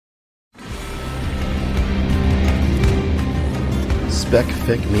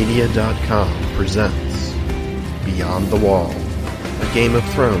SpecFicMedia.com presents Beyond the Wall, a Game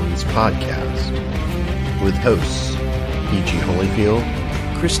of Thrones podcast, with hosts E.G. Holyfield,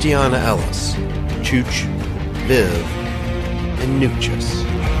 Christiana Ellis, Chooch, Viv, and Nuchus.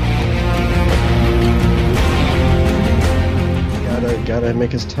 Gotta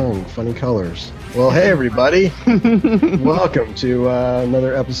make his tongue funny colors. Well, hey everybody, welcome to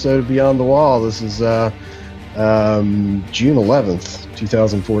another episode of Beyond the Wall. This is June 11th,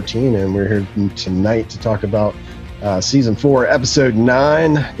 2014, and we're here tonight to talk about Season 4, Episode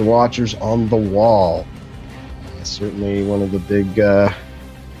 9, The Watchers on the Wall. Certainly one of the big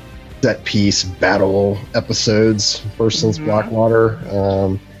set-piece battle episodes, first since Blackwater.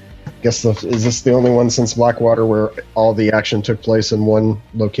 Is this the only one since Blackwater where all the action took place in one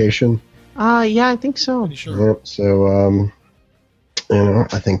location? Yeah, I think so. Sure. So,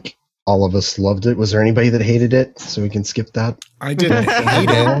 I think all of us loved it. Was there anybody that hated it? So we can skip that. I didn't hate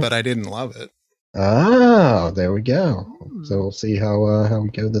it, but I didn't love it. Oh, there we go. So we'll see how we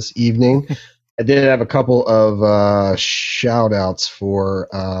go this evening. I did have a couple of shout outs for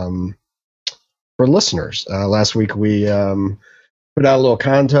listeners. Last week we put out a little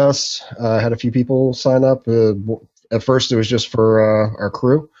contest. Had a few people sign up. At first it was just for our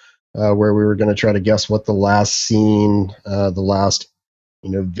crew, where we were going to try to guess what the last scene, the last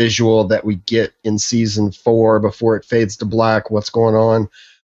visual that we get in Season 4 before it fades to black, what's going on.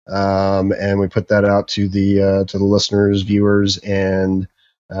 And we put that out to the listeners, viewers, and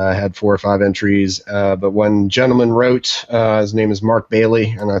had 4 or 5 entries. But one gentleman wrote, his name is Mark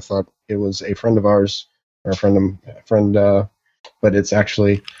Bailey, and I thought it was a friend of ours, or a friend, but it's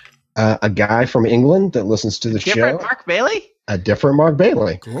actually a guy from England that listens to the show. Different Mark Bailey? A different Mark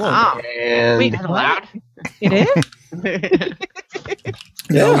Bailey. Cool. Oh. And Wait, out loud? It is?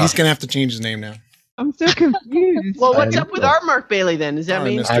 No, he's going to have to change his name now. I'm so confused. Well, what's up with our Mark Bailey then? Does that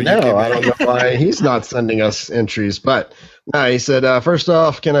mean? I know. I don't know why he's not sending us entries, but no, he said, first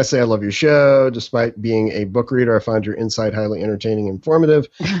off, can I say I love your show? Despite being a book reader, I find your insight highly entertaining and informative.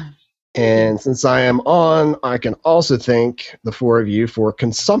 And since I am on, I can also thank the 4 of you for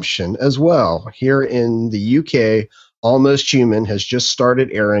consumption as well. Here in the UK, Almost Human has just started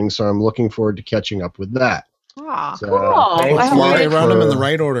airing, so I'm looking forward to catching up with that. Aw, So, cool. thanks, Wow. Mark, They run them in the for-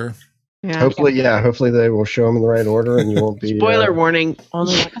 right order. yeah. Hopefully they will show them in the right order, and you won't be... Spoiler warning,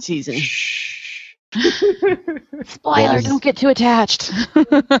 only one season. Shh. Spoiler, Yes. don't get too attached. You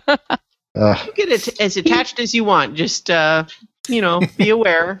get it as attached as you want. Just, be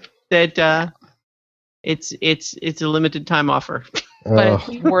aware that it's a limited time offer. But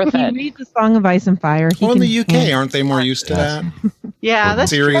it's worth it. He reads the Song of Ice and Fire. Well, in the UK, aren't they more used to that? Yeah,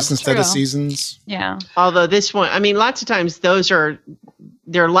 that's Series that's instead true. of seasons? Yeah. Although this one, I mean, lots of times they're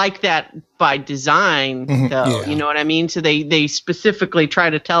like that by design, Mhm, though. yeah. You know what I mean? So they specifically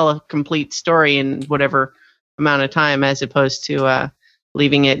try to tell a complete story in whatever amount of time, as opposed to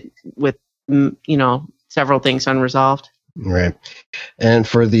leaving it with several things unresolved. Right. And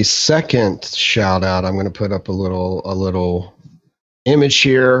for the second shout out, I'm going to put up a little image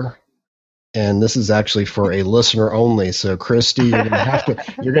here, and this is actually for a listener only. So Christy, you're going to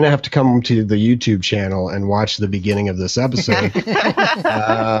have to come to the YouTube channel and watch the beginning of this episode.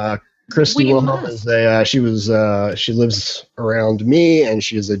 Christy We Wilhelm must. is she lives around me, and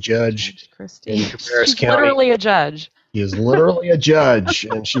she is a judge in Cabarrus She's County. literally a judge. She is literally a judge,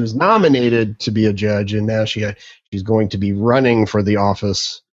 and she was nominated to be a judge, and now she's going to be running for the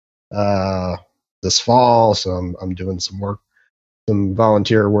office this fall. So I'm doing some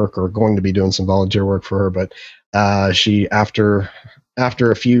volunteer work, or going to be doing some volunteer work for her. But she, after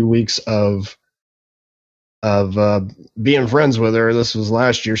a few weeks of being friends with her, this was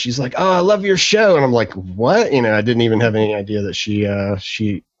last year, she's like, "Oh, I love your show," and I'm like, "What?" I didn't even have any idea that she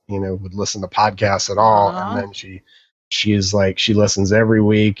would listen to podcasts at all. Aw. And then she is like, she listens every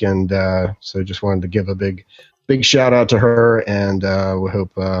week, and so just wanted to give a big shout out to her, and we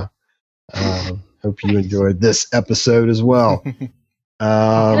hope you enjoyed this episode as well.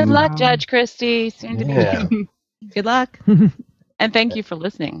 Good luck, Judge Christie. Soon to Yeah, be. Good luck. And thank you for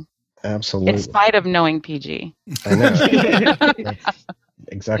listening. absolutely. In spite of knowing PG. I know. That's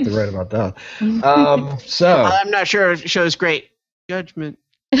exactly right about that. So I'm not sure it shows great judgment.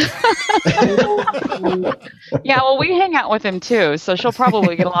 Yeah, well, we hang out with him too, so she'll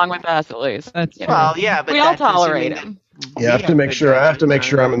probably get along with us at least. That's You true. know. Well, yeah, but We all that's assuming tolerate that- him. yeah, I have to make sure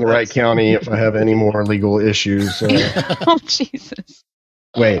I'm in the right county if I have any more legal issues. Oh, Jesus.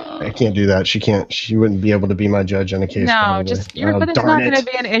 Wait, I can't do that. She wouldn't be able to be my judge on a case. No, probably. just Oh, but it's not darn going to it.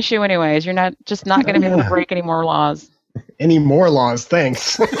 be an issue anyways. You're not going to be able to break any more laws. Any more laws?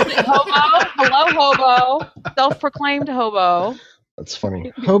 Thanks. Hobo, hello, hobo, self-proclaimed hobo. That's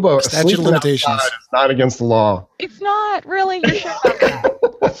funny. Hobo Statute of sleeping limitations. outside is not against the law. It's not really. You're sure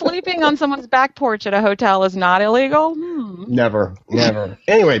about that? Sleeping on someone's back porch at a hotel is not illegal. Never.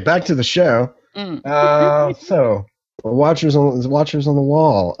 Anyway, back to the show. So, watchers on the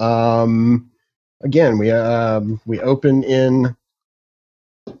wall. Again, we open in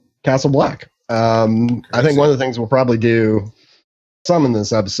Castle Black. I think one of the things we'll probably do some in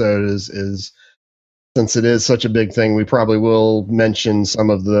this episode is since it is such a big thing, we probably will mention some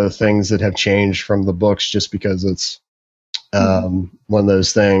of the things that have changed from the books, just because it's one of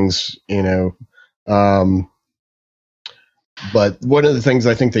those things, you know. But one of the things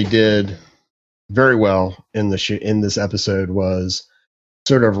I think they did very well in this episode was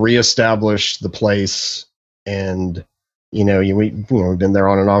sort of reestablish the place. And we've been there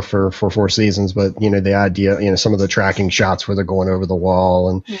on and off for 4 seasons, but the idea, some of the tracking shots where they're going over the wall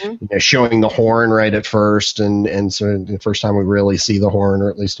and showing the horn right at first, and so the first time we really see the horn, or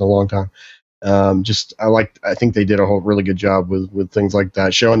at least in a long time. I think they did a whole really good job with things like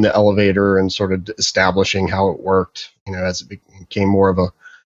that, showing the elevator and sort of establishing how it worked, as it became more of a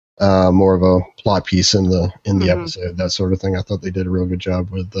plot piece in the episode, that sort of thing. I thought they did a real good job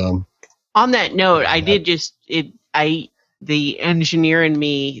with. On that note, the engineer in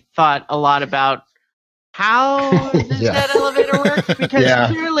me thought a lot about how does that elevator work?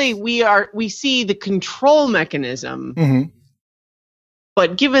 Because clearly we see the control mechanism,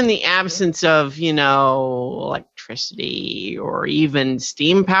 but given the absence of, electricity or even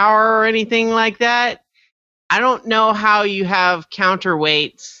steam power or anything like that, I don't know how you have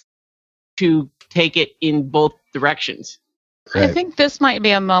counterweights to take it in both directions. Right. I think this might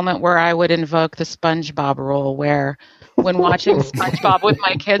be a moment where I would invoke the SpongeBob rule, where when watching SpongeBob with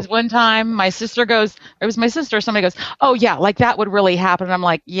my kids one time, somebody goes, "Oh yeah, like that would really happen." And I'm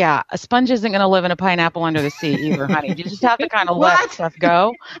like, "Yeah, a sponge isn't going to live in a pineapple under the sea either, honey. You just have to kind of let stuff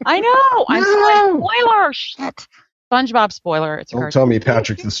go." I know. I'm sorry. Spoiler. Shit. SpongeBob spoiler. It's Don't tell me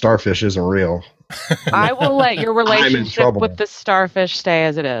Patrick the starfish isn't real. I will let your relationship with the starfish stay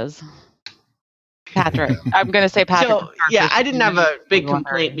as it is. Patrick. I'm going to say Patrick. So, I didn't have a big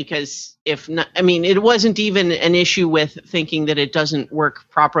complaint because it wasn't even an issue with thinking that it doesn't work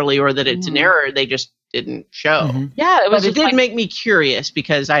properly or that it's an error. They just didn't show. Yeah, it did make me curious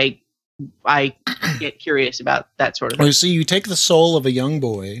because I get curious about that sort of thing. Oh, so you take the soul of a young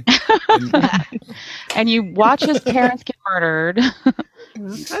boy and you watch his parents get murdered.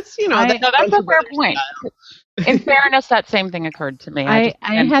 That's that's a fair point. In fairness, that same thing occurred to me. I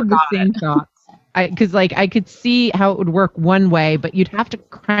had the same thoughts. Because I could see how it would work one way, but you'd have to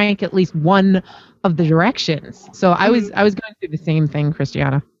crank at least one of the directions. So I was going through the same thing,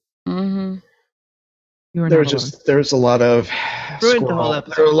 Christiana. Mm-hmm. There's a lot of ruined the whole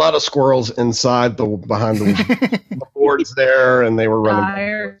episode. There were a lot of squirrels behind the boards there, and they were running.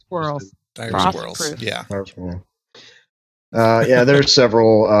 Dire squirrels. Yeah. There's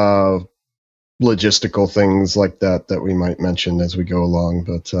several logistical things like that we might mention as we go along,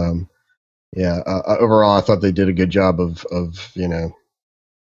 but. Overall, I thought they did a good job of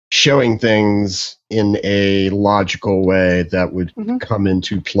showing things in a logical way that would come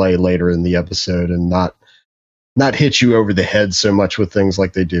into play later in the episode, and not hit you over the head so much with things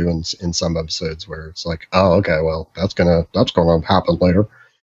like they do in some episodes where it's like, oh, okay, well that's gonna happen later.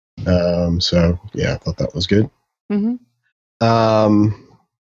 I thought that was good.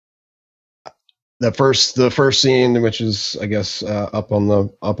 The first scene, which is, I guess, up on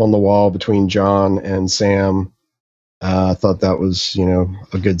the wall between John and Sam, I thought that was,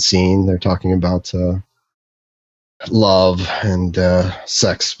 a good scene. They're talking about love and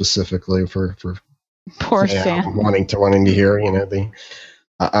sex specifically for poor Sam wanting to hear.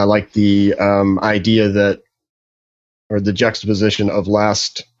 I like the idea that, or the juxtaposition of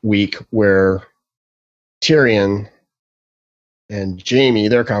last week where Tyrion and Jamie,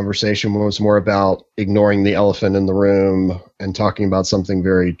 their conversation was more about ignoring the elephant in the room and talking about something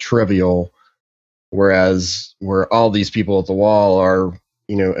very trivial, whereas where all these people at the wall are,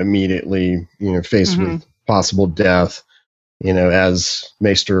 immediately, faced with possible death, as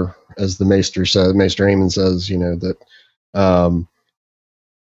the Maester says, Maester Aemon says, that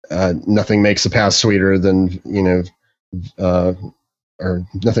nothing makes the past sweeter than, or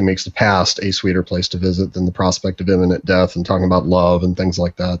nothing makes the past a sweeter place to visit than the prospect of imminent death, and talking about love and things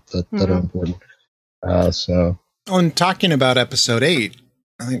like that are important. On talking about episode 8,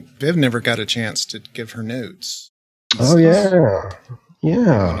 I think Viv never got a chance to give her notes. Oh yeah.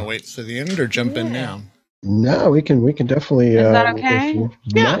 Want to wait to the end or jump in now? No, we can definitely. Is that okay?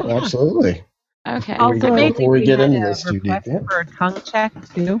 Yeah, absolutely. Okay. Also, before we get into this too deep, for a tongue check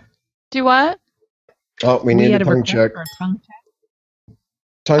too. Do what? Oh, we need a tongue check. For a tongue check.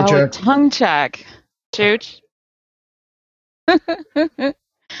 Tongue check. Tongue check. Chooch.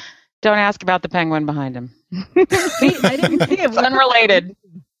 Don't ask about the penguin behind him. I didn't see it. It's unrelated.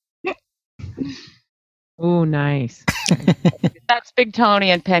 Oh, nice. That's Big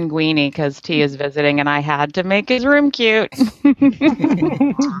Tony and Penguini because T is visiting, and I had to make his room cute.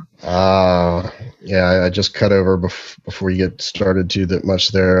 Yeah, I just cut over before you get started too that much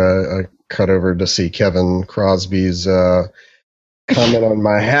there. I cut over to see Kevin Crosby's comment on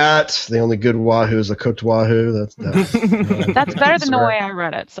my hat. The only good Wahoo is a cooked Wahoo. That's better than the way I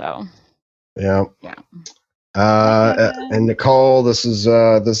read it. So yeah. And Nicole, this is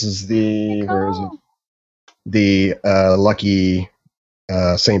the Nicole. Where is it? The lucky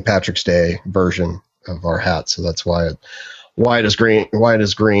St. Patrick's Day version of our hat. So that's why white is green. White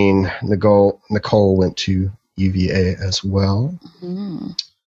is green. Nicole went to UVA as well. Mm-hmm.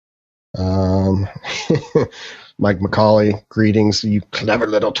 Mike McCauley, greetings, you clever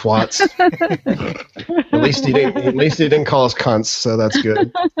little twats. At least he didn't call us cunts, so that's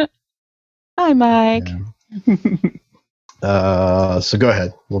good. Hi, Mike. Yeah. So go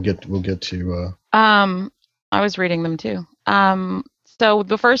ahead. We'll get to. I was reading them too. So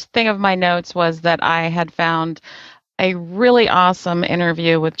the first thing of my notes was that I had found a really awesome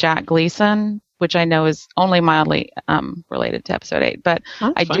interview with Jack Gleason, which I know is only mildly related to episode 8, but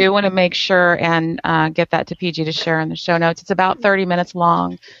I do want to make sure and get that to PG to share in the show notes. It's about 30 minutes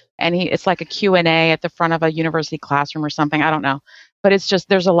long, and it's like a Q&A at the front of a university classroom or something. I don't know, but it's just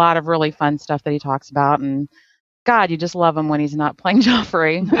there's a lot of really fun stuff that he talks about, and God, you just love him when he's not playing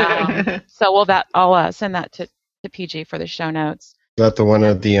Joffrey. So I'll send that to PG for the show notes. Is that the one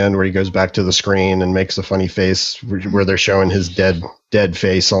at the end where he goes back to the screen and makes a funny face where they're showing his dead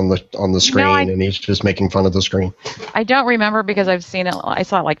face on the screen, and he's just making fun of the screen? I don't remember because I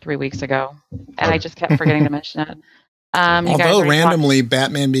saw it like 3 weeks ago, and I just kept forgetting to mention it. Although randomly,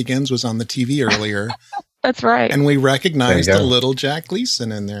 Batman Begins was on the TV earlier. That's right. And we recognized a little Jack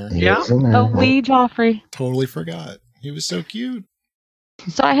Gleason in there. Yeah. Oh, wee Joffrey. Totally forgot. He was so cute.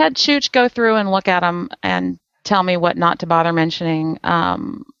 So I had Chooch go through and look at him and tell me what not to bother mentioning.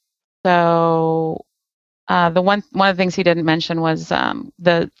 The one of the things he didn't mention was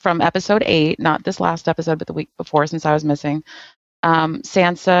from episode 8, not this last episode, but the week before, since I was missing.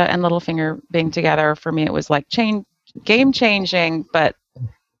 Sansa and Littlefinger being together, for me, it was like game changing, but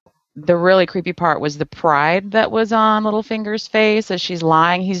the really creepy part was the pride that was on Littlefinger's face as she's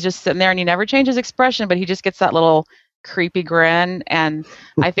lying. He's just sitting there and he never changes expression, but he just gets that little creepy grin. And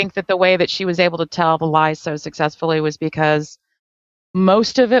I think that the way that she was able to tell the lies so successfully was because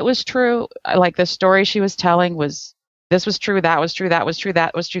most of it was true. Like the story she was telling was, this was true, that was true, that was true,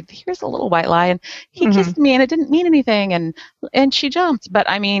 that was true. Here's a little white lie, and he kissed me and it didn't mean anything, and she jumped. But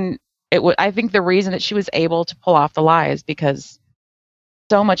I mean, I think the reason that she was able to pull off the lie is because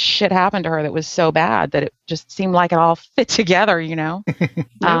so much shit happened to her that was so bad that it just seemed like it all fit together, you know?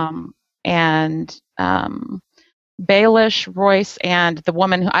 Baelish, Royce, and the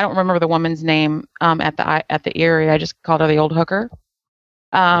woman who I don't remember the woman's name at the Eyrie. I just called her the old hooker.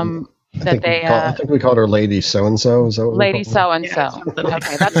 I think we called her Lady So and So. Is that what Lady So and So?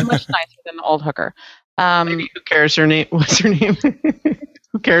 Okay, that's much nicer than the old hooker. Maybe who cares her name? What's her name?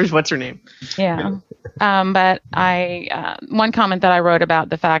 Who cares what's her name? Yeah. But one comment that I wrote about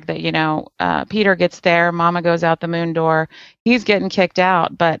the fact that, Peter gets there, Mama goes out the moon door, he's getting kicked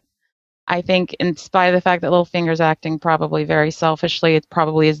out. But I think in spite of the fact that Littlefinger's acting probably very selfishly, it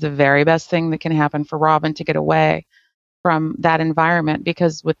probably is the very best thing that can happen for Robin to get away from that environment,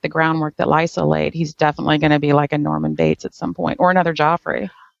 because with the groundwork that Lysa laid, he's definitely going to be like a Norman Bates at some point, or another Joffrey.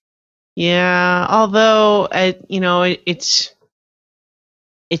 Yeah, although, it's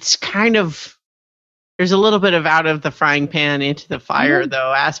kind of, there's a little bit of out of the frying pan into the fire,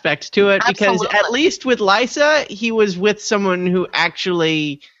 though, aspects to it. Absolutely. Because at least with Lysa, he was with someone who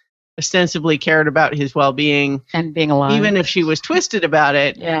actually ostensibly cared about his well-being. And being alive. Even if she was twisted about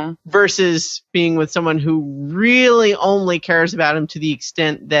it. Yeah. Versus being with someone who really only cares about him to the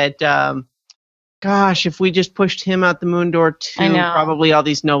extent that, gosh, if we just pushed him out the moon door too, probably all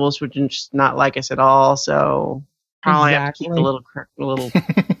these nobles would just not like us at all. So probably have to keep a little.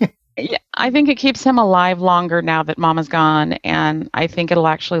 Yeah, I think it keeps him alive longer now that Mama's gone, and I think it'll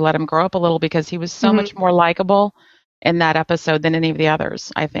actually let him grow up a little, because he was so much more likable in that episode than any of the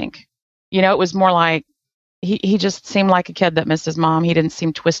others, I think. It was more like he just seemed like a kid that missed his mom. He didn't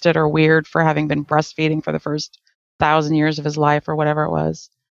seem twisted or weird for having been breastfeeding for the first 1,000 years of his life or whatever it was.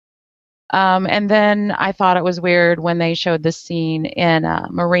 And then I thought it was weird when they showed this scene in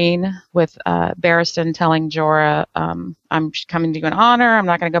Marine with Barristan telling Jorah, I'm coming to you in honor. I'm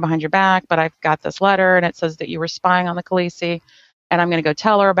not going to go behind your back, but I've got this letter, and it says that you were spying on the Khaleesi. and I'm going to go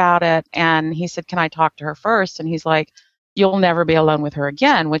tell her about it. And he said, can I talk to her first? And he's like, you'll never be alone with her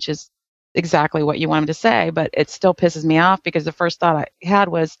again, which is exactly what you want him to say. But it still pisses me off because the first thought I had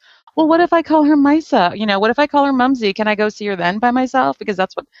was, well, what if I call her Misa? What if I call her Mumsy? Can I go see her then by myself? Because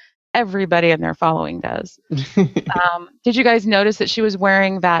that's what everybody in their following does. Did you guys notice that she was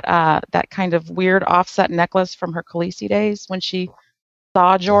wearing that kind of weird offset necklace from her Khaleesi days when she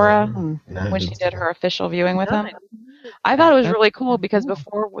saw Jorah, when she did her official viewing with him? I thought it was really cool because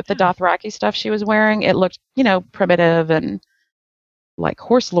before with the Dothraki stuff she was wearing, it looked, primitive and like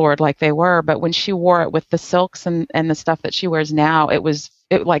horse lord like they were. But when she wore it with the silks and the stuff that she wears now, it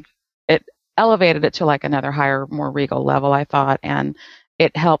elevated it to like another higher, more regal level, I thought. And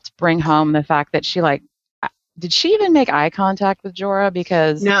it helped bring home the fact that she did she even make eye contact with Jorah?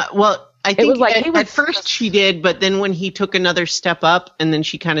 Because no, well, I think at first she did, but then when he took another step up and then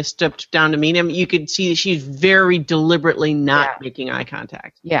she kind of stepped down to meet him, you could see that she's very deliberately not making eye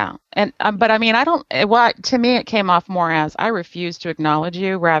contact. Yeah. And, but I mean, to me, it came off more as I refuse to acknowledge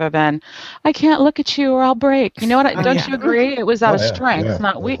you rather than I can't look at you or I'll break. You know what? Don't you agree? It was out of strength,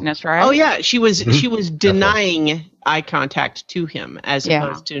 not weakness, right? Oh yeah. She was denying eye contact to him as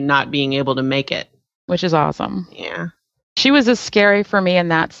opposed to not being able to make it. Which is awesome. Yeah. She was as scary for me in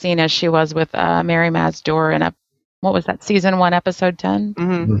that scene as she was with Mary Maz-Duur in what was that, season 1, episode 10?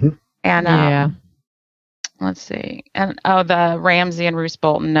 Mm-hmm. And let's see. And the Ramsay and Roose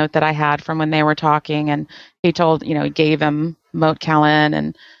Bolton note that I had from when they were talking, and he told, he gave him Moat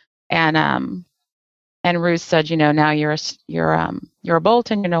Cailin, and Roose said, now you're a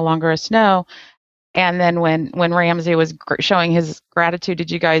Bolton, you're no longer a Snow. And then when Ramsay was showing his gratitude,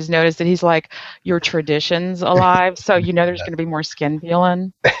 did you guys notice that he's like, your tradition's alive, so there's going to be more skin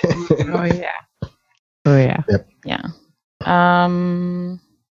peeling? Oh yeah. Yep. Yeah.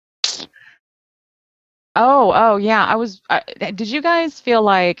 Oh yeah. Did you guys feel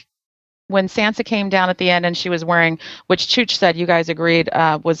like when Sansa came down at the end and she was wearing, which Chooch said you guys agreed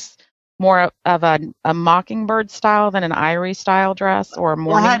was more of a mockingbird style than an Irie style dress or a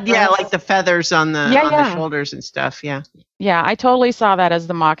morning dress? Like the feathers on the shoulders and stuff. Yeah. Yeah, I totally saw that as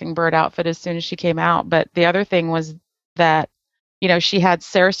the mockingbird outfit as soon as she came out. But the other thing was that, she had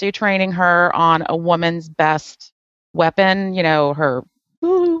Cersei training her on a woman's best weapon, her,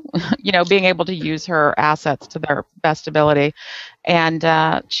 being able to use her assets to their best ability. And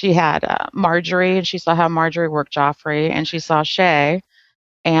she had Marjorie, and she saw how Marjorie worked Joffrey, and she saw Shae.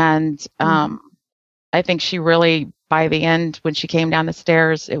 And I think she really, by the end, when she came down the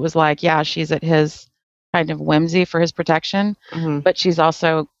stairs, it was like, yeah, she's at his kind of whimsy for his protection, but she's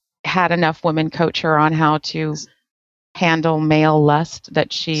also had enough women coach her on how to handle male lust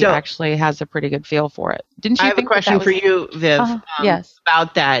that she actually has a pretty good feel for it. Didn't you? I have a question for you, Viv. Yes,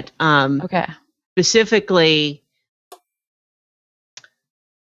 about that. Okay. Specifically,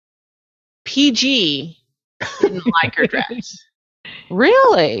 PG didn't like her dress.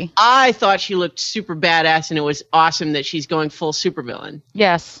 Really? I thought she looked super badass, and it was awesome that she's going full supervillain.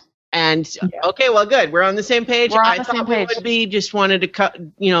 Yes. And okay, well, good. We're on the same page. We're on the same page. We would be. Just wanted to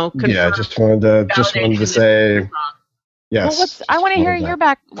confirm, just wanted to say. Yes. Well, I want to hear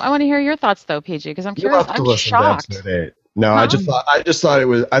I want to hear your thoughts, though, PG, because I'm curious. I'm shocked. No, I just thought it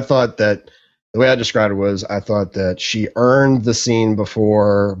was. I thought that the way I described it was, I thought that she earned the scene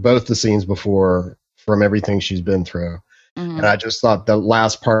before, both the scenes before, from everything she's been through. Mm-hmm. And I just thought the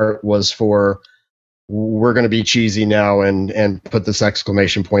last part was for, we're going to be cheesy now and put this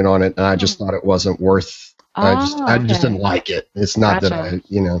exclamation point on it. And I just thought it wasn't worth. I just didn't like it. It's not that I,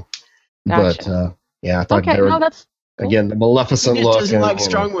 but I thought there was, again, the Maleficent look. Doesn't like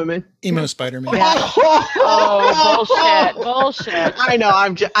strong women. Emo Spider-Man. Oh, bullshit. I know.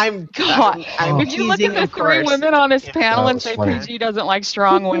 I'm God. Did you look at the three women on this panel and say funny. PG doesn't like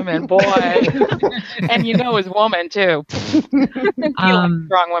strong women? Boy. And his woman, too. Strong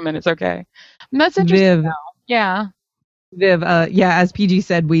women. It's okay. And that's interesting, Viv, yeah. Viv, as PG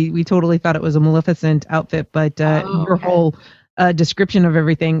said, we totally thought it was a Maleficent outfit, but your whole description of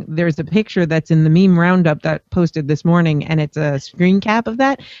everything, there's a picture that's in the meme roundup that posted this morning, and it's a screen cap of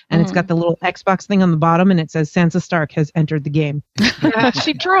that, and it's got the little Xbox thing on the bottom, and it says Sansa Stark has entered the game.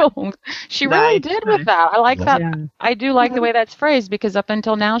 She really did with that. I like that. Yeah. I do like the way that's phrased, because up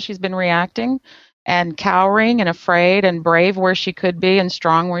until now she's been reacting and cowering and afraid and brave where she could be and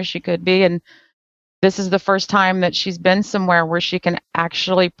strong where she could be, and this is the first time that she's been somewhere where she can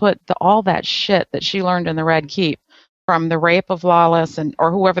actually put all that shit that she learned in the Red Keep, from the rape of Lawless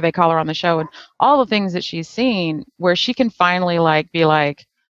or whoever they call her on the show, and all the things that she's seen, where she can finally be like,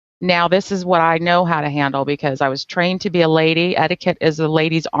 now this is what I know how to handle, because I was trained to be a lady. Etiquette is a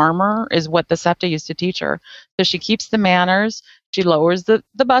lady's armor, is what the Septa used to teach her. So she keeps the manners. She lowers the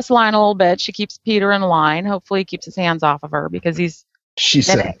bus line a little bit. She keeps Peter in line. Hopefully he keeps his hands off of her because he's... She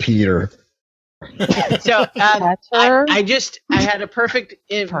said Peter. So I had a perfect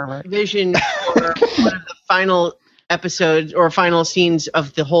vision for one of the final episodes or final scenes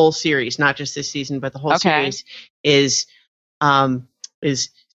of the whole series, not just this season, but the whole series is Sansa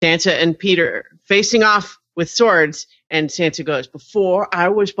and Peter facing off with swords, and Sansa goes, "Before I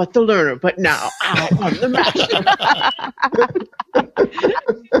was but the learner, but now I am the master."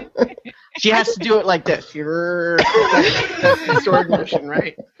 She has to do it like this. That's the sword motion,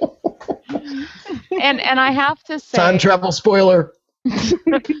 right? And I have to say, time travel spoiler.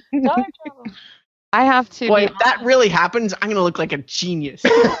 I have to. Boy, if that really happens, I'm gonna look like a genius.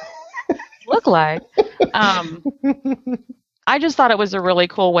 Look like. I just thought it was a really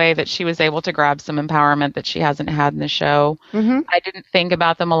cool way that she was able to grab some empowerment that she hasn't had in the show. Mm-hmm. I didn't think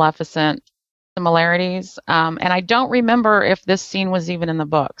about the Maleficent similarities, and I don't remember if this scene was even in the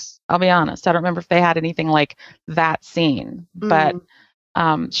books. I'll be honest. I don't remember if they had anything like that scene, but.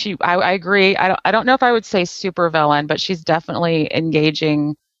 I agree. I don't know if I would say super villain, but she's definitely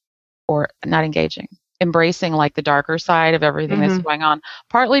engaging, or not engaging, embracing like the darker side of everything that's going on.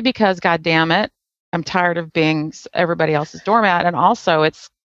 Partly because, God damn it, I'm tired of being everybody else's doormat, and also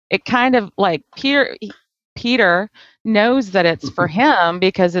it kind of like Peter knows that it's for him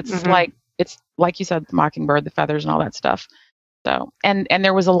because it's like you said, the mockingbird, the feathers, and all that stuff. So and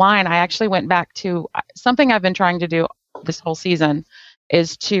there was a line I actually went back to, something I've been trying to do this whole season.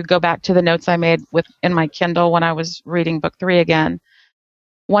 Is to go back to the notes I made in my Kindle when I was reading book 3 again.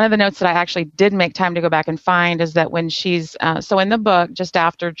 One of the notes that I actually did make time to go back and find is that when she's so in the book, just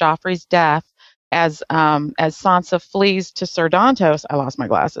after Joffrey's death, as Sansa flees to Ser Dontos, I lost my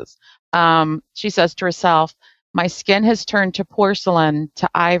glasses. She says to herself, "My skin has turned to porcelain, to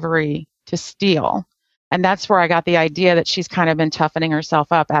ivory, to steel," and that's where I got the idea that she's kind of been toughening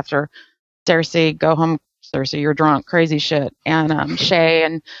herself up after Cersei, go home. Cersei, you're drunk, crazy shit. And Shay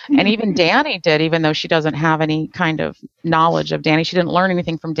and even Dany did, even though she doesn't have any kind of knowledge of Dany. She didn't learn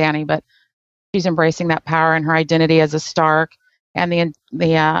anything from Dany, but she's embracing that power and her identity as a Stark and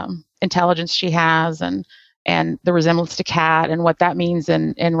the intelligence she has and the resemblance to Cat and what that means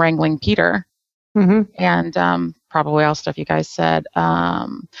in wrangling Peter. Mm-hmm. And probably all stuff you guys said.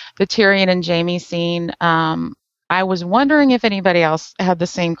 The Tyrion and Jaime scene, I was wondering if anybody else had the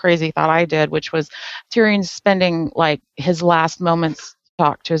same crazy thought I did, which was Tyrion spending like his last moments to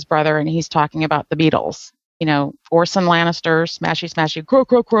talk to his brother, and he's talking about the Beatles, Orson Lannister, smashy, smashy, crow,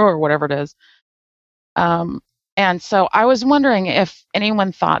 crow, crow, or whatever it is. And so I was wondering if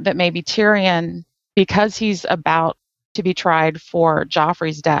anyone thought that maybe Tyrion, because he's about to be tried for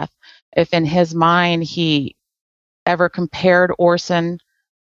Joffrey's death, if in his mind he ever compared Orson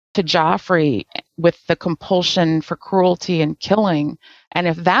to Joffrey with the compulsion for cruelty and killing, and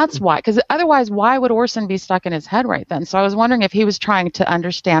if that's why, because otherwise why would Orson be stuck in his head right then? So I was wondering if he was trying to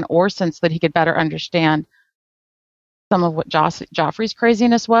understand Orson so that he could better understand some of what Joffrey's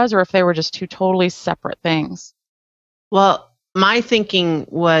craziness was, or if they were just two totally separate things. Well, my thinking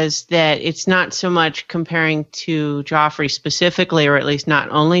was that it's not so much comparing to Joffrey specifically, or at least not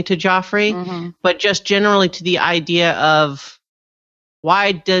only to Joffrey, but just generally to the idea of,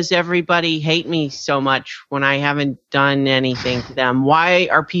 why does everybody hate me so much when I haven't done anything to them? Why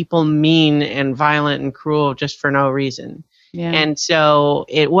are people mean and violent and cruel just for no reason? Yeah. And so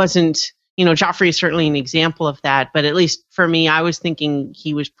it wasn't, Joffrey is certainly an example of that, but at least for me, I was thinking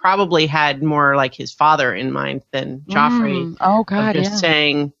he was probably had more like his father in mind than Joffrey. Oh, God, just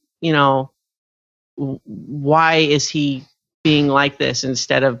saying, why is he being like this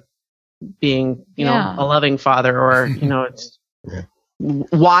instead of being, a loving father, or, it's... Yeah.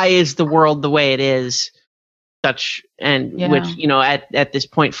 Why is the world the way it is? Which, at this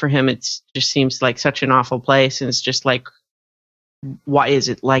point for him, it just seems like such an awful place. And it's just like, why is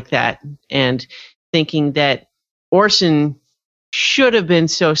it like that? And thinking that Orson should have been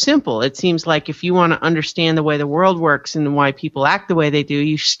so simple. It seems like if you want to understand the way the world works and why people act the way they do,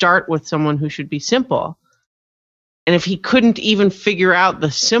 you start with someone who should be simple. And if he couldn't even figure out the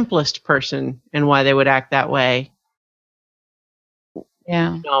simplest person and why they would act that way,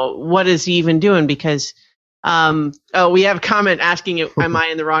 what is he even doing? Because, we have a comment asking, am I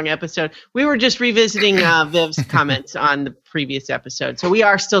in the wrong episode? We were just revisiting Viv's comments on the previous episode. So we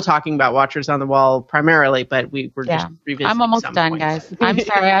are still talking about Watchers on the Wall primarily, but we were just revisiting. I'm almost done, guys. I'm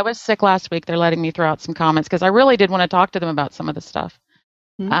sorry. I was sick last week. They're letting me throw out some comments because I really did want to talk to them about some of the stuff.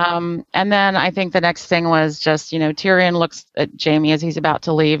 Mm-hmm. And then I think the next thing was just, Tyrion looks at Jaime as he's about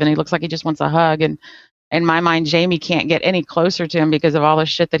to leave, and he looks like he just wants a hug. And in my mind, Jaime can't get any closer to him because of all the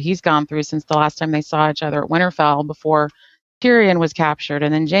shit that he's gone through since the last time they saw each other at Winterfell before Tyrion was captured,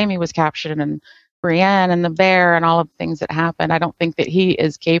 and then Jaime was captured, and Brienne and the bear and all of the things that happened. I don't think that he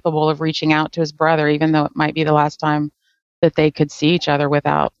is capable of reaching out to his brother, even though it might be the last time that they could see each other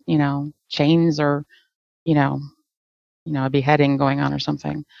without, chains or, a beheading going on or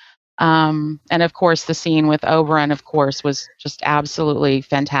something. And of course, the scene with Oberyn, of course, was just absolutely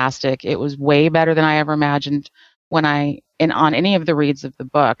fantastic. It was way better than I ever imagined on any of the reads of the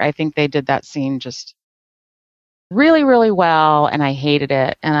book. I think they did that scene just really, really well, and I hated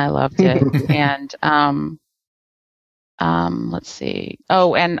it, and I loved it. And let's see.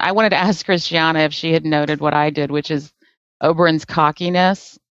 Oh, and I wanted to ask Christiana if she had noted what I did, which is Oberyn's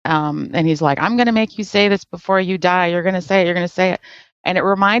cockiness. And he's like, I'm going to make you say this before you die. You're going to say it. You're going to say it. And it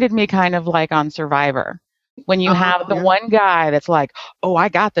reminded me kind of like on Survivor, when you have the one guy that's like, oh, I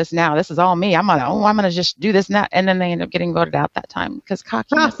got this now. This is all me. I'm gonna just do this now. And then they end up getting voted out that time because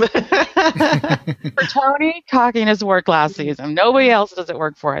cockiness. For Tony, cockiness worked last season. Nobody else does it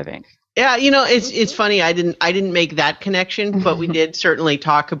work for, I think. Yeah, it's funny. I didn't make that connection, but we did certainly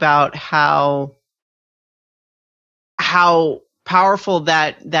talk about how powerful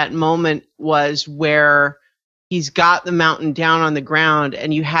that moment was, where he's got the mountain down on the ground,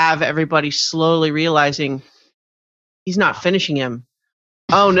 and you have everybody slowly realizing he's not finishing him.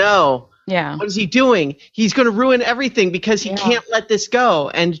 Oh no. Yeah. What is he doing? He's going to ruin everything because he can't let this go.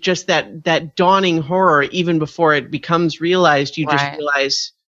 And just that dawning horror, even before it becomes realized, you just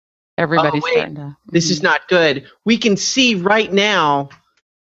realize everybody's starting to. This is not good. We can see right now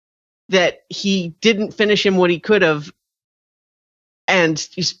that he didn't finish him what he could have. And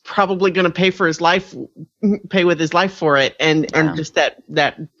he's probably going to pay with his life for it, and just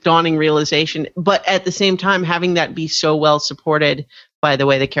that dawning realization. But at the same time, having that be so well supported by the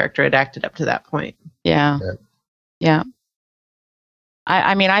way the character had acted up to that point. Yeah.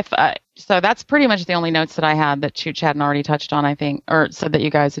 So that's pretty much the only notes that I had that Chooch hadn't already touched on, I think, or said that you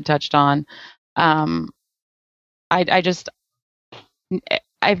guys had touched on.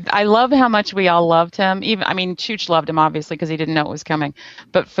 I love how much we all loved him. Chooch loved him, obviously, because he didn't know it was coming.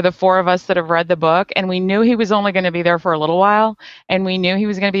 But for the four of us that have read the book, and we knew he was only going to be there for a little while, and we knew he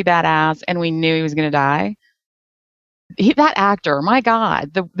was going to be badass, and we knew he was going to die. That actor, my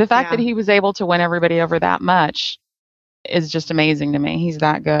God, the fact that he was able to win everybody over that much is just amazing to me. He's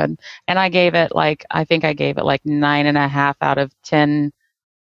that good. And I gave it like 9.5 out of 10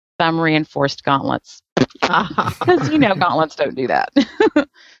 thumb reinforced gauntlets. Because gauntlets don't do that.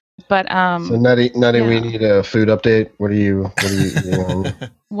 But so Nutty, we need a food update. What are you doing?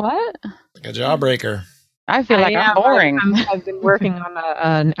 What? Like a jawbreaker. I feel like I'm boring. I've been working on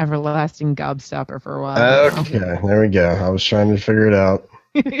an everlasting gobstopper for a while. Okay, there we go. I was trying to figure it out.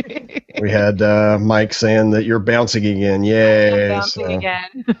 We had Mike saying that you're bouncing again. Yay! Bouncing again.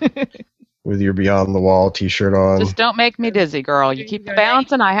 With your Beyond the Wall t-shirt on. Just don't make me dizzy, girl. You keep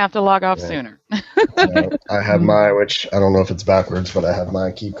bouncing, I have to log off sooner. I have my, which I don't know if it's backwards, but I have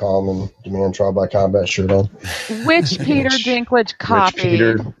my Keep Calm and Demand Trial by Combat shirt on. Which Peter Dinklage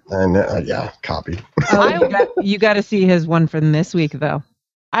copied. Copied. You got to see his one from this week, though.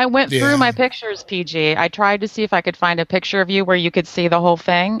 I went through my pictures, PG. I tried to see if I could find a picture of you where you could see the whole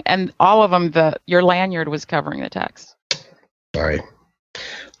thing, and all of them, your lanyard was covering the text. Sorry.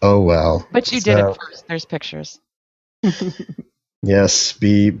 Oh well. But you did it first. There's pictures. Yes,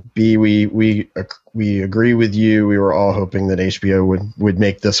 B. We agree with you. We were all hoping that HBO would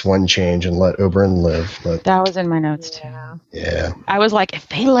make this one change and let Oberyn live. But that was in my notes too. Yeah. I was like, if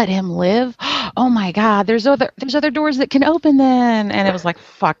they let him live, oh my God, there's other doors that can open then. And it was like,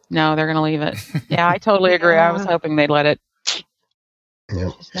 fuck no, they're gonna leave it. Yeah, I totally agree. I was hoping they'd let it.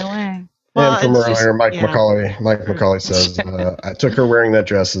 Yeah. There's no way. Well, and from earlier, Mike McCauley says, I took her wearing that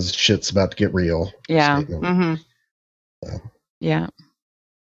dress as shit's about to get real. Yeah. Mm-hmm. Yeah.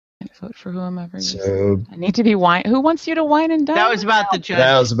 Vote for whomever. So I need to be wine. Who wants you to wine and dine? That was about the judge.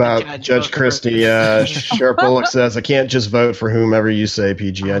 That was about Judge Christie. Sheriff Bullock says, I can't just vote for whomever you say,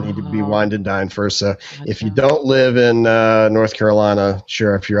 PG. I need to be wined and dined first. So if you don't live in North Carolina,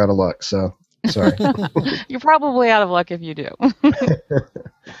 Sheriff, you're out of luck. So sorry. You're probably out of luck if you do.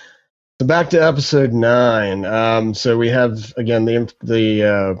 So back to episode 9. So we have again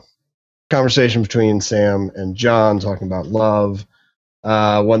the conversation between Sam and Jon talking about love.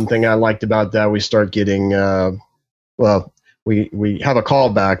 One thing I liked about that, we start getting we have a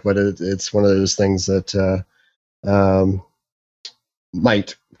callback, but it's one of those things that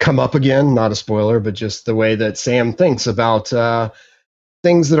might come up again. Not a spoiler, but just the way that Sam thinks about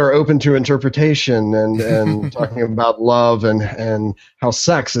things that are open to interpretation and talking about love and how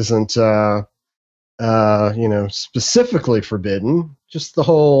sex isn't specifically forbidden. Just the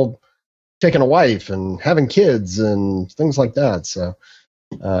whole taking a wife and having kids and things like that. So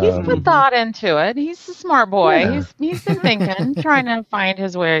he's put thought into it. He's a smart boy. Yeah. He's been thinking, trying to find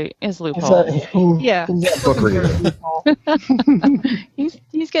his loophole. He's book reader.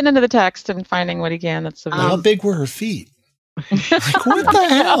 he's getting into the text and finding what he can. That's how big were her feet? Like, what the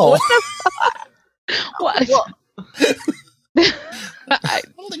hell? What? I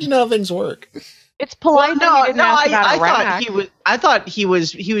don't think you know how things work. It's polite. I thought he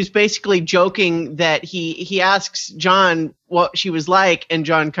was basically joking that he asks John what she was like, and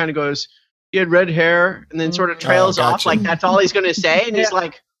John kind of goes, "You had red hair," and then sort of trails off like that's all he's going to say, and he's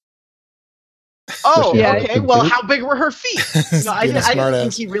like, "Oh, okay. Well, how big were her feet?" No, I didn't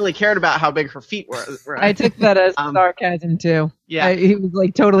think he really cared about how big her feet were. I took that as sarcasm too. Yeah, he was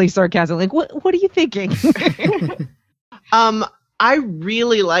like totally sarcasm. Like, what are you thinking? I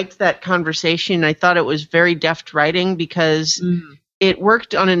really liked that conversation. I thought it was very deft writing because it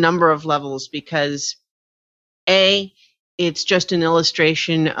worked on a number of levels. Because it's just an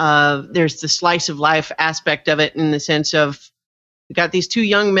illustration of there's the slice of life aspect of it in the sense of you got these two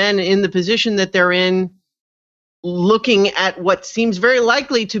young men in the position that they're in, looking at what seems very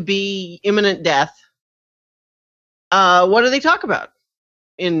likely to be imminent death. What do they talk about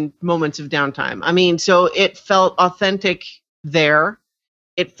in moments of downtime? I mean, so it felt authentic there.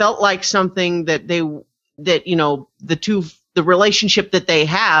 It felt like something that the relationship that they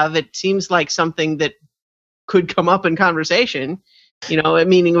have, it seems like something that could come up in conversation,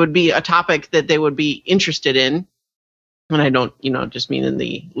 meaning it would be a topic that they would be interested in. And I don't, just mean in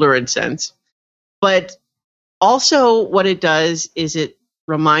the lurid sense. But also what it does is it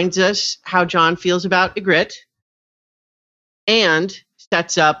reminds us how John feels about Ygritte and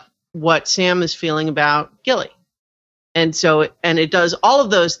sets up what Sam is feeling about Gilly. And it does all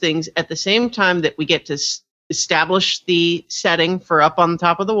of those things at the same time that we get to establish the setting for Up on the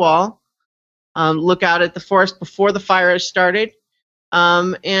Top of the Wall, look out at the forest before the fire has started,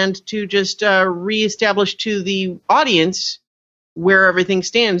 and to just reestablish to the audience where everything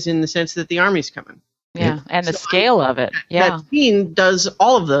stands in the sense that the army's coming. Yeah, and the scale of it. Yeah, that scene does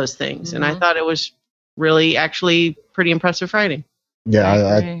all of those things, and I thought it was really actually pretty impressive writing.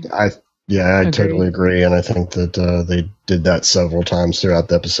 Yeah, I totally agree, and I think that they did that several times throughout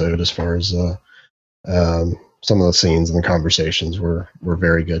the episode. As far as some of the scenes and the conversations were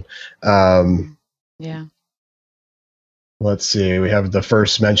very good. Let's see. We have the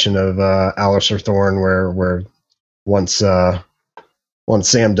first mention of Alliser Thorne, where once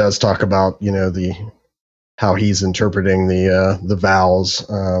Sam does talk about how he's interpreting the vows.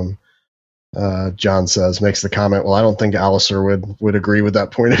 John makes the comment, well, I don't think Alliser would agree with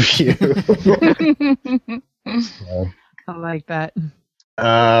that point of view. I like that.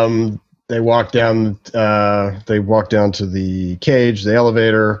 They walk down to the cage, the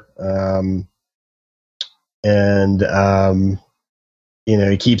elevator, and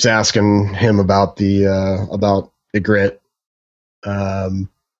he keeps asking him about about Ygritte, and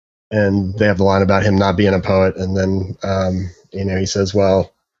they have the line about him not being a poet, and then he says,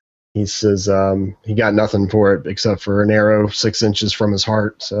 he got nothing for it except for an arrow 6 inches from his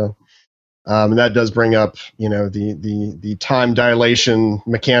heart. So, and that does bring up, the time dilation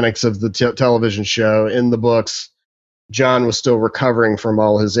mechanics of the television show. In the books, John was still recovering from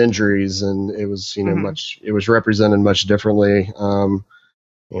all his injuries, and it was, it was represented much differently.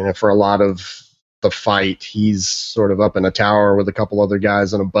 For a lot of the fight, he's sort of up in a tower with a couple other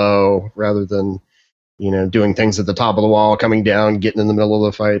guys on a bow, rather than doing things at the top of the wall, coming down, getting in the middle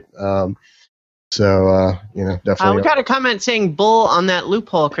of the fight. Definitely. We got a comment saying "bull" on that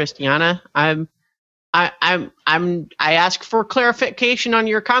loophole, Christiana. I ask for clarification on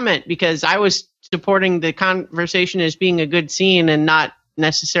your comment because I was supporting the conversation as being a good scene and not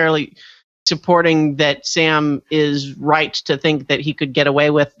necessarily supporting that Sam is right to think that he could get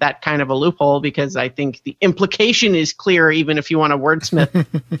away with that kind of a loophole, because I think the implication is clear, even if you want to wordsmith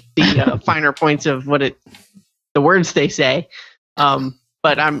the finer points of the words they say.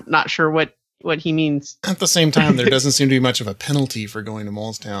 But I'm not sure what he means. At the same time, there doesn't seem to be much of a penalty for going to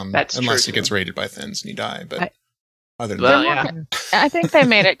Molestown. That's unless true. It gets raided by Thenns and you die. But other than that, I think they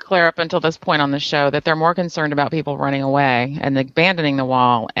made it clear up until this point on the show that they're more concerned about people running away and abandoning the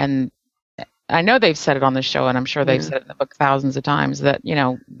wall. And I know they've said it on the show, and I'm sure they've said it in the book thousands of times, that,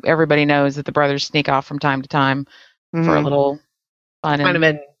 everybody knows that the brothers sneak off from time to time for a little fun. Kind of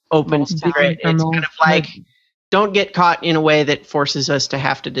an open secret. It's kind of like, don't get caught in a way that forces us to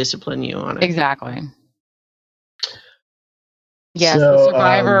have to discipline you on it. Exactly. Yes, the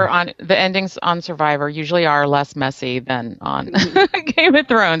Survivor the endings on Survivor usually are less messy than on Game of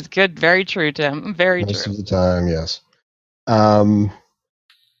Thrones. Good, very true, Tim. Very true. Most of the time, yes.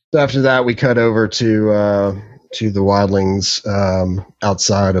 So after that, we cut over to the wildlings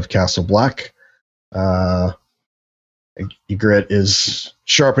outside of Castle Black. Ygritte is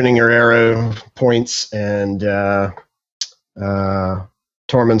sharpening her arrow points, and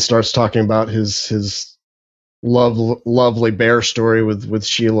Tormund starts talking about his lovely bear story with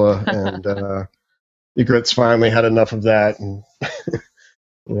Sheila, and Ygritte's finally had enough of that, and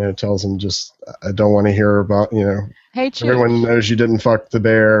tells him just, I don't want to hear about, hey, Chooch. Everyone knows you didn't fuck the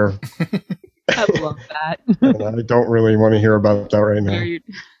bear. I love that. And I don't really want to hear about that right now.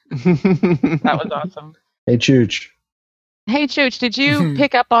 That was awesome. Hey, Chooch. Hey, Chooch, did you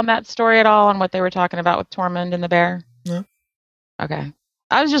pick up on that story at all, on what they were talking about with Tormund and the bear? No. Okay.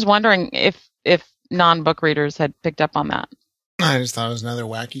 I was just wondering if non-book readers had picked up on that. I just thought it was another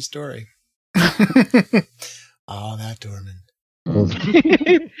wacky story. Oh, that Tormund.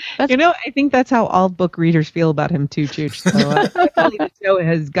 I think that's how all book readers feel about him too, Chooch. So the show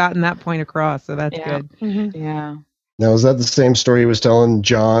has gotten that point across, so that's good. Mm-hmm. Yeah. Now, is that the same story he was telling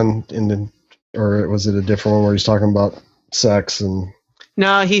John or was it a different one where he's talking about sex and?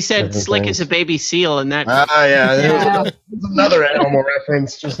 No, he said Slick is a baby seal, and that. Yeah. It was another animal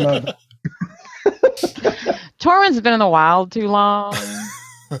reference, just not. Tormund's been in the wild too long.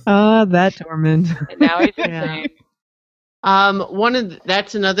 That Tormund. And now he's insane.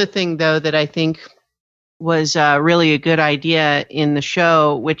 That's another thing though that I think was really a good idea in the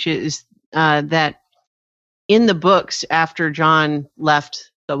show, which is that in the books after John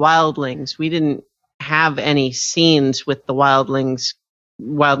left the wildlings, we didn't have any scenes with the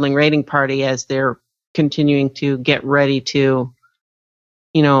wildling raiding party as they're continuing to get ready to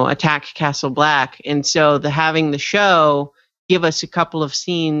attack Castle Black. And so having the show give us a couple of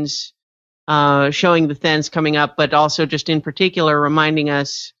scenes showing the Thenns coming up, but also just in particular reminding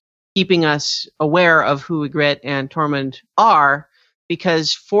us, keeping us aware of who Ygritte and Tormund are,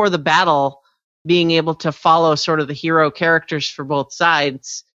 because for the battle, being able to follow sort of the hero characters for both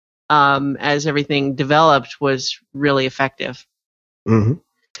sides as everything developed was really effective. Mm-hmm.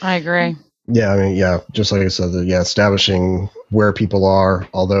 I agree. Yeah, I mean, just like I said, establishing where people are,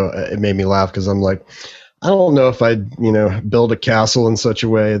 although it made me laugh because I'm like, I don't know if I'd, build a castle in such a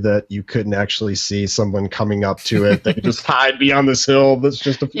way that you couldn't actually see someone coming up to it. They could just hide beyond this hill that's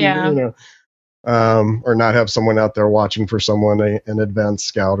just a few, or not have someone out there watching for someone, an advanced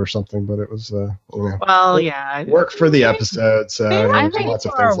scout or something. But it was, work for the episode. So I think lots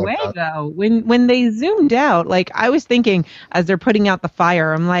of far things away like that. though. When they zoomed out, like I was thinking as they're putting out the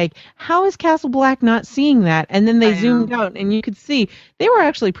fire, I'm like, how is Castle Black not seeing that? And then they zoomed out, and you could see they were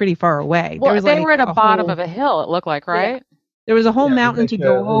actually pretty far away. Well, they were at a bottom of a hill. It looked like, right? Yeah. There was a whole mountain to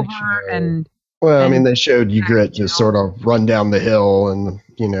go over, and. Well, I mean, they showed Ygritte just sort of run down the hill, and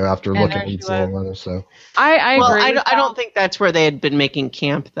after looking and seeing weather. So I agree. I don't think that's where they had been making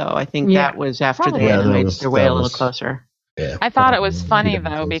camp, though. I think that was after they had made their way a little closer. Yeah, I thought it was funny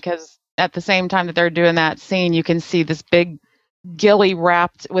though, because at the same time that they're doing that scene, you can see this big ghillie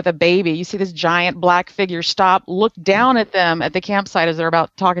wrapped with a baby. You see this giant black figure stop, look down at them at the campsite as they're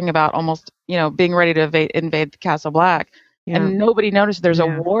talking about almost, being ready to invade Castle Black. Yeah. And nobody noticed. There's a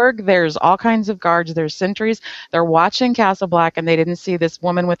warg. There's all kinds of guards. There's sentries. They're watching Castle Black, and they didn't see this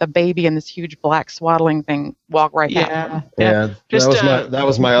woman with a baby and this huge black swaddling thing walk right past them. Yeah. That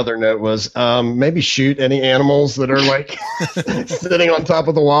was my other note was maybe shoot any animals that are like sitting on top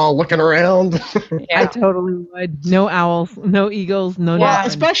of the wall looking around. I totally would. No owls, no eagles, no. Well,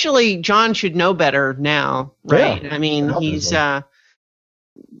 especially John should know better now, right? Yeah. I mean, he's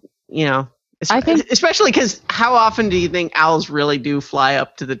I think, especially because how often do you think owls really do fly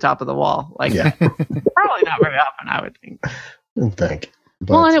up to the top of the wall? Like, probably not very often, I would think.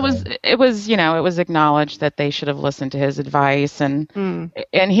 But, well, and it was acknowledged that they should have listened to his advice, and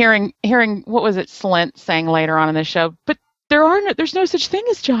hearing what was it Slint saying later on in the show, but there's no such thing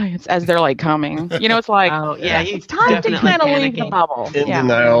as giants as they're like coming. It's like, it's time to kind of leave the bubble. In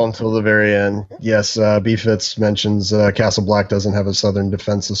denial until the very end. Yes, B-Fitz mentions Castle Black doesn't have a southern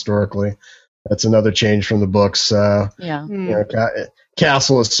defense historically. That's another change from the books.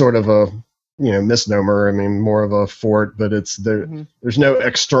 Castle is sort of a misnomer. I mean, more of a fort, but it's there. Mm-hmm. There's no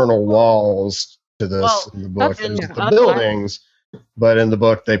external walls to this in the book. There's the buildings, but in the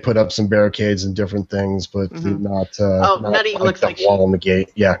book they put up some barricades and different things, but not. Nutty looks like wall on the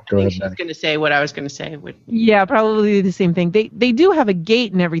gate. Yeah, go ahead. She's going to say what I was going to say. Yeah, probably the same thing. They do have a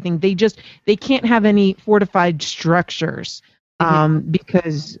gate and everything. They can't have any fortified structures.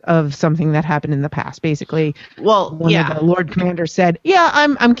 Because of something that happened in the past, basically. Well, one of the Lord Commander said,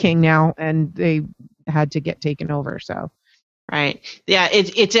 "I'm king now," and they had to get taken over. So, Right. Yeah,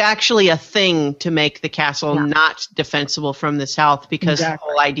 it's actually a thing to make the castle not defensible from the south, because the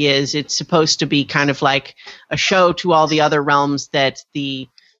whole idea is it's supposed to be kind of like a show to all the other realms that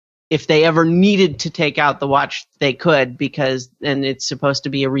if they ever needed to take out the Watch, they could, because then it's supposed to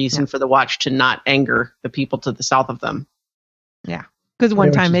be a reason for the Watch to not anger the people to the south of them. Yeah, because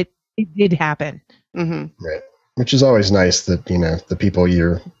one time it did happen. Mm-hmm. Right. Which is always nice that, the people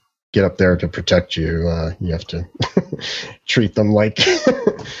you get up there to protect you, you have to treat them like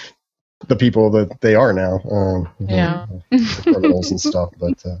the people that they are now. Criminals and stuff,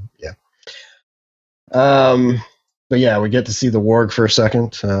 but yeah. But yeah, we get to see the warg for a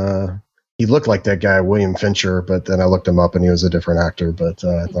second. He looked like that guy, William Fincher, but then I looked him up and he was a different actor, but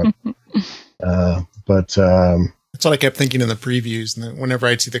I thought, that's what I kept thinking in the previews and whenever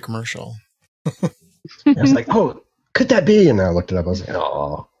I'd see the commercial. I was like, oh, could that be? And I looked it up. I was like,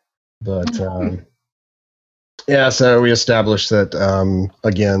 oh. But so we established that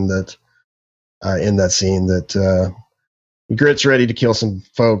again that in that scene that Ygritte's ready to kill some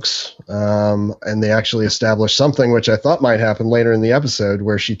folks, and they actually established something which I thought might happen later in the episode,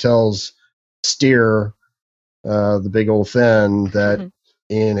 where she tells Styr, the big old Finn, that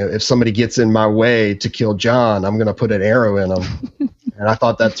if somebody gets in my way to kill Jon, I'm going to put an arrow in them. And I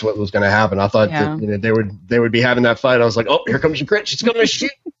thought that's what was going to happen. I thought that they would be having that fight. I was like, oh, here comes Ygritte. She's going to shoot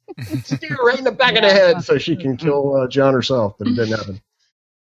Styr right in the back of the head so she can kill Jon herself. But it didn't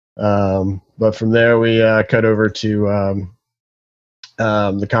happen. But from there, we cut over to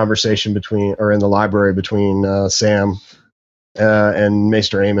the conversation in the library between Sam and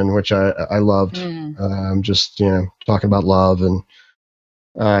Maester Aemon, which I loved. Just talking about love and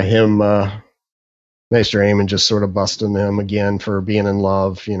him. Maester Aemon just sort of busting him again for being in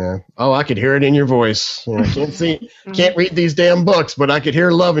love. Oh, I could hear it in your voice. Can't read these damn books, but I could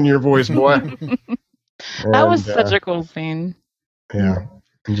hear love in your voice, boy. That was such a cool scene. Yeah,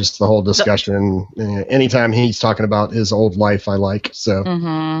 and just the whole discussion. Anytime he's talking about his old life, I like. So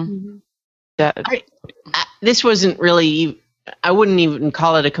this wasn't really. I wouldn't even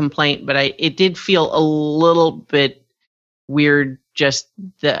call it a complaint, but it did feel a little bit weird. Just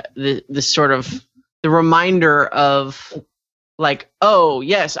the sort of. The reminder of, like, oh,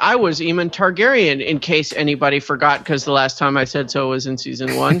 yes, I was Aemon Targaryen, in case anybody forgot, because the last time I said so was in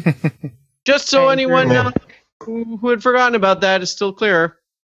season 1. Just so anyone who had forgotten about that is still clear.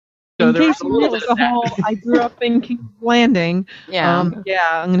 So in case you missed the whole, I grew up in King's Landing. I'm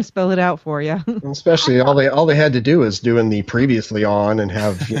going to spell it out for you. Especially all they had to do is doing the previously on and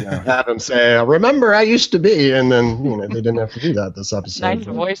have him say, "Remember, I used to be," and then they didn't have to do that this episode. Nice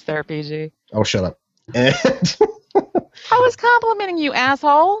voice there, PG. Oh, shut up. And I was complimenting you,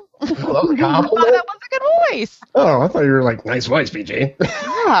 asshole. Oh, that was a compliment? That was a good voice. Oh, I thought you were like, nice voice, PG.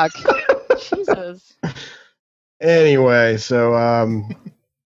 Fuck. Jesus. Anyway, so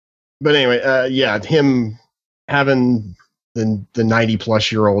but anyway, him having the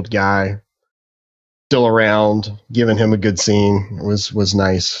 90-plus-year-old guy still around, giving him a good scene was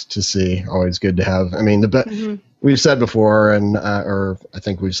nice to see. Always good to have. I mean, we've said before, and or I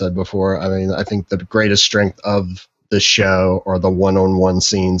think we've said before. I mean, I think the greatest strength of the show are the one-on-one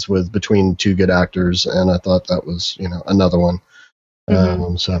scenes between two good actors, and I thought that was another one.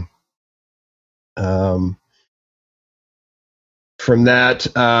 From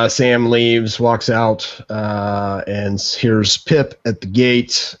that, Sam leaves, walks out, and here's Pip at the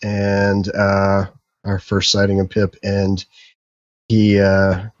gate, and our first sighting of Pip, and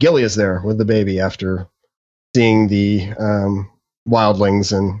Gilly is there with the baby after seeing the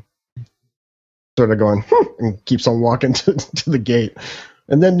wildlings, and sort of going and keeps on walking to the gate.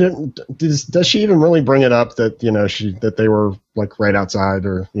 And then does she even really bring it up that that they were like right outside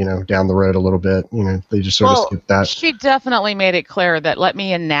or down the road a little bit? They just sort of skip that. She definitely made it clear that let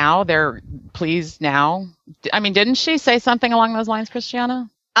me in now. They're pleased now. I mean, didn't she say something along those lines, Christiana?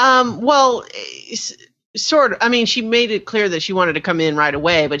 Well, sort of. I mean, she made it clear that she wanted to come in right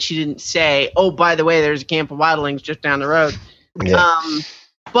away, but she didn't say, "Oh, by the way, there's a camp of wildlings just down the road." Yeah.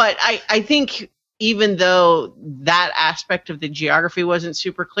 But I think. Even though that aspect of the geography wasn't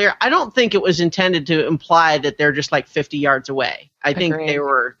super clear, I don't think it was intended to imply that they're just like 50 yards away. I think they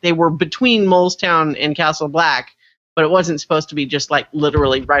were between Molestown and Castle Black, but it wasn't supposed to be just like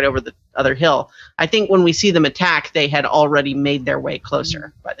literally right over the other hill. I think when we see them attack, they had already made their way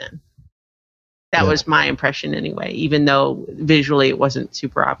closer by then. That was my impression anyway, even though visually it wasn't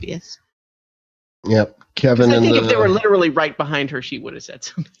super obvious. Yep. Kevin. I think if they were literally right behind her, she would have said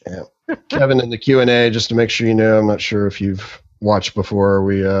something. Yeah. Kevin in the Q&A, just to make sure I'm not sure if you've watched before.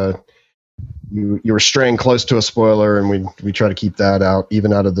 We you were straying close to a spoiler, and we try to keep that out,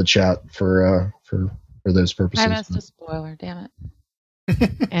 even out of the chat for for those purposes. I missed a spoiler, damn it.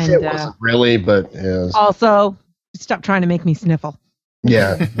 And it wasn't really, but also stop trying to make me sniffle.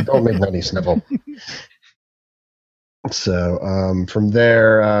 Yeah, don't make Nutty sniffle. So from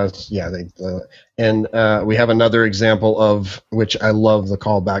there, we have another example of which I love the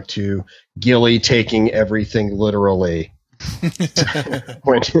callback to Gilly taking everything literally.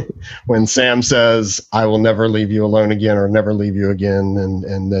 when Sam says, "I will never leave you alone again," or "never leave you again,"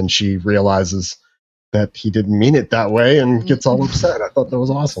 and then she realizes that he didn't mean it that way and gets all upset. I thought that was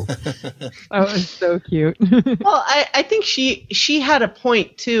awesome. That was so cute. Well, I think she had a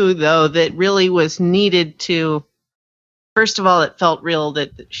point too, though, that really was needed to. First of all, it felt real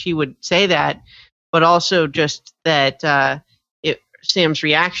that she would say that, but also just that Sam's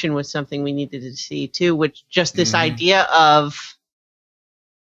reaction was something we needed to see too, which just this idea of,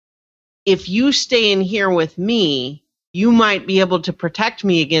 if you stay in here with me, you might be able to protect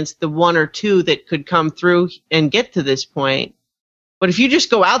me against the one or two that could come through and get to this point. But if you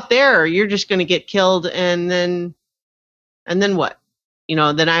just go out there, you're just going to get killed, and then what?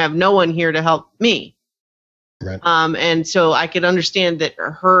 Then I have no one here to help me. Right. And so I could understand that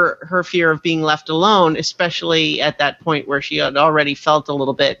her fear of being left alone, especially at that point where she had already felt a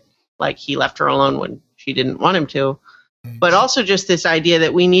little bit like he left her alone when she didn't want him to. But also just this idea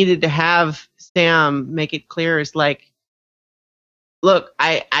that we needed to have Sam make it clear is like, look,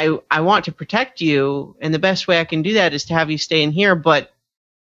 I want to protect you, and the best way I can do that is to have you stay in here, but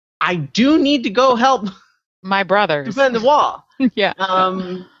I do need to go help my brothers defend the wall. Yeah.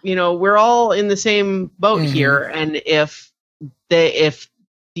 We're all in the same boat here, and if the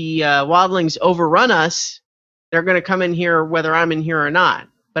wildlings overrun us, they're going to come in here whether I'm in here or not.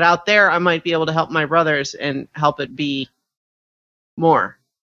 But out there, I might be able to help my brothers and help it be more.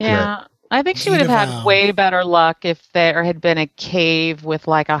 Yeah. Right. I think she would have had way better luck if there had been a cave with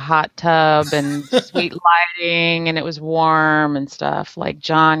like a hot tub and sweet lighting and it was warm and stuff like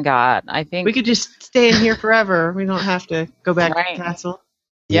John got. I think we could just stay in here forever. We don't have to go back to the castle.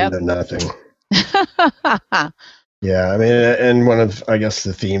 Yep. Nothing. Yeah, I mean, and one of, I guess,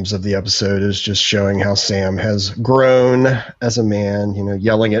 the themes of the episode is just showing how Sam has grown as a man,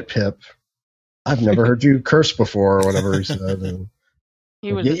 yelling at Pip. I've never heard you curse before, or whatever he said. And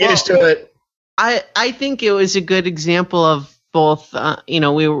he was get used to it. I think it was a good example of both.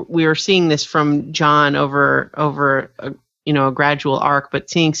 We were seeing this from John over a gradual arc,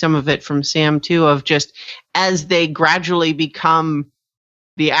 but seeing some of it from Sam too, of just as they gradually become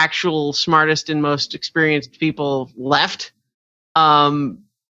the actual smartest and most experienced people left,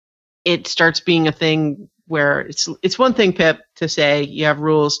 it starts being a thing where it's one thing, Pip, to say you have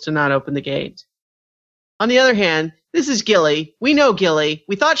rules to not open the gate. On the other hand, this is Gilly. We know Gilly.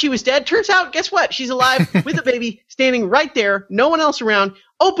 We thought she was dead. Turns out, guess what? She's alive with a baby standing right there. No one else around.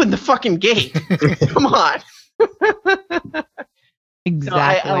 Open the fucking gate. Come on.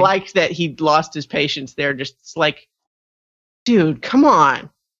 Exactly. So I liked that he lost his patience there. Just like, dude, come on.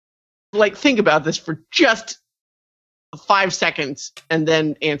 Like, think about this for just 5 seconds and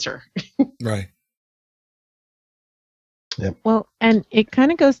then answer. Right. Yep. Well, and it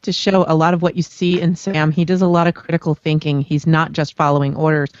kind of goes to show a lot of what you see in Sam. He does a lot of critical thinking. He's not just following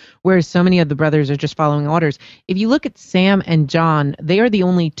orders, whereas so many of the brothers are just following orders. If you look at Sam and John, they are the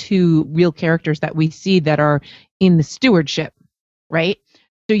only two real characters that we see that are in the stewardship, right?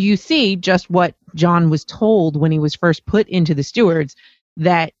 So you see just what John was told when he was first put into the stewards,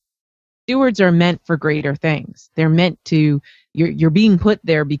 that stewards are meant for greater things. They're meant to, you're being put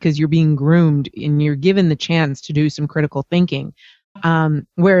there because you're being groomed and you're given the chance to do some critical thinking.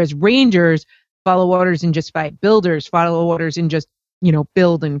 Whereas rangers follow orders and just fight. Builders follow orders and just,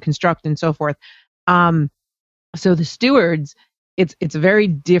 build and construct and so forth. So the stewards, it's a very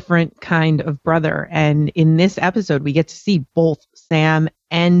different kind of brother. And in this episode, we get to see both Sam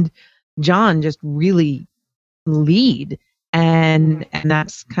and John just really lead. And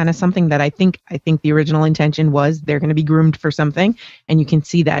that's kind of something that I think the original intention was they're going to be groomed for something, and you can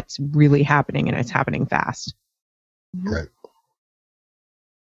see that's really happening, and it's happening fast. Right.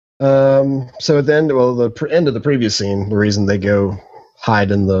 So at the end, the end of the previous scene, the reason they go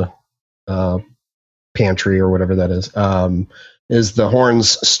hide in the pantry or whatever that is the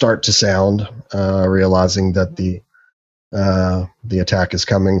horns start to sound, realizing that the attack is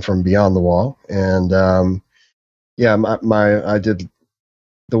coming from beyond the wall, and yeah, I did.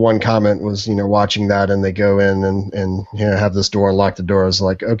 The one comment was, watching that, and they go in and have this door and lock the door. Is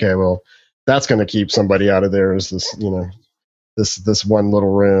like, okay, well, that's going to keep somebody out of there. Is this, this one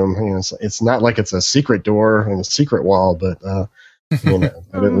little room? It's not like it's a secret door and a secret wall, but but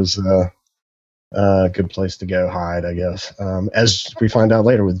it was a good place to go hide, I guess. As we find out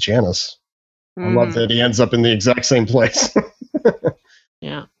later with Janice. I love that he ends up in the exact same place.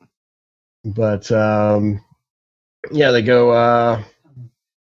 Yeah. But they go.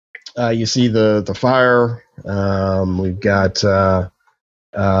 You see the fire. We've got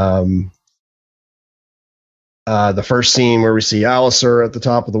the first scene where we see Alistair at the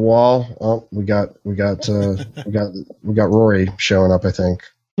top of the wall. Oh, we got Rory showing up, I think.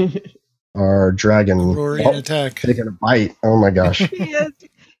 Our dragon. Rory attack. Taking a bite. Oh my gosh. He is.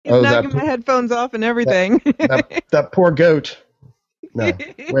 He's knocking my headphones off and everything. That poor goat. No,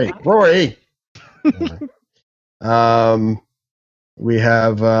 wait, Rory. We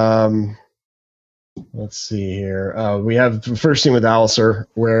have let's see here. We have the first scene with Alistair,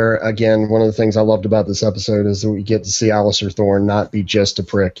 where again, one of the things I loved about this episode is that we get to see Alistair Thorne not be just a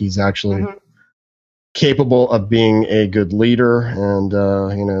prick. He's actually capable of being a good leader,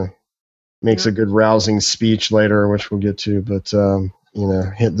 and makes a good rousing speech later, which we'll get to. But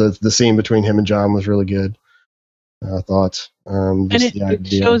the scene between him and John was really good. I thought, and it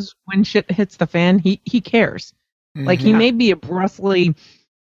shows when shit hits the fan, he cares. Mm-hmm. Like, he may be a brusquely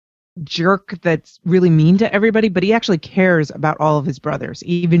jerk that's really mean to everybody, but he actually cares about all of his brothers,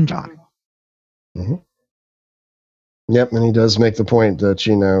 even John. Mm-hmm. Yep, and he does make the point that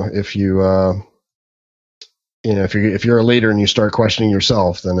if you if you're a leader and you start questioning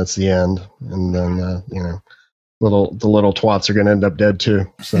yourself, then it's the end, and then the little twats are going to end up dead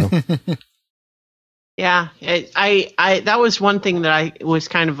too. So. Yeah, I that was one thing that I was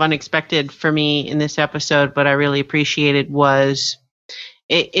kind of unexpected for me in this episode, but I really appreciated was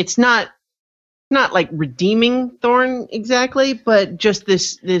it's not like redeeming Thorne exactly, but just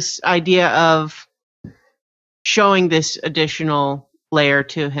this idea of showing this additional layer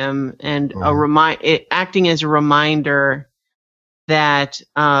to him and acting as a reminder that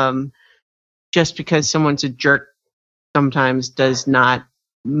just because someone's a jerk sometimes does not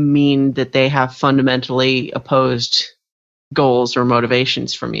mean that they have fundamentally opposed goals or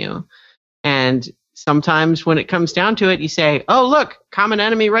motivations from you. And sometimes when it comes down to it, you say, oh, look, common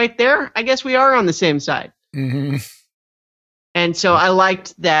enemy right there. I guess we are on the same side. Mm-hmm. And so I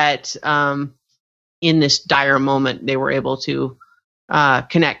liked that in this dire moment, they were able to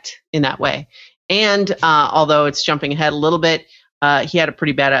connect in that way. And although it's jumping ahead a little bit, he had a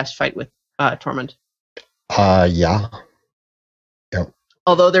pretty badass fight with Tormund. Yeah. Yep.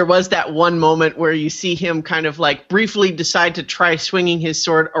 Although there was that one moment where you see him kind of like briefly decide to try swinging his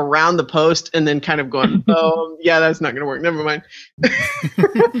sword around the post and then kind of going, oh, yeah, that's not going to work. Never mind.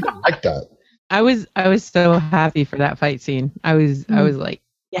 Like that. I was so happy for that fight scene. I was like,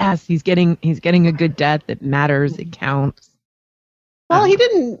 yes, he's getting a good death. It matters. It counts. Well, he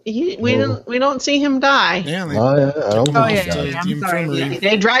didn't. We don't see him die. Yeah. I'm sorry.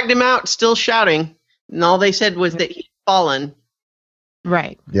 They dragged him out, still shouting, and all they said was that he'd fallen.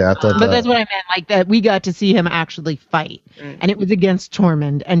 Right. Yeah, but that's what I meant. Like that, we got to see him actually fight, and it was against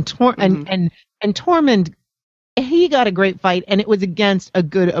Tormund, and Tormund. He got a great fight, and it was against a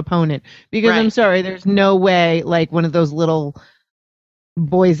good opponent. Because I'm sorry, there's no way like one of those little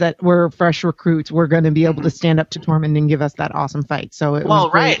boys that were fresh recruits were going to be able to stand up to Tormund and give us that awesome fight. So it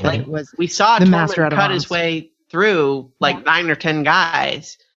was great. Like, we saw Tormund cut his way through like 9 or 10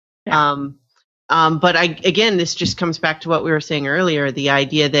 guys. Yeah. But again, this just comes back to what we were saying earlier, the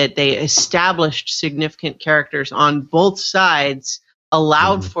idea that they established significant characters on both sides,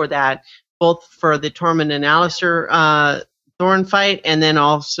 allowed for that, both for the Tormund and Alistair Thorne fight, and then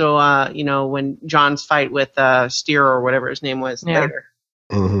also, when John's fight with Styr or whatever his name was later.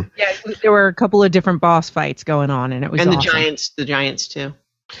 Mm-hmm. Yeah, there were a couple of different boss fights going on, and it was awesome. the giants too.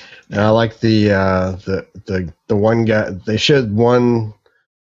 And I like the one guy. They showed one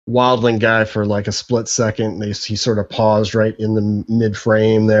wildling guy for like a split second. He sort of paused right in the mid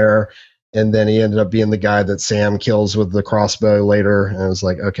frame there, and then he ended up being the guy that Sam kills with the crossbow later. And it was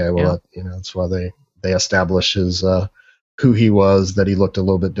like, okay, well, that's why they established his who he was, that he looked a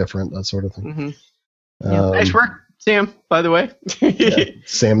little bit different, that sort of thing. Mm-hmm. Nice work, Sam, by the way.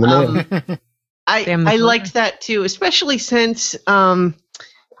 Sam the man. I liked that too, especially since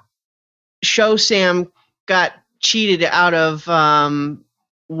Show Sam got cheated out of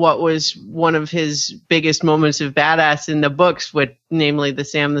what was one of his biggest moments of badass in the books, namely the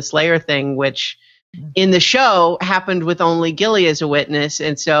Sam the Slayer thing, which in the show happened with only Gilly as a witness,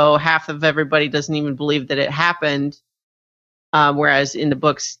 and so half of everybody doesn't even believe that it happened. Whereas in the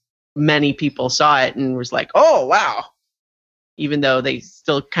books, many people saw it and was like, oh, wow. Even though they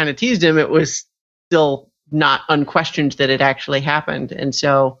still kind of teased him, it was still not unquestioned that it actually happened. And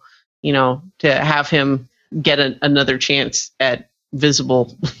so, to have him get another chance at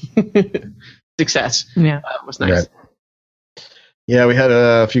visible success was nice. Right. Yeah, we had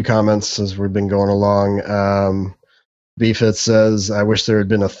a few comments as we've been going along. BFit says, I wish there had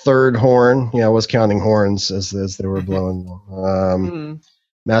been a third horn. Yeah, I was counting horns as they were blowing.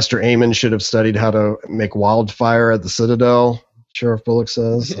 Master Aemon should have studied how to make wildfire at the Citadel, Sheriff Bullock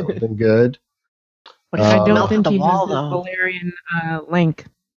says. That would have been good. I don't think he has a Valerian link.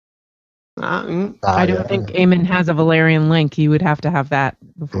 I don't think Aemon has a Valerian link. He would have to have that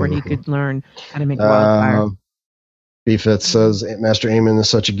before he could learn how to make wildfire. BFit says, Master Aemon is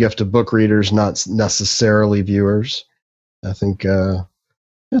such a gift to book readers, not necessarily viewers. I think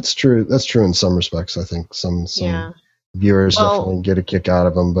that's true. That's true in some respects. I think some viewers definitely get a kick out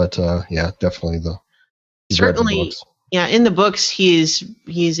of him, but definitely certainly. Yeah, in the books,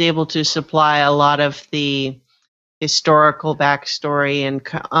 he's able to supply a lot of the historical backstory and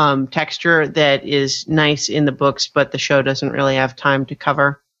texture that is nice in the books, but the show doesn't really have time to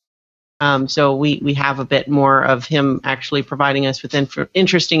cover. So we have a bit more of him actually providing us with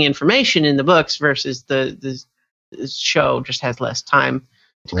interesting information in the books versus the show just has less time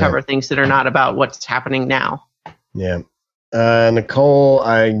to cover things that are not about what's happening now. Yeah. Nicole,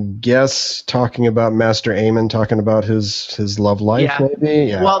 I guess talking about Master Aemon, talking about his love life,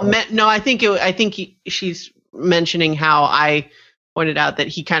 maybe. Yeah. Well, no, I think she's mentioning how I pointed out that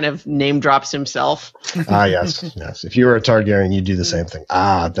he kind of name drops himself. Yes. If you were a Targaryen, you'd do the same thing.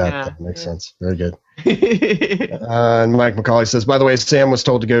 That makes sense. Very good. And Mike McCauley says, by the way, Sam was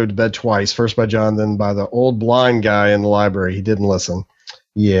told to go to bed twice, first by John, then by the old blind guy in the library. He didn't listen.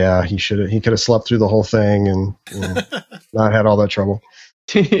 Yeah, he should have. He could have slept through the whole thing and not had all that trouble.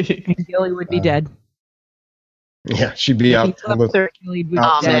 And Gilly would be dead. Yeah, she'd be outside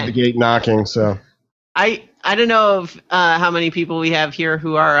the gate knocking. So I don't know how many people we have here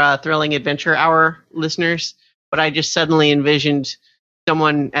who are Thrilling Adventure Hour listeners, but I just suddenly envisioned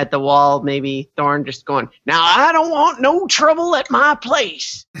someone at the wall, maybe Thorne, just going, "Now I don't want no trouble at my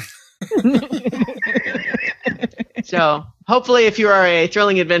place." So hopefully if you are a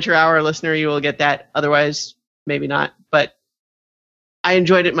Thrilling Adventure Hour listener, you will get that. Otherwise, maybe not. But I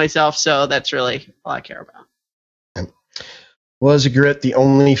enjoyed it myself, so that's really all I care about. Was Ygritte the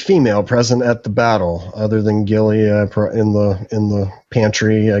only female present at the battle, other than Gilly in the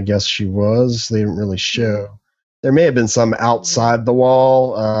pantry? I guess she was. They didn't really show. There may have been some outside the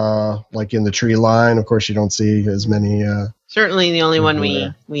wall, like in the tree line. Of course, you don't see as many. Certainly, the only one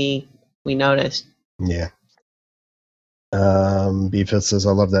we noticed. Yeah. Beefit says,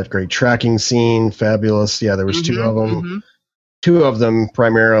 I love that great tracking scene. Fabulous. Yeah, there was two of them. Mm-hmm. Two of them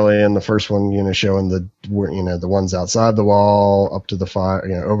primarily, and the first one, showing the ones outside the wall, up to the fire,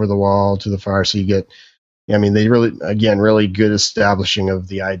 over the wall to the fire. So you get, they really good establishing of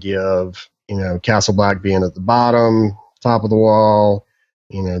the idea of, Castle Black being at the bottom, top of the wall,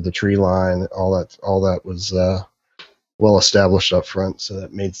 the tree line, all that was well established up front. So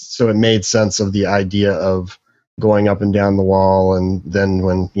it made sense of the idea of going up and down the wall, and then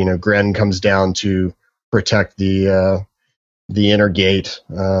when Gren comes down to protect the inner gate,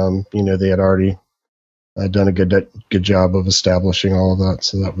 they had already done a good job of establishing all of that.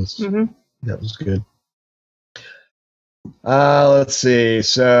 So that was good. Let's see.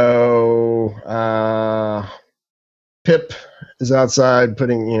 So Pip is outside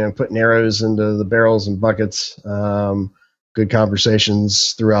putting arrows into the barrels and buckets. Good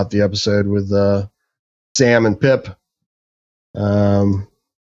conversations throughout the episode with Sam and Pip.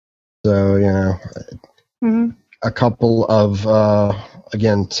 A couple of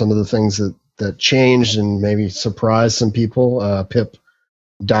again, some of the things that changed and maybe surprised some people. Pip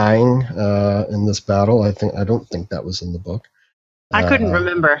dying in this battle. I don't think that was in the book. I couldn't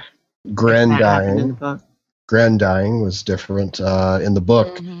remember. Gren dying was different in the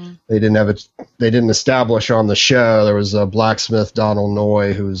book. Mm-hmm. They didn't establish on the show. There was a blacksmith, Donald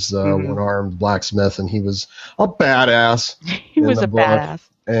Noy, who's one-armed blacksmith, and he was a badass. He was a badass,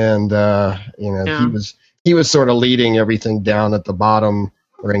 and he was sort of leading everything down at the bottom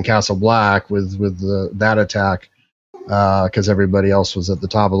or in Castle Black with that attack. Because everybody else was at the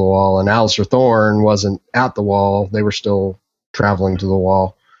top of the wall, and Alistair Thorne wasn't at the wall. They were still traveling to the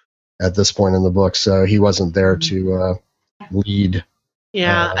wall at this point in the book, so he wasn't there to lead.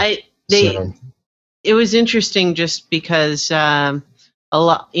 Yeah, it was interesting just because a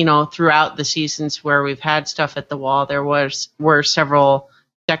lot, throughout the seasons where we've had stuff at the wall, there were several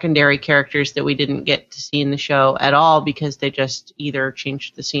secondary characters that we didn't get to see in the show at all because they just either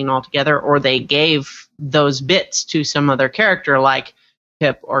changed the scene altogether or they gave those bits to some other character like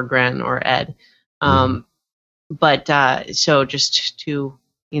Pip or Gren or Ed. So just to,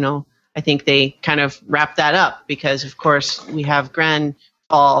 I think they kind of wrap that up because, of course, we have Gren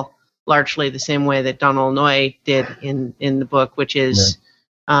fall largely the same way that Donal Noye did in the book, which is,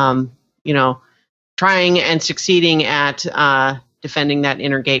 trying and succeeding at defending that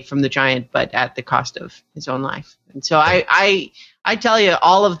inner gate from the giant, but at the cost of his own life. And so I tell you,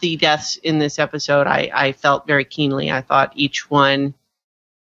 all of the deaths in this episode, I felt very keenly. I thought each one,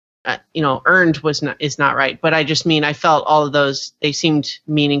 earned is not right, but I just mean I felt all of those. They seemed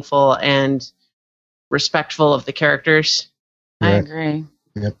meaningful and respectful of the characters. I agree.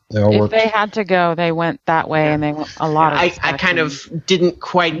 Yep, if they had to go, they went that way, and they went a lot of. I kind of didn't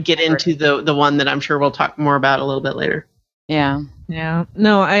quite get into the one that I'm sure we'll talk more about a little bit later. Yeah.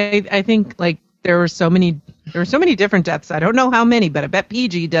 No, I think like there were so many different deaths. I don't know how many, but I bet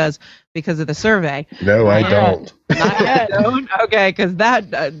PG does because of the survey. No, I don't. Not yet. Okay, because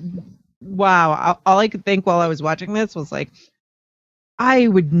that. Wow, all I could think while I was watching this was like, I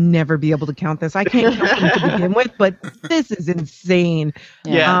would never be able to count this. I can't count them to begin with, but this is insane.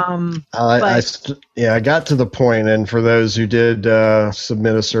 Yeah. I got to the point, and for those who did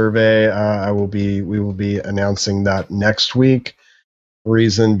submit a survey, we will be announcing that next week.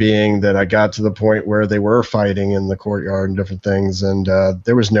 Reason being that I got to the point where they were fighting in the courtyard and different things, and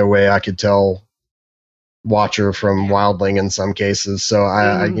there was no way I could tell Watcher from Wildling in some cases. So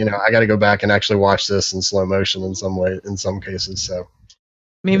I got to go back and actually watch this in slow motion in some cases. So.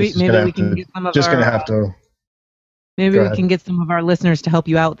 Maybe we can get some of our can get some of our listeners to help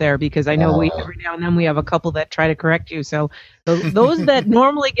you out there, because I know every now and then we have a couple that try to correct you. So those that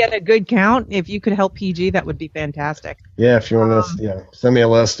normally get a good count, if you could help PG, that would be fantastic. Yeah, if you want to, send me a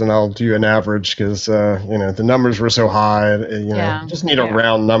list and I'll do an average, because the numbers were so high. Just need a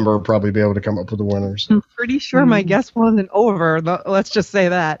round number, probably be able to come up with the winners. I'm pretty sure my guess wasn't over. Let's just say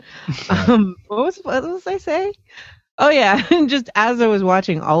that. What was I say? Oh, yeah. And just as I was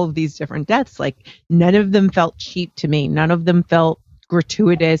watching all of these different deaths, like none of them felt cheap to me. None of them felt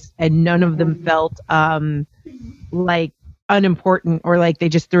gratuitous, and none of them felt like unimportant, or like they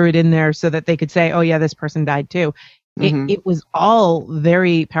just threw it in there so that they could say, oh, yeah, this person died too. Mm-hmm. It was all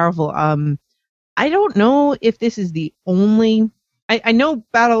very powerful. I don't know if this is the only... I know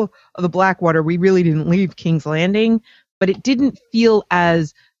Battle of the Blackwater, we really didn't leave King's Landing, but it didn't feel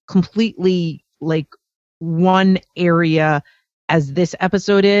as completely like one area as this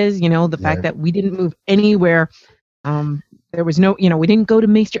episode is, the fact that we didn't move anywhere. There was no, we didn't go to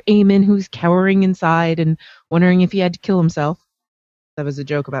Maester Aemon, who's cowering inside and wondering if he had to kill himself. That was a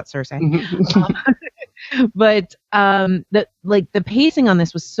joke about Cersei. But the pacing on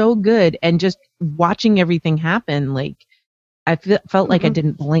this was so good, and just watching everything happen, like I felt like I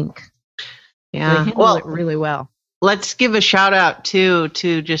didn't blink. Yeah, so they handled it really well. Let's give a shout out to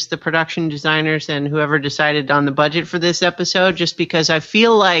just the production designers and whoever decided on the budget for this episode, just because I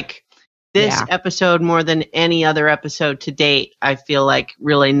feel like this episode, more than any other episode to date, I feel like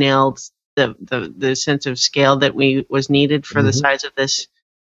really nailed the sense of scale that was needed for the size of this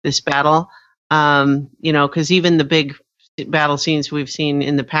battle. Because even the big battle scenes we've seen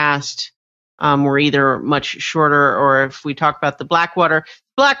in the past were either much shorter, or if we talk about the Blackwater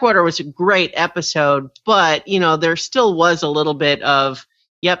was a great episode, but, there still was a little bit of,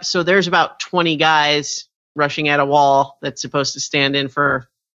 so there's about 20 guys rushing at a wall that's supposed to stand in for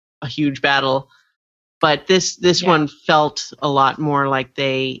a huge battle. But this one felt a lot more like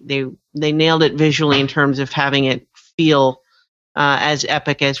they nailed it visually in terms of having it feel as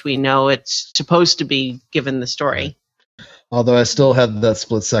epic as we know it's supposed to be given the story. Although I still had that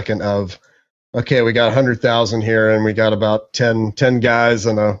split second of, okay, we got 100,000 here, and we got about 10 guys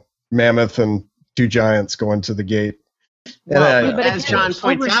and a mammoth and 2 giants going to the gate. Well, but as John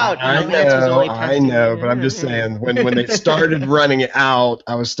points out, I know, but I'm just saying, when they started running out,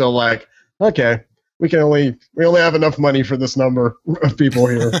 I was still like, okay, we only have enough money for this number of people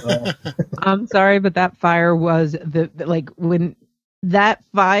here. I'm sorry, but that fire was when that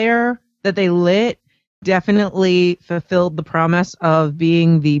fire that they lit definitely fulfilled the promise of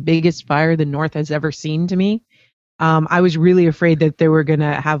being the biggest fire the North has ever seen to me. I was really afraid that they were going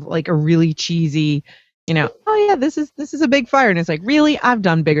to have like a really cheesy, oh yeah, this is a big fire. And it's like, really? I've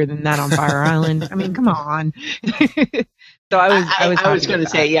done bigger than that on Fire Island. I mean, come on. So I was going to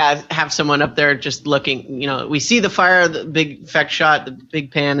say, have someone up there just looking, we see the fire, the big effect shot, the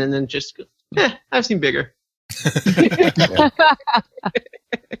big pan, and then just, I've seen bigger.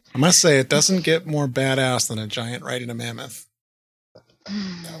 I must say, it doesn't get more badass than a giant riding a mammoth.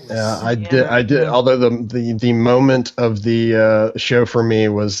 I did. Although the moment of the show for me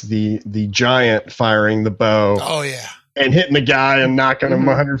was the giant firing the bow. Oh yeah, and hitting the guy and knocking him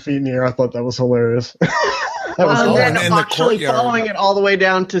 100 feet in the air. I thought that was hilarious. And then actually following it all the way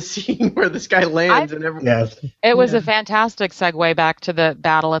down to seeing where this guy lands and everything. Yes. It was a fantastic segue back to the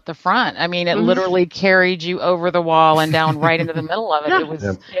battle at the front. I mean, it literally carried you over the wall and down right into the middle of it. It was.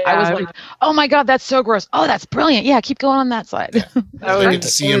 I was like, "Oh my god, that's so gross! Oh, that's brilliant! Yeah, keep going on that side." I get to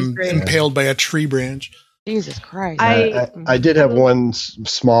see him impaled by a tree branch. Jesus Christ! I did have one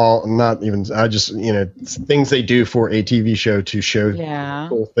small, not even. I just things they do for a TV show to show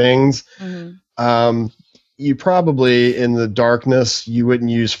cool things. You probably in the darkness you wouldn't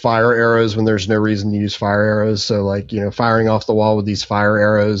use fire arrows when there's no reason to use fire arrows. So like firing off the wall with these fire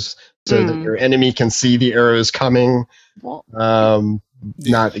arrows so that your enemy can see the arrows coming.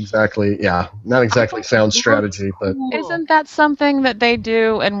 Not exactly sound strategy, but isn't that something that they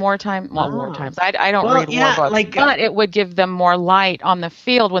do in wartime? Well, war times. I don't read war books, but it would give them more light on the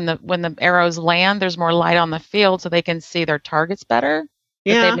field when the arrows land. There's more light on the field, so they can see their targets better.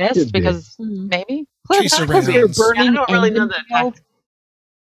 That they missed because maybe. Plus, I don't really know that.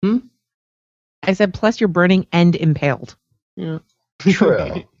 I said, plus you're burning and impaled. Yeah.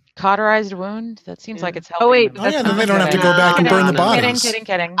 True. Cauterized wound? That seems like it's helping. Oh, wait. Then they don't have to go back and burn the bodies.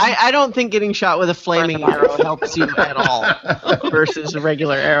 Kidding. I don't think getting shot with a flaming arrow helps you at all versus a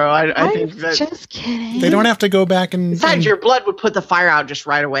regular arrow. I think that. Just kidding. They don't have to go back and. Besides, your blood would put the fire out just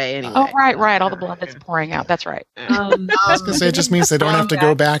right away anyway. Oh, right. All the blood that's pouring out. That's right. I was going to say, it just means they don't have to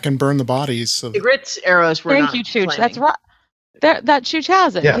go back and burn the bodies. So. The Grits arrows were Thank you, Chooch. That's right. That Chooch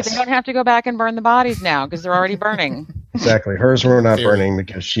has it. Yes. They don't have to go back and burn the bodies now because they're already burning. Exactly. Hers were not burning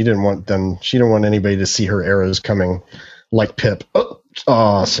because she didn't want them. She didn't want anybody to see her arrows coming like Pip.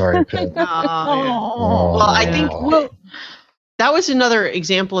 Oh, sorry, Pip. Well, I think that was another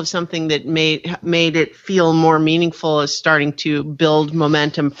example of something that made it feel more meaningful as starting to build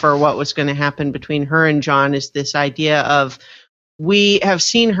momentum for what was going to happen between her and Jon. Is this idea of we have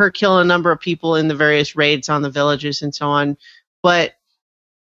seen her kill a number of people in the various raids on the villages and so on, but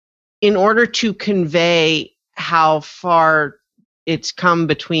in order to convey how far it's come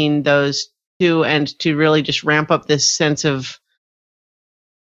between those two and to really just ramp up this sense of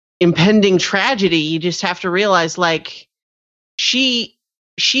impending tragedy, you just have to realize like she's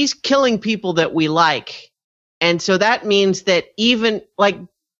killing people that we like. And so that means that even like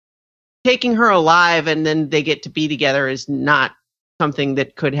taking her alive and then they get to be together is not something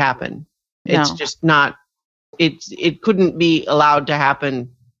that could happen. It's just not, it couldn't be allowed to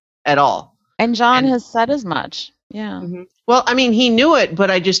happen at all. And Jon has said as much. Yeah. Mm-hmm. Well, I mean, he knew it, but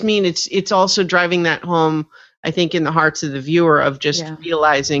I just mean it's also driving that home, I think, in the hearts of the viewer of just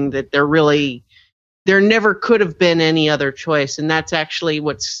realizing that there never could have been any other choice. And that's actually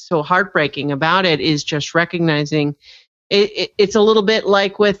what's so heartbreaking about it, is just recognizing it's a little bit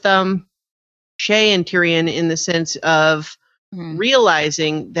like with Shae and Tyrion in the sense of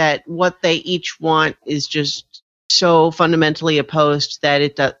realizing that what they each want is just so fundamentally opposed that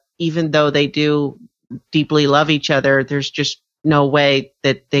it does, even though they do deeply love each other, there's just no way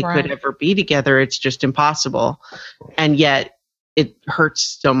that they could ever be together. It's just impossible. And yet it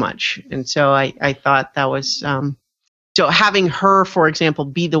hurts so much. And so I thought that was, so having her, for example,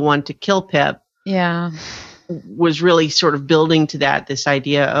 be the one to kill Pip was really sort of building to that, this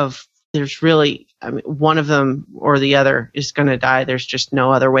idea of there's really, I mean, one of them or the other is going to die. There's just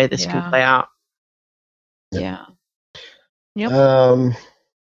no other way this can play out. Yeah. Yep.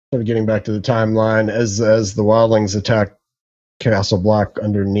 Sort of getting back to the timeline, as the wildlings attack Castle Black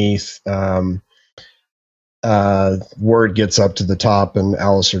underneath, word gets up to the top, and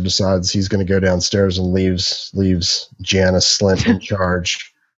Alliser decides he's going to go downstairs and leaves Janos Slynt in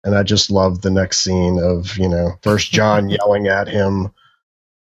charge. And I just love the next scene of first Jon yelling at him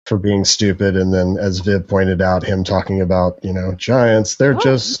for being stupid, and then, as Viv pointed out, him talking about giants. They're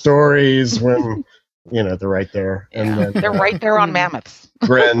just stories when. They're right there, and then, they're right there on mammoths.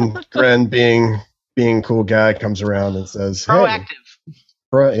 Gren being cool guy comes around and says, "Proactive."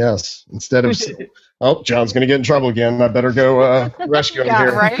 Hey, yes. Instead of, Jon's going to get in trouble again. I better go rescue him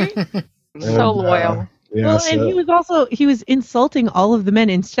here. Right? And, so loyal. And he was insulting all of the men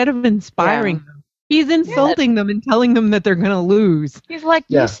instead of inspiring them. He's insulting them and telling them that they're going to lose. He's like,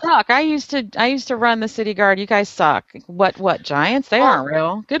 you suck. I used to run the city guard. You guys suck. What giants? They aren't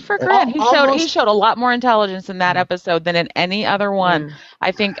real. Good for Gren. He showed a lot more intelligence in that episode than in any other one.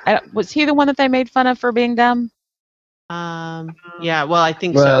 I think was he the one that they made fun of for being dumb? Yeah, well, I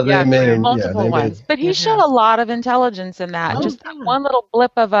think so. They made him, multiple ones. But he showed a lot of intelligence in that. Just that one little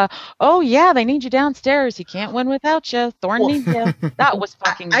blip of they need you downstairs. He can't win without you. Thorne needs you. That was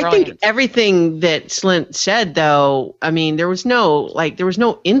fucking brilliant. I think everything that Slynt said, though, I mean, there was no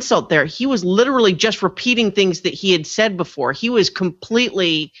insult there. He was literally just repeating things that he had said before. He was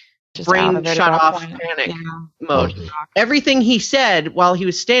completely brain shut off panic mode. Everything he said while he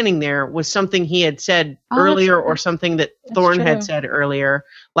was standing there was something he had said earlier or something that Thorne had said earlier,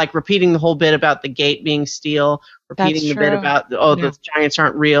 like repeating the whole bit about the gate being steel, repeating the bit about, the giants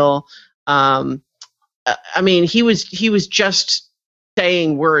aren't real. I mean, he was just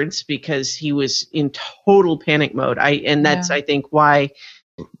saying words because he was in total panic mode. I think why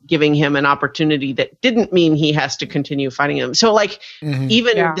giving him an opportunity that didn't mean he has to continue fighting them. So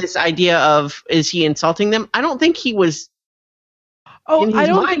this idea of, is he insulting them? I don't think he was.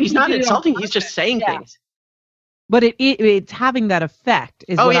 He's not insulting. He's just saying things. But it's having that effect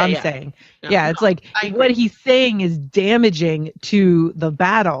is what I'm saying. Yeah, it's like what he's saying is damaging to the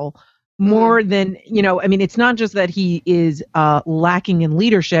battle more than, I mean, it's not just that he is lacking in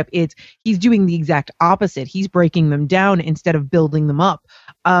leadership. It's he's doing the exact opposite. He's breaking them down instead of building them up.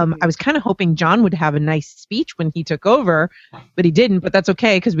 I was kind of hoping Jon would have a nice speech when he took over, but he didn't. But that's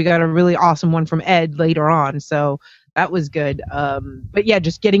okay because we got a really awesome one from Ed later on. So that was good. But yeah,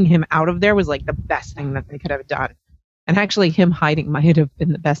 just getting him out of there was like the best thing that they could have done. And actually him hiding might have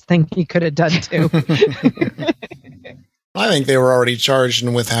been the best thing he could have done too. I think they were already charged,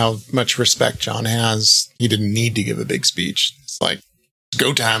 and with how much respect Jon has, he didn't need to give a big speech. It's like, it's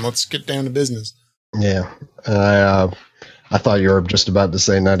go time. Let's get down to business. Yeah. I thought you were just about to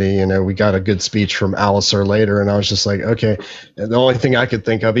say, Nutty, we got a good speech from Alliser later, and I was just like, okay. And the only thing I could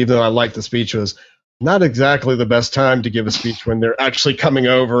think of, even though I liked the speech, was not exactly the best time to give a speech when they're actually coming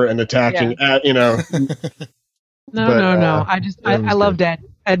over and attacking at. No. I loved Ed.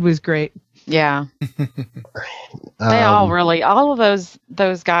 Ed was great. Yeah. They all of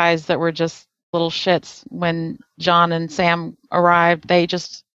those guys that were just little shits when Jon and Sam arrived, they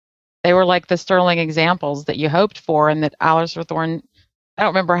were like the sterling examples that you hoped for, and that Alliser Thorne, I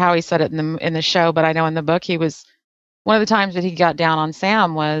don't remember how he said it in the show, but I know in the book he was, one of the times that he got down on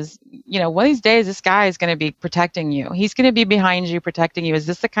Sam was, one of these days this guy is going to be protecting you. He's going to be behind you, protecting you. Is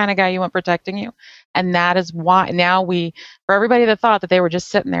this the kind of guy you want protecting you? And that is why now for everybody that thought that they were just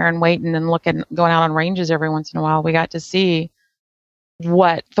sitting there and waiting and going out on ranges every once in a while, we got to see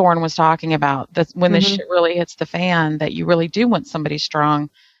what Thorne was talking about. That's when the shit really hits the fan, that you really do want somebody strong.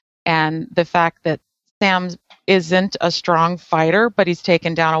 And the fact that Sam isn't a strong fighter, but he's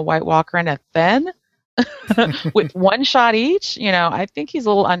taken down a White Walker and a Thenn with one shot each, I think he's a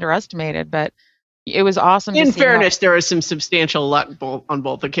little underestimated, but it was awesome. In fairness, there was some substantial luck on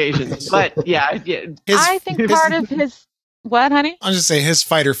both occasions, but I think part of his what, honey? I'll just say his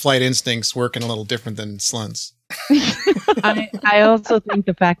fight or flight instincts working a little different than Slynt's. I also think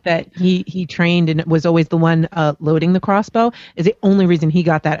the fact that he trained and was always the one loading the crossbow is the only reason he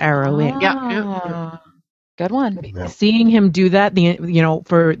got that arrow in. Yeah. Good one. Yeah. Seeing him do that,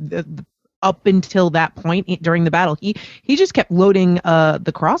 for the up until that point during the battle, he just kept loading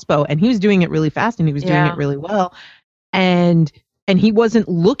the crossbow, and he was doing it really fast, and he was doing it really well, and he wasn't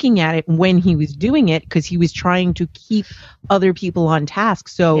looking at it when he was doing it because he was trying to keep other people on task.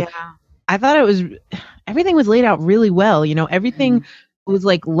 So I thought everything was laid out really well. Everything was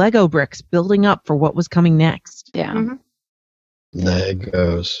like Lego bricks building up for what was coming next. Yeah. Mm-hmm.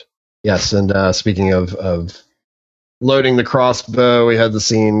 Legos. Yes, and speaking of loading the crossbow, we had the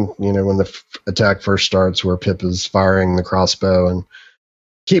scene, when the attack first starts where Pip is firing the crossbow and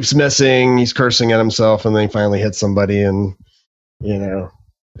keeps missing. He's cursing at himself, and then he finally hits somebody, and, he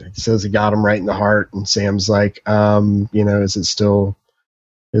says he got him right in the heart, and Sam's like, is it still...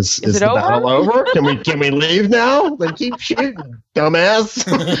 Is the battle over? Can we leave now? Then keep shooting, dumbass.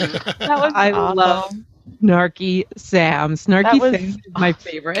 I love Snarky Sam. Sam is my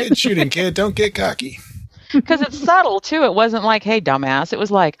favorite. Kid shooting, kid. Don't get cocky. Because it's subtle too. It wasn't like, "Hey, dumbass." It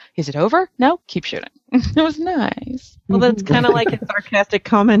was like, "Is it over? No, keep shooting." It was nice. Well, that's kind of like a sarcastic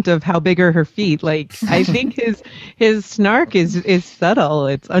comment of how big are her feet. Like, I think his snark is subtle.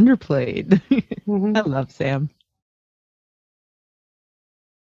 It's underplayed. I love Sam.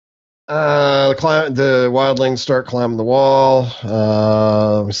 The wildlings start climbing the wall.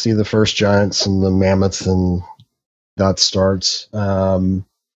 We see the first giants and the mammoths, and that starts. Ygritte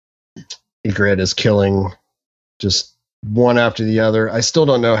is killing just one after the other. I still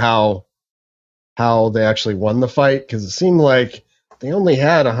don't know how they actually won the fight, because it seemed like they only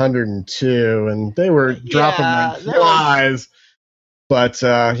had 102 and they were dropping like flies. But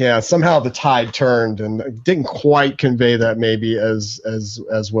somehow the tide turned, and it didn't quite convey that maybe as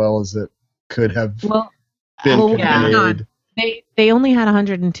well as it could have been conveyed. They only had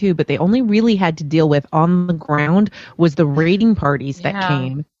 102, but they only really had to deal with on the ground was the raiding parties that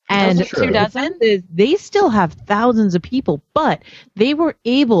came. And 24, they still have thousands of people, but they were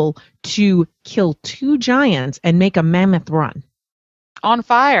able to kill 2 giants and make a mammoth run. on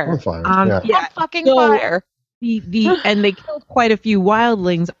fire. On fire. On fucking fire. And they killed quite a few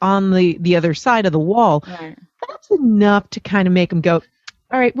wildlings on the other side of the wall. Right. That's enough to kind of make them go,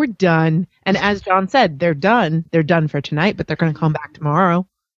 all right, we're done. And as John said, they're done. They're done for tonight, but they're going to come back tomorrow.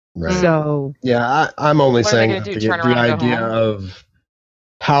 Right. So I'm only saying that the idea of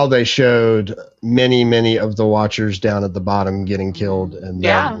how they showed many of the Watchers down at the bottom getting killed, and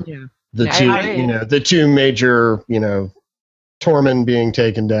the two major, Tormund being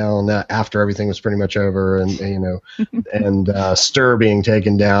taken down after everything was pretty much over, and and Stir being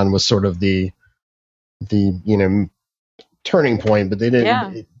taken down was sort of the turning point, but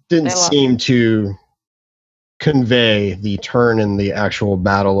it didn't seem to convey the turn in the actual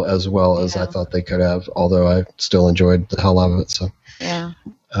battle as well as I thought they could have, although I still enjoyed the hell out of it. So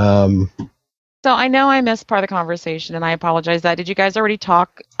so I know I missed part of the conversation, and I apologize. Did you guys already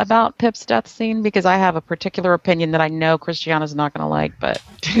talk about Pip's death scene? Because I have a particular opinion that I know Christiana's not going to like, but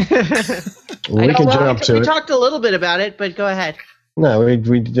we can jump to it. We talked a little bit about it, but go ahead. No, we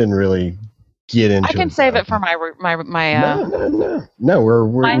didn't really get into it. I can save it for my No,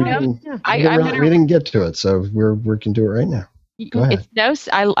 we didn't get to it, so we can do it right now. Go ahead.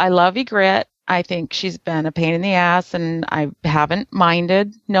 I love Ygritte. I think she's been a pain in the ass, and I haven't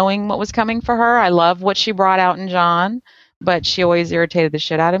minded knowing what was coming for her. I love what she brought out in Jon, but she always irritated the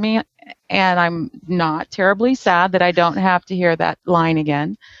shit out of me. And I'm not terribly sad that I don't have to hear that line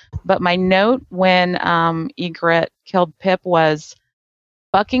again. But my note when Ygritte killed Pip was,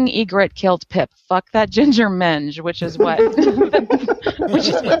 fucking Ygritte killed Pip. Fuck that ginger minge, which is what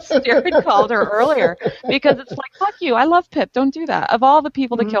Styr called her earlier. Because it's like, fuck you, I love Pip, don't do that. Of all the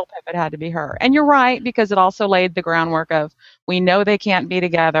people to kill Pip, it had to be her. And you're right, because it also laid the groundwork of, we know they can't be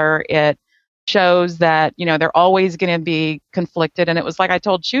together. It shows that, they're always going to be conflicted. And it was like I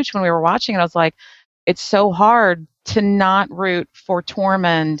told Chooch when we were watching it, I was like, it's so hard to not root for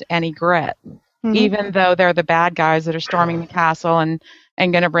Tormund and Ygritte, even though they're the bad guys that are storming the castle and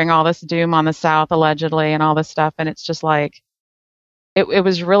going to bring all this doom on the South, allegedly, and all this stuff. And it's just like, it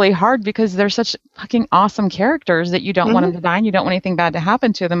was really hard because they're such fucking awesome characters that you don't want them to die and you don't want anything bad to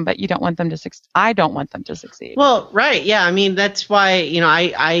happen to them, but you don't want them to succeed. I don't want them to succeed. Well, right. Yeah. I mean, that's why,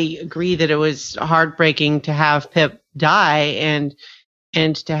 I agree that it was heartbreaking to have Pip die and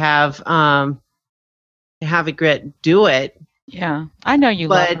to have Ygritte do it. Yeah. I know you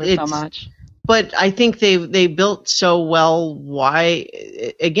love her so much. But I think they built so well. Why?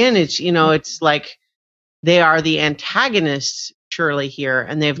 Again, it's like they are the antagonists surely here,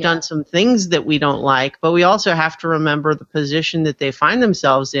 and they've done some things that we don't like. But we also have to remember the position that they find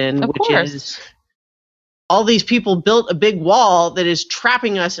themselves in, which is all these people built a big wall that is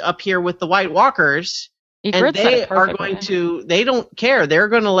trapping us up here with the White Walkers. And they are going to, they don't care. They're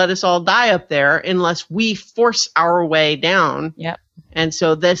going to let us all die up there unless we force our way down. Yep. And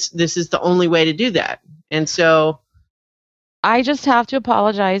so this is the only way to do that. And so I just have to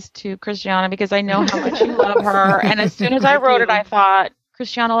apologize to Christiana because I know how much you love her. And as soon as I wrote it, I thought,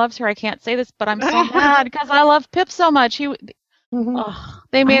 Christiana loves her. I can't say this, but I'm so mad because I love Pip so much.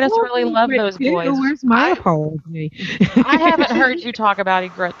 They made us really love those boys. Where's my apology? I haven't heard you talk about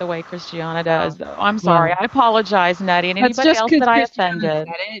Ygritte the way Christiana does, though. I'm sorry. I apologize, Nettie, and anybody else that I offended.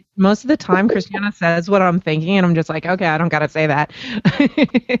 Most of the time, Christiana says what I'm thinking, and I'm just like, okay, I don't got to say that.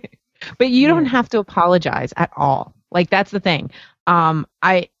 But you don't have to apologize at all. Like, that's the thing.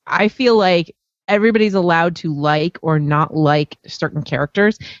 I feel like everybody's allowed to like or not like certain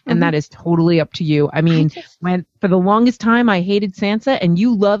characters, and that is totally up to you. I mean, when for the longest time I hated Sansa, and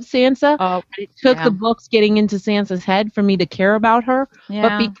you love Sansa, but it took the books getting into Sansa's head for me to care about her.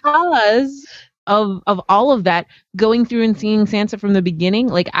 But because of all of that, going through and seeing Sansa from the beginning,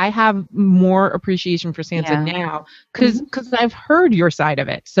 like, I have more appreciation for Sansa now because I've heard your side of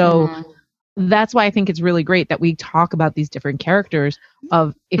it. So that's why I think it's really great that we talk about these different characters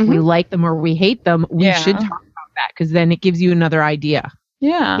of if we like them or we hate them, we should talk about that because then it gives you another idea.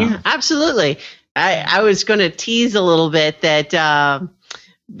 Yeah, absolutely. I was going to tease a little bit that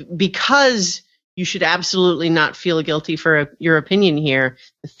because you should absolutely not feel guilty for your opinion here.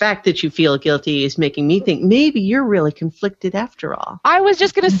 The fact that you feel guilty is making me think maybe you're really conflicted after all. I was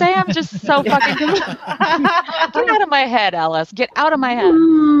just going to say I'm just so fucking conflicted. Get out of my head, Ellis. Get out of my head.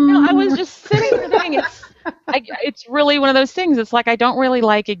 No, I was just sitting there thinking it's really one of those things. It's like I don't really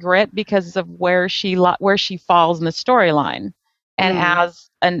like Ygritte because of where she falls in the storyline.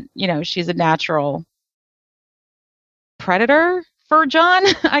 And she's a natural predator for Jon,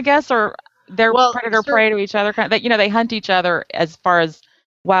 I guess, or they're predator prey to each other. They hunt each other as far as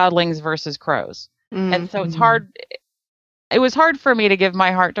wildlings versus crows. And so it's hard. It was hard for me to give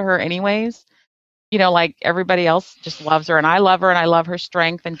my heart to her anyways. like everybody else just loves her, and I love her, and I love her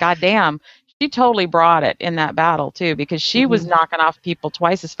strength, and goddamn, she totally brought it in that battle too, because she was knocking off people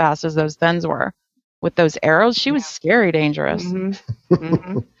twice as fast as those Thens were with those arrows. She was scary dangerous.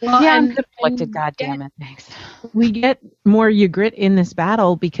 Well, Yeah, I'm and conflicted. Goddamn it! Thanks. we get more Ygritte in this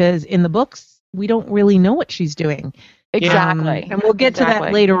battle because in the books we don't really know what she's doing. Exactly. And we'll get to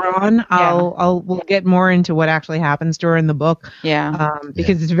that later on. We'll get more into what actually happens to her in the book. Yeah.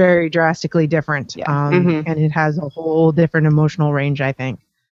 Because it's very drastically different. Yeah. And it has a whole different emotional range, I think.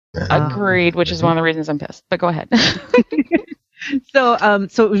 Agreed, which is one of the reasons I'm pissed. But go ahead. So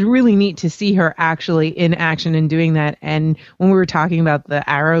it was really neat to see her actually in action and doing that. And when we were talking about the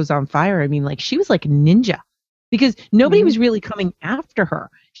arrows on fire, I mean, like, she was like a ninja because nobody was really coming after her.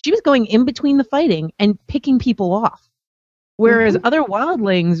 She was going in between the fighting and picking people off. Whereas other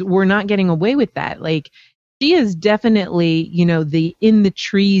wildlings were not getting away with that. Like, she is definitely, the in the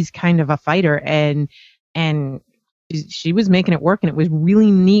trees kind of a fighter, and she was making it work, and it was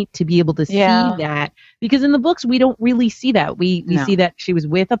really neat to be able to see that, because in the books we don't really see that. We see that she was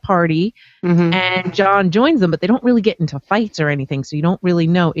with a party and Jon joins them, but they don't really get into fights or anything, so you don't really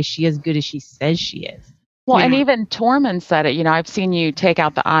know, is she as good as she says she is? Well, and even Tormund said it, I've seen you take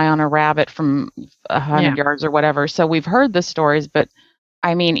out the eye on a rabbit from 100 yards or whatever. So we've heard the stories, but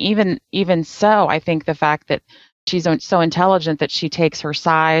I mean, even so, I think the fact that she's so intelligent that she takes her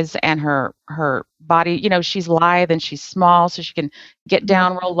size and her body, she's lithe and she's small, so she can get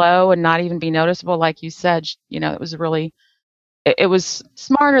down real low and not even be noticeable. Like you said, it was really, it was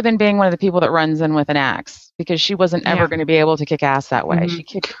smarter than being one of the people that runs in with an axe, because she wasn't ever going to be able to kick ass that way. She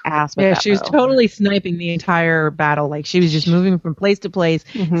kicked ass with that she was bow. totally sniping the entire battle. Like, she was just moving from place to place,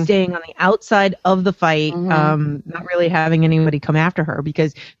 staying on the outside of the fight, not really having anybody come after her,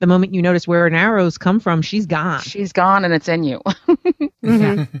 because the moment you notice where an arrows come from, she's gone. She's gone, and it's in you.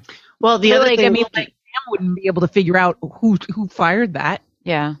 Well, the other thing, Sam wouldn't be able to figure out who fired that.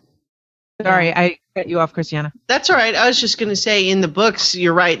 Yeah. Sorry, I cut you off, Christiana. That's all right. I was just going to say, in the books,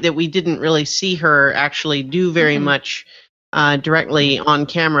 you're right that we didn't really see her actually do very much directly on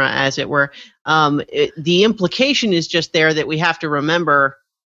camera, as it were. The implication is just there that we have to remember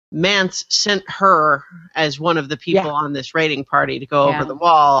Mance sent her as one of the people on this raiding party to go over the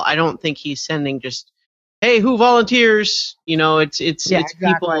wall. I don't think he's sending just, hey, who volunteers? It's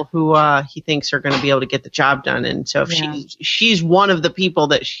people who he thinks are going to be able to get the job done. And so if she's one of the people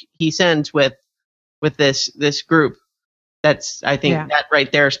that he sends with this group, that's, I think that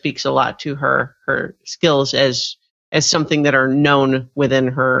right there speaks a lot to her skills as something that are known within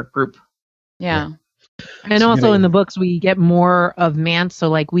her group. Yeah. And also in the books we get more of Mance, so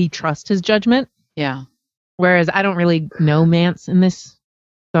like we trust his judgment. Yeah. Whereas I don't really know Mance in this,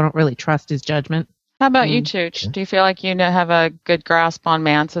 so I don't really trust his judgment. How about you, Chooch? Do you feel like you have a good grasp on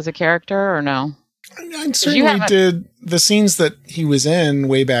Mance as a character, or no? I certainly did the scenes that he was in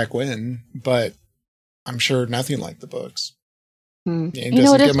way back when, but I'm sure nothing like the books. Yeah, he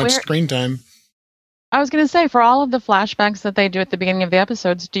doesn't get much screen time. I was going to say, for all of the flashbacks that they do at the beginning of the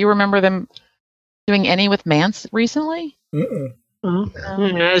episodes, do you remember them doing any with Mance recently? It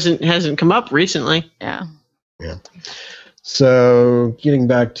hasn't come up recently. Yeah. So getting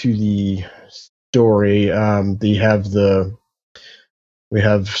back to the story, we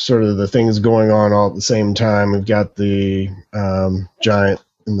have sort of the things going on all at the same time. We've got the giant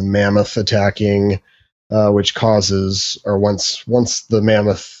and the mammoth attacking, which causes, or once the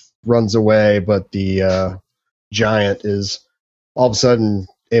mammoth runs away, but the giant is all of a sudden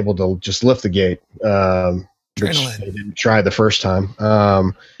able to just lift the gate, which they didn't try the first time.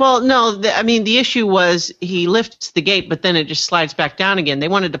 Well, no, the issue was he lifts the gate, but then it just slides back down again. They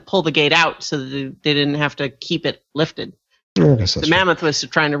wanted to pull the gate out so that they didn't have to keep it lifted. The mammoth was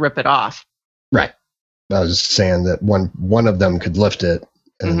trying to rip it off. Right. I was just saying that one of them could lift it,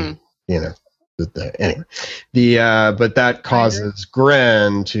 and anyway. But that causes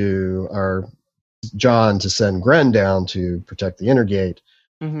Jon to send Gren down to protect the inner gate.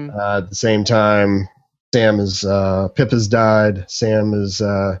 At the same time, Pip has died. Sam is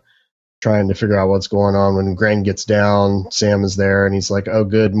trying to figure out what's going on. When Gren gets down, Sam is there, and he's like, "Oh,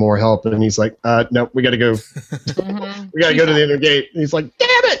 good, more help." And he's like, "No, we got to go. We got to go to the inner gate." And he's like,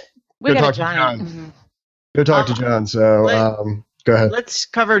 "Damn it! Go talk to Jon." Go talk to Jon. So, go ahead. Let's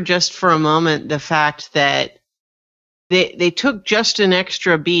cover just for a moment the fact that they took just an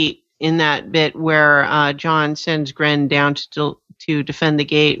extra beat in that bit where Jon sends Gren down to defend the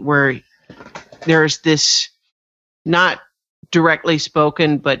gate, where there's this not directly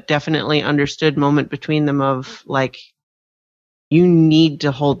spoken but definitely understood moment between them of like, you need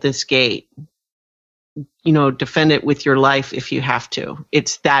to hold this gate, defend it with your life if you have to.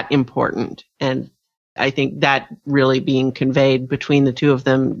 It's that important. And I think that really being conveyed between the two of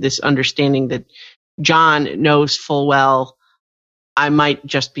them, this understanding that John knows full well, I might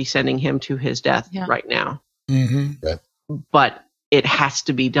just be sending him to his death right now. Right. But it has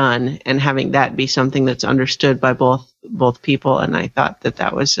to be done, and having that be something that's understood by both people. And I thought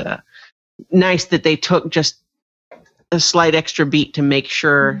that was nice that they took just a slight extra beat to make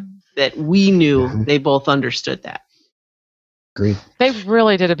sure that we knew they both understood that. Agreed. They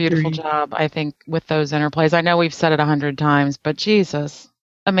really did a beautiful job, I think, with those interplays. I know we've said it 100 times, but Jesus,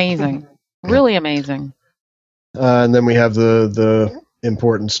 amazing. Really amazing. And then we have the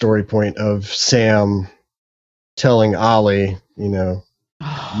important story point of Sam telling Ollie, you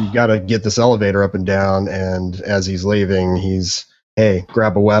got to get this elevator up and down. And as he's leaving, hey,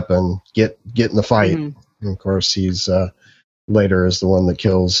 grab a weapon, get in the fight. And of course, he's later is the one that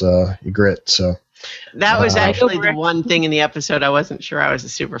kills Ygritte. So that was actually the one thing in the episode I wasn't sure I was a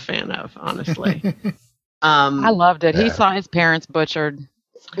super fan of, honestly. I loved it. He saw his parents butchered.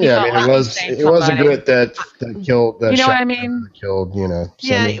 Yeah, I mean, it was Ygritte that killed. That you know what I mean? Killed,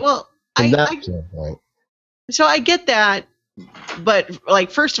 Yeah, well, so I get that, but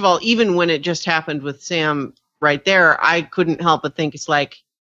like, first of all, even when it just happened with Sam right there, I couldn't help but think it's like,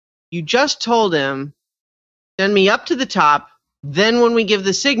 you just told him, send me up to the top, then when we give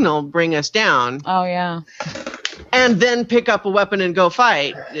the signal, bring us down. Oh, yeah. And then pick up a weapon and go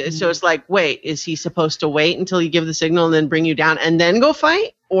fight. So it's like, wait, is he supposed to wait until you give the signal and then bring you down and then go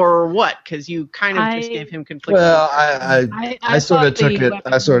fight? Or what? Because you kind of just gave him conflicting. Well, I sort of took it.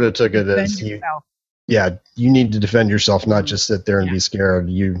 I sort of took it as you need to defend yourself, not just sit there and be scared.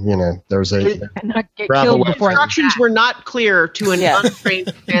 There's a not get killed before. Instructions were not clear to an untrained,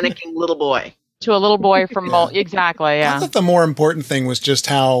 panicking little boy. To a little boy from exactly. Yeah. I thought the more important thing was just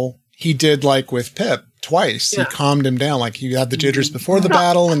how he did, like with Pip twice. Yeah. He calmed him down. Like he had the jitters before the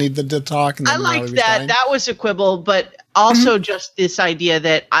battle, and he did the talk. And then I liked that. Dying. That was a quibble, but also just this idea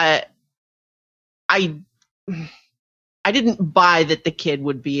that I didn't buy that the kid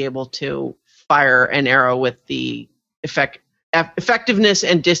would be able to fire an arrow with the effectiveness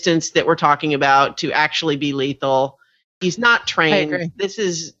and distance that we're talking about to actually be lethal. He's not trained. This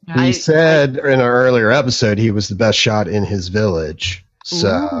is. He said in an earlier episode he was the best shot in his village. So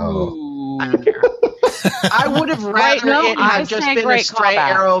I don't care. I would have rather it had just been a stray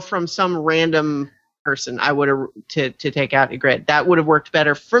arrow from some random person. I would have to take out Ygritte. That would have worked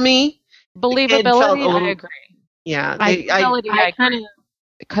better for me. Believability, I agree. Yeah, I kind of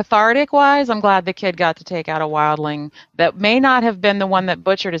cathartic wise. I'm glad the kid got to take out a wildling that may not have been the one that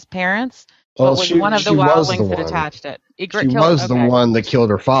butchered his parents. But was one of the wildlings that attached it. Ygritte was the one that killed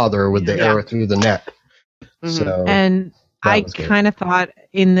her father with the arrow through the neck. Mm-hmm. So, and I kind of thought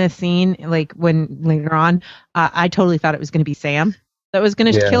in this scene, like when later on, I totally thought it was going to be Sam that was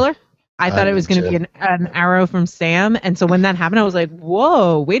going to kill her. I thought it was going to be an arrow from Sam. And so when that happened, I was like,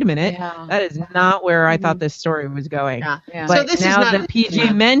 whoa, wait a minute. Yeah. That is not where I thought this story was going. Yeah. Yeah. But so this now that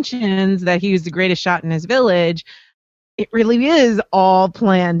PG mentions that he was the greatest shot in his village, it really is all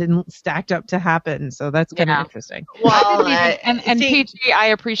planned and stacked up to happen. So that's kind of interesting. Well, and PG, I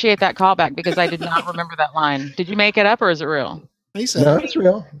appreciate that callback because I did not remember that line. Did you make it up or is it real? No, it's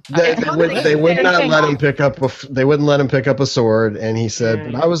real. They would not let him pick up. They wouldn't let him pick up a sword, and he said,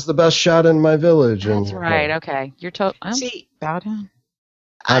 "But I was the best shot in my village." That's right. Okay, you're See, bow down.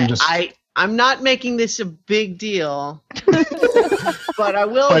 I'm not making this a big deal, but I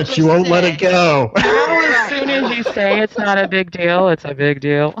will. But you won't let it go. As soon as you say it's not a big deal, it's a big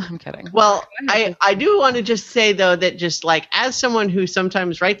deal. I'm kidding. Well, I do want to just say though that just like as someone who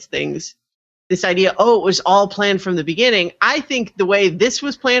sometimes writes things, this idea, it was all planned from the beginning. I think the way this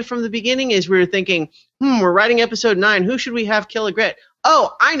was planned from the beginning is we were thinking, we're writing episode 9. Who should we have kill Ygritte?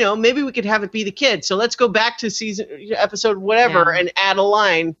 Oh, I know. Maybe we could have it be the kid. So let's go back to episode whatever and add a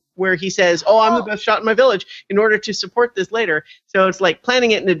line where he says, I'm the best shot in my village in order to support this later. So it's like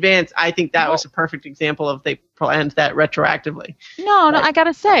planning it in advance. I think that was a perfect example of they planned that retroactively. No, I got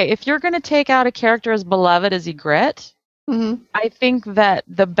to say, if you're going to take out a character as beloved as Ygritte, I think that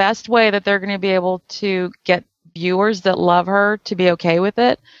the best way that they're going to be able to get viewers that love her to be okay with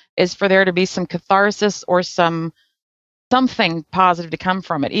it is for there to be some catharsis or something positive to come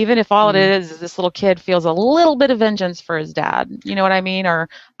from it, even if all it is this little kid feels a little bit of vengeance for his dad. You know what I mean? Or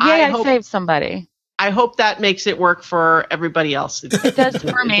I saved somebody. I hope that makes it work for everybody else. It does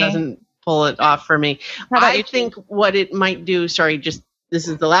for me. It doesn't pull it off for me. I think what it might do. this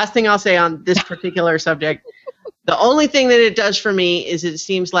is the last thing I'll say on this particular subject. The only thing that it does for me is it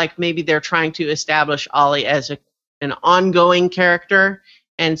seems like maybe they're trying to establish Ollie as an ongoing character.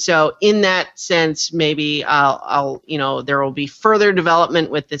 And so in that sense, maybe I'll there will be further development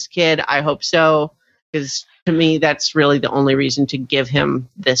with this kid. I hope so. Because to me, that's really the only reason to give him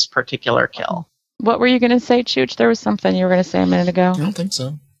this particular kill. What were you going to say, Chooch? There was something you were going to say a minute ago. I don't think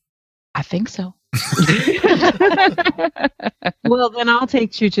so. I think so. Well, then I'll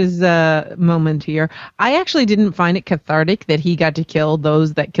take Chooch's moment here. I actually didn't find it cathartic that he got to kill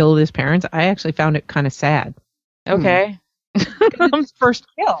those that killed his parents. I actually found it kind of sad. Okay. His first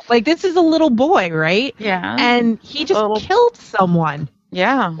kill. Like, this is a little boy, right? Yeah. And he just killed someone.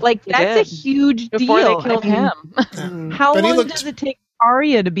 Yeah. Like, that's a huge before deal. They killed him. How long does it take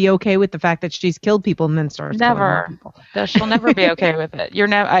Arya to be okay with the fact that she's killed people and then starts never killing people? She'll never be okay with it. You're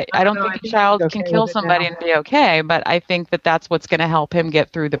never. I don't think a child can kill somebody and be okay, but I think that that's what's going to help him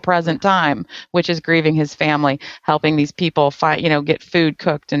get through the present time, which is grieving his family, helping these people fight, get food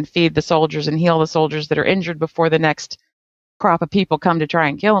cooked and feed the soldiers and heal the soldiers that are injured before the next crop of people come to try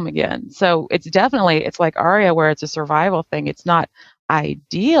and kill him again. So it's like Arya, where it's a survival thing. It's not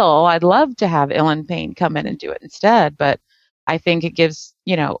ideal. I'd love to have Ilyn Payne come in and do it instead, but I think it gives,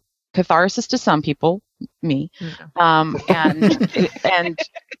 catharsis to some people, me, and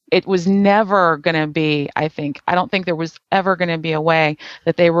it was never going to be. I don't think there was ever going to be a way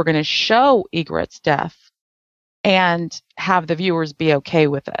that they were going to show Ygritte's death and have the viewers be okay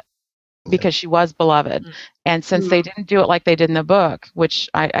with it, because she was beloved. And since they didn't do it like they did in the book, which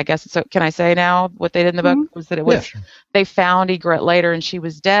I guess, so can I say now what they did in the book was that it was, they found Ygritte later and she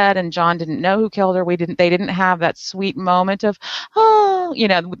was dead and Jon didn't know who killed her. They didn't have that sweet moment of,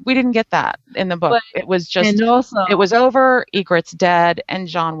 we didn't get that in the book. But, it was just, it was over, Ygritte's dead, and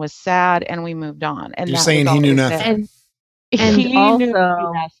Jon was sad and we moved on. And you're saying he knew nothing. And he also, knew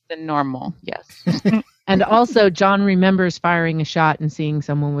less than normal. Yes. And also, Jon remembers firing a shot and seeing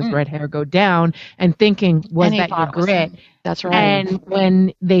someone with red hair go down and thinking, was that Ygritte? That's right. And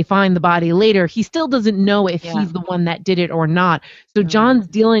when they find the body later, he still doesn't know if he's the one that did it or not. So Jon's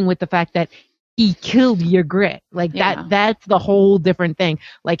dealing with the fact that he killed Ygritte. Like, that's the whole different thing.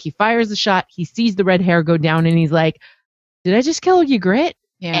 Like, he fires the shot, he sees the red hair go down, and he's like, did I just kill Ygritte?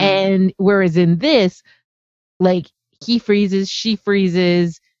 Yeah. And whereas in this, like, he freezes, she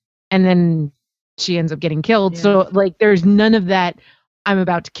freezes, and then she ends up getting killed. So, like, there's none of that, I'm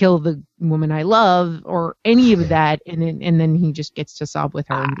about to kill the woman I love, or any of that, and then he just gets to sob with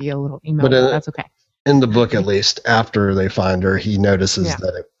her and be a little emo. But that's okay. In the book, at least, after they find her, he notices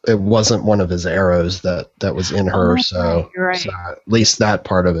that it wasn't one of his arrows that was in her. So at least that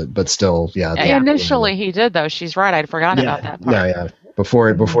part of it, but still, initially he did, though. She's right. I'd forgotten about that part.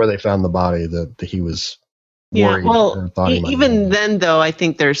 Before they found the body, that he was worried. Well, even then, though, I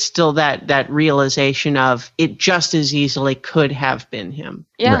think there's still that realization of it just as easily could have been him.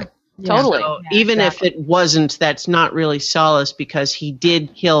 Yeah. Right. Totally. So even if it wasn't, that's not really solace, because he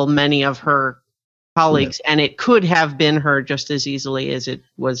did kill many of her colleagues, and it could have been her just as easily as it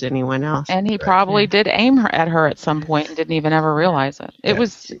was anyone else. And he probably did aim at her at some point and didn't even ever realize it. It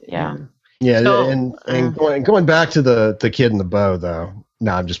was, Yeah, so, and going back to the kid and the bow, though.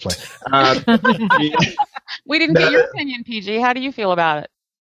 No, I'm just playing. We didn't get your opinion, PG. How do you feel about it?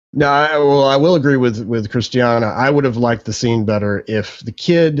 No, I will agree with Christiana. I would have liked the scene better if the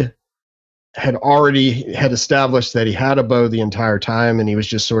kid had established that he had a bow the entire time, and he was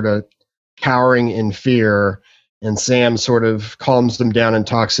just sort of cowering in fear, and Sam sort of calms them down and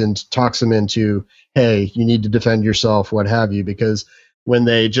talks him into, hey, you need to defend yourself, what have you, because when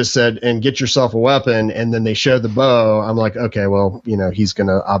they just said, and get yourself a weapon, and then they showed the bow, I'm like, okay, well, he's going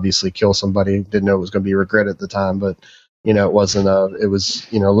to obviously kill somebody. Didn't know it was going to be Ygritte at the time, but, it wasn't it was,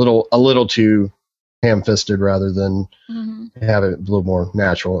 a little too ham-fisted rather than have it a little more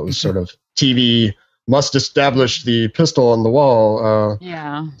natural. It was sort of TV must establish the pistol on the wall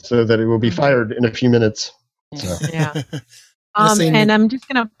so that it will be fired in a few minutes. So. Yeah. And I'm just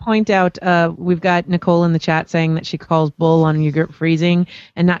going to point out, we've got Nicole in the chat saying that she calls bull on Ygritte freezing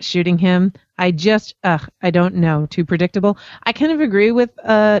and not shooting him. I don't know, too predictable. I kind of agree with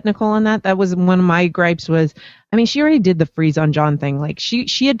Nicole on that. That was one of my gripes was, she already did the freeze on Jon thing. Like,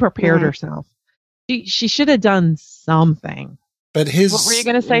 she had prepared herself. She should have done something. But what were you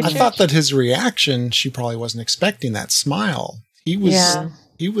going to say? I thought that his reaction, she probably wasn't expecting that smile. He was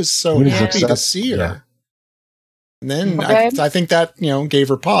so happy to see her. Yeah. And then I think that, gave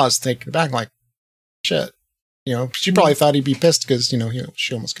her pause, taken it back, like, shit. She probably thought he'd be pissed because,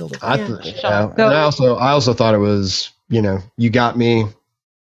 she almost killed her. And I also thought it was, you got me,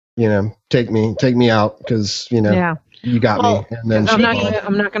 take me out because, you got me. And then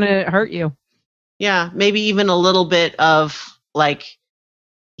I'm not going to hurt you. Yeah, maybe even a little bit of, like,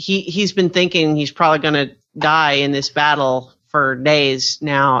 he's been thinking he's probably going to die in this battle for days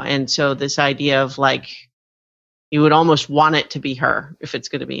now. And so this idea of, like, you would almost want it to be her if it's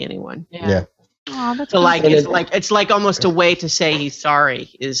going to be anyone. Yeah. Oh, that's so like it's like almost a way to say he's sorry.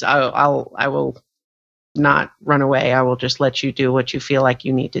 Is I will not run away. I will just let you do what you feel like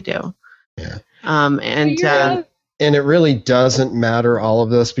you need to do. Yeah. And it really doesn't matter all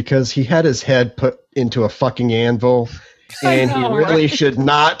of this because he had his head put into a fucking anvil, and he really should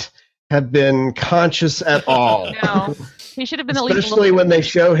not have been conscious at all. No, he should have been especially when they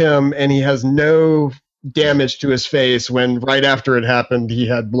show him and he has no damage to his face. When right after it happened, he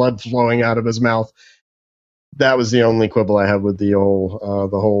had blood flowing out of his mouth. That was the only quibble I had with the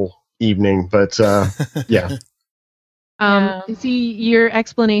whole evening. But yeah. See, your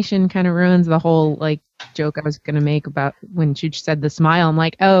explanation kind of ruins the whole joke I was going to make about when Chooch said the smile. I'm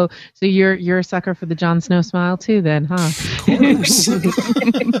like, oh, so you're a sucker for the Jon Snow smile too, then, huh? Of course.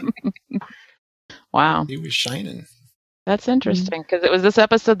 Wow, he was shining. That's interesting because it was this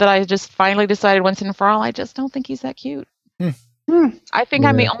episode that I just finally decided once and for all, I just don't think he's that cute. I think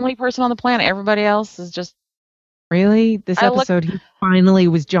I'm the only person on the planet. Everybody else is just really. This episode, he finally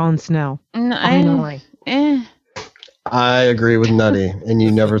was Jon Snow. Finally. I agree with Nutty, and you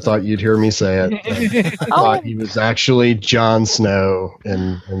never thought you'd hear me say it. I thought he was actually Jon Snow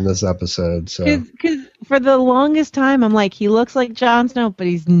in this episode. So, because for the longest time, I'm like, he looks like Jon Snow, but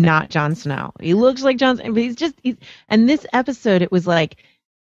he's not Jon Snow. He looks like Jon Snow, but he's. And this episode, it was like,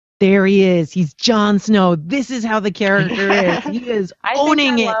 there he is. He's Jon Snow. This is how the character is. He is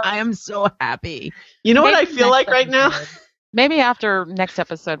owning it. I am so happy. You know what I feel like right now? Maybe after next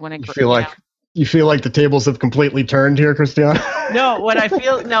episode when it. You feel like the tables have completely turned here, Christiana?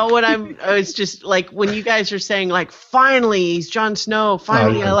 It's just like when you guys are saying like, finally, he's Jon Snow.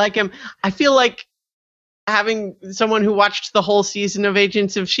 Finally, I like him. I feel like having someone who watched the whole season of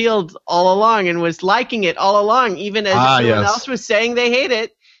Agents of S.H.I.E.L.D. all along and was liking it all along, even as everyone else was saying they hate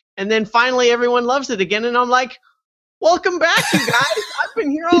it. And then finally everyone loves it again. And I'm like, welcome back, you guys. I've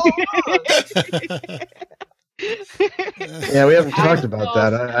been here all along. Yeah, we haven't talked about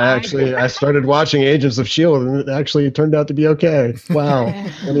that. I started watching Agents of S.H.I.E.L.D. and it actually turned out to be okay. Wow.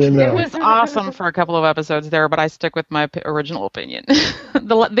 What do you know? It was awesome for a couple of episodes there, but I stick with my original opinion.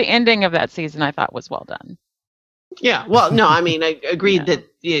 The ending of that season I thought was well done. Yeah, well, no, I mean, I agreed that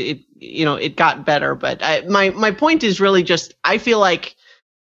it got better, but my point is really just I feel like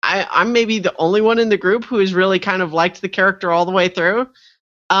I'm maybe the only one in the group who has really kind of liked the character all the way through.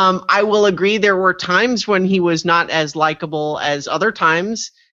 I will agree there were times when he was not as likable as other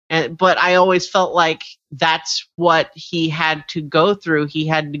times, but I always felt like that's what he had to go through. He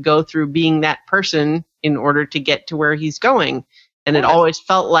had to go through being that person in order to get to where he's going. And it always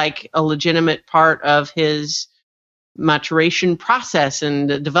felt like a legitimate part of his maturation process and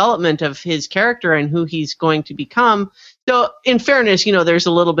the development of his character and who he's going to become. So in fairness, there's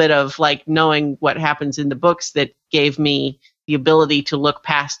a little bit of like knowing what happens in the books that gave me the ability to look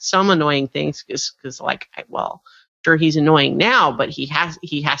past some annoying things because sure, he's annoying now, but he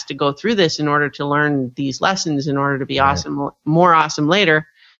has to go through this in order to learn these lessons in order to be awesome, more awesome later.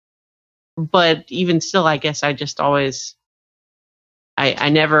 But even still, I guess I just always, I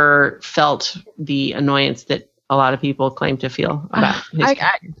never felt the annoyance that a lot of people claim to feel about his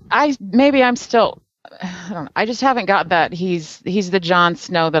I just haven't got that he's the Jon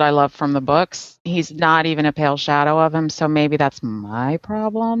Snow that I love from the books. He's not even a pale shadow of him, so maybe that's my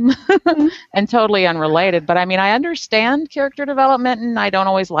problem. And totally unrelated. But I mean, I understand character development, and I don't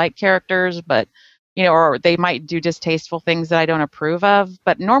always like characters, but or they might do distasteful things that I don't approve of.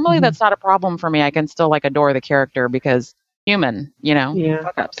 But normally that's not a problem for me. I can still adore the character because human,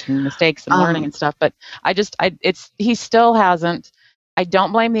 fuck-ups and mistakes and learning and stuff. But he still hasn't. I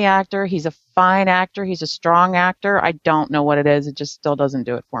don't blame the actor. He's a fine actor. He's a strong actor. I don't know what it is. It just still doesn't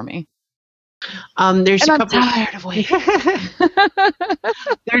do it for me. There's I'm tired of waiting.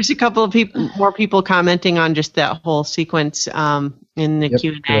 There's a couple of more people commenting on just that whole sequence in the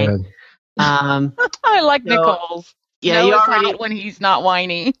Q&A. I like Nicole's. Yeah, you already when he's not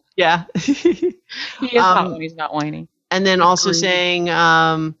whiny. Yeah, he is hot when he's not whiny. And then also saying.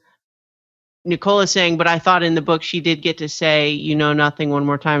 Nicole is saying, but I thought in the book she did get to say, nothing one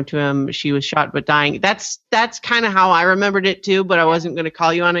more time to him. She was shot but dying. That's kind of how I remembered it too, but I wasn't going to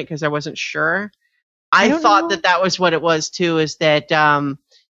call you on it because I wasn't sure. I thought that was what it was too, is that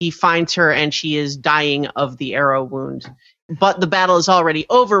he finds her and she is dying of the arrow wound. But the battle is already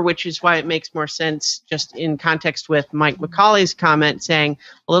over, which is why it makes more sense just in context with Mike McCauley's comment saying,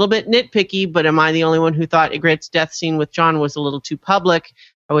 a little bit nitpicky, but am I the only one who thought Ygritte's death scene with Jon was a little too public?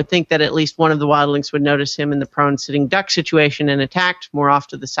 I would think that at least one of the wildlings would notice him in the prone sitting duck situation and attacked more off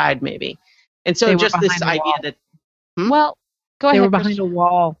to the side, maybe. And so just this idea that. Well, go ahead. They were behind a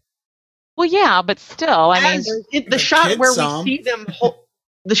wall. Well, yeah, but still, I mean, the shot where we see them.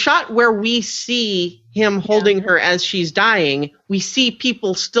 the shot where we see him holding her as she's dying, we see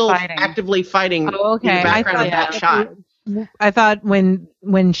people still actively fighting in the background of that shot. I thought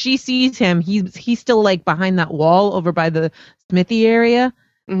when she sees him, he's still like behind that wall over by the smithy area.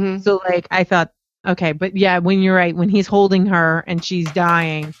 Mm-hmm. So like I thought, okay, but yeah, when you're right, when he's holding her and she's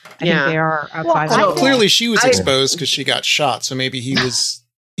dying, I think they are outside. Well, clearly she was exposed because she got shot, so maybe he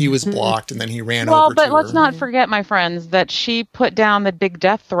was blocked and then he ran over. Well, but let's not forget, my friends, that she put down the big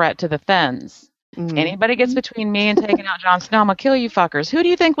death threat to the Thenns. Mm-hmm. Anybody gets between me and taking out Jon Snow, I'm gonna kill you fuckers. Who do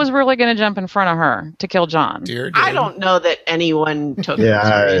you think was really gonna jump in front of her to kill Jon? I don't know that anyone took it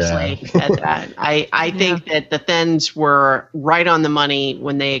seriously at that. I think that the Thenns were right on the money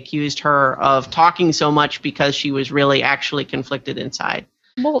when they accused her of talking so much because she was really actually conflicted inside.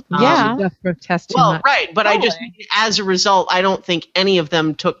 Well, protest right, but I just, as a result, I don't think any of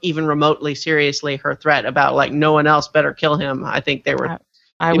them took even remotely seriously her threat about like no one else better kill him. I think they were.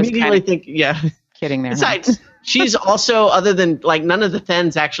 I was immediately thinking, kidding there. Besides, she's also, other than like none of the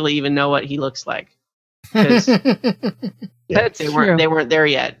Thenns actually even know what he looks like. That's they weren't there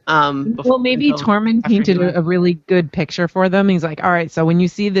yet. Well, maybe Tormund painted a really good picture for them. He's like, all right, so when you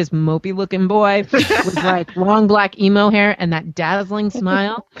see this mopey looking boy with like long black emo hair and that dazzling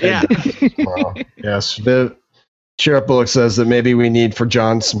smile. Yes. Sheriff Bullock says that maybe we need for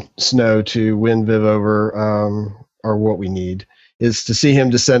Jon Snow to win Viv over, or what we need is to see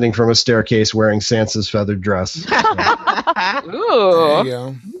him descending from a staircase wearing Sansa's feathered dress. Ooh, there you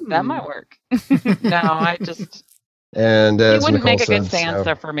go. That might work. No, I just. And as he wouldn't Nicole make a good said,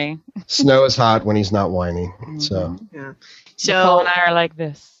 Sansa for me. Snow is hot when he's not whiny. Mm-hmm. So Nicole and I are like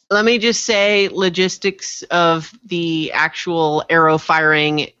this. Let me just say, logistics of the actual arrow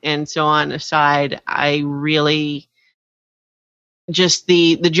firing and so on aside, I really just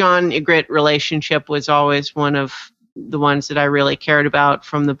the Jon Ygritte relationship was always one of the ones that I really cared about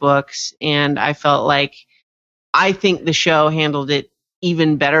from the books, and I felt like I think the show handled it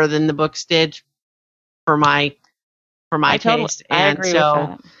even better than the books did for my taste. I agree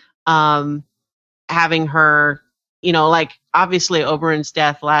with that. Having her, like obviously Oberyn's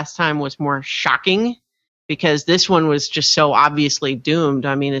death last time was more shocking because this one was just so obviously doomed.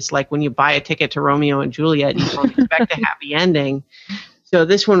 I mean, it's like when you buy a ticket to Romeo and Juliet, you don't expect a happy ending. So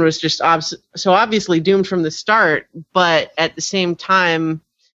this one was just so obviously doomed from the start, but at the same time,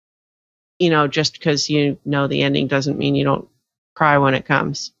 just because the ending doesn't mean you don't cry when it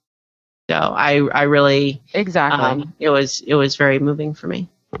comes. So I really exactly it was very moving for me.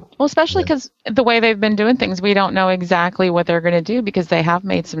 Well, especially because the way they've been doing things, we don't know exactly what they're going to do because they have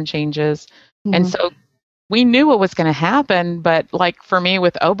made some changes, and so we knew what was going to happen. But like for me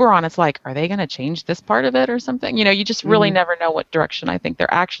with Oberyn, it's like, are they going to change this part of it or something? You just really never know what direction I think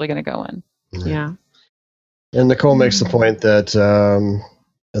they're actually going to go in. Yeah. And Nicole makes the point that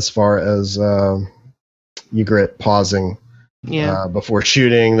as far as Ygritte pausing before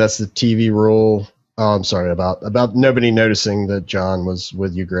shooting, that's the TV rule. Oh, I'm sorry about nobody noticing that Jon was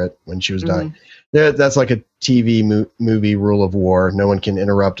with Ygritte when she was dying. That's like a TV movie rule of war. No one can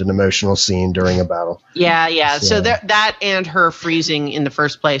interrupt an emotional scene during a battle. Yeah. So that and her freezing in the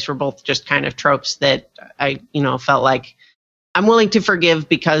first place were both just kind of tropes that I, felt like I'm willing to forgive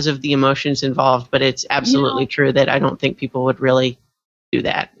because of the emotions involved, but it's absolutely true that I don't think people would really do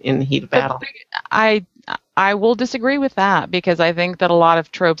that in the heat of battle. I will disagree with that because I think that a lot of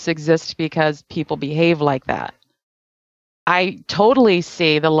tropes exist because people behave like that. I totally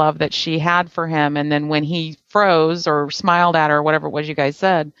see the love that she had for him, and then when he froze or smiled at her or whatever it was you guys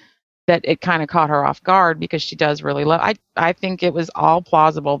said, that it kind of caught her off guard because she does really love. I think it was all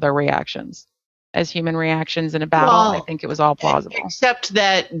plausible, their reactions. As human reactions in a battle, I think it was all plausible. Except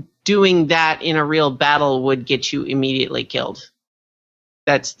that doing that in a real battle would get you immediately killed.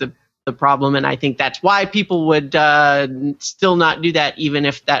 That's the problem, and I think that's why people would still not do that, even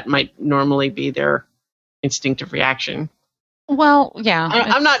if that might normally be their instinctive reaction. Well, yeah.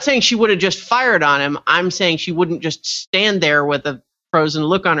 I'm not saying she would have just fired on him. I'm saying she wouldn't just stand there with a frozen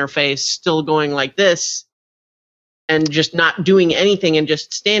look on her face, still going like this, and just not doing anything and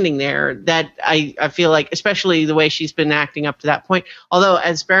just standing there. That I feel like, especially the way she's been acting up to that point. Although,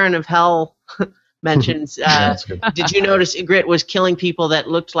 as Baron of Hell mentions, did you notice Ygritte was killing people that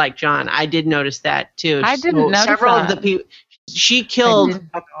looked like Jon? I did notice that too. I didn't notice several that. of the people. She killed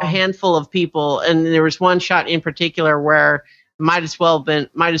a handful of people, and there was one shot in particular where might as well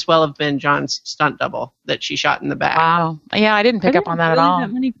have been Jon's stunt double that she shot in the back. Wow. Yeah, I didn't pick up on that at all.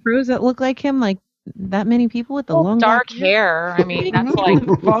 That many crews that look like him, like that many people with the long dark hair. I mean, that's like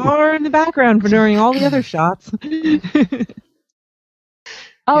far in the background for during all the other shots.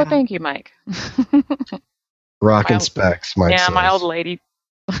 Oh, thank you, Mike. Rockin' specs, Mike. Yeah, says. my old lady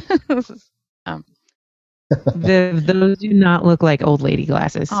Those do not look like old lady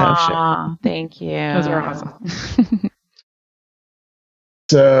glasses. So thank you. Those are awesome.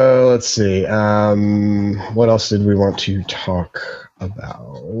 So let's see. What else did we want to talk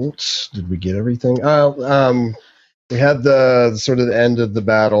about? Did we get everything? We had the sort of the end of the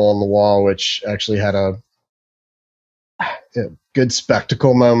battle on the wall, which actually had a good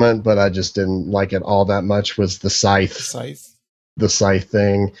spectacle moment, but I just didn't like it all that much. Was the scythe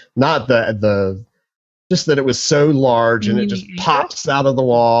thing? Not the just that it was so large and it just pops out of the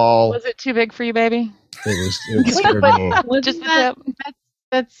wall. Was it too big for you, baby? It scared me. Just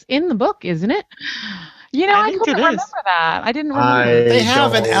that's in the book, isn't it? You know, I couldn't remember that. I didn't remember. They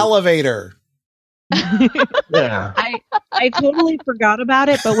have an elevator. Yeah. I totally forgot about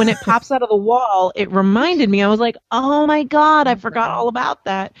it, but when it pops out of the wall, it reminded me. I was like, oh my God, I forgot all about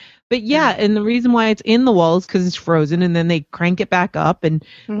that. But yeah, and the reason why it's in the wall is because it's frozen, and then they crank it back up, and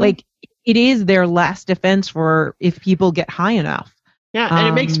like it is their last defense for if people get high enough. Yeah, and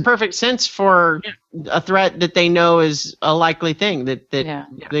it makes perfect sense for a threat that they know is a likely thing that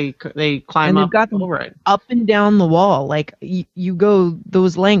they climb up over it, up and down the wall. Like you go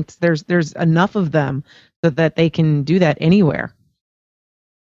those lengths. There's enough of them so that they can do that anywhere.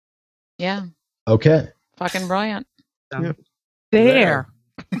 Yeah. Okay. Fucking brilliant. There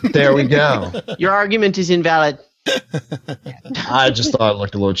we go. Your argument is invalid. I just thought it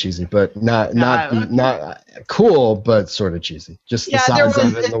looked a little cheesy, but not cool, but sort of cheesy. Just the size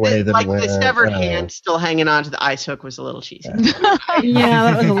of it and the way that it went. The severed hand still hanging on to the ice hook was a little cheesy. Yeah,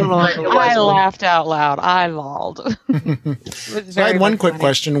 that was a little. I laughed out loud. I lolled. So I had one quick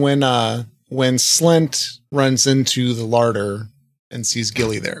question when Slint runs into the larder and sees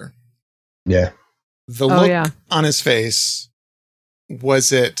Gilly there. Yeah. The look on his face,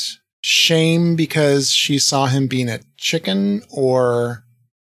 was it shame because she saw him being a chicken, or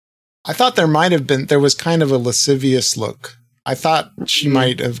I thought there was kind of a lascivious look. I thought she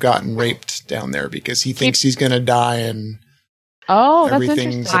might have gotten raped down there because he thinks he's going to die and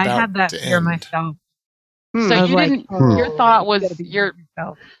everything's about to end. I had that fear myself. So you didn't, your thought was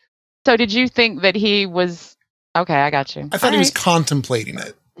so did you think that he was, okay, I got you. I thought he was contemplating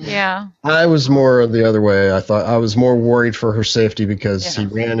it. Yeah. I was more the other way. I thought I was more worried for her safety because he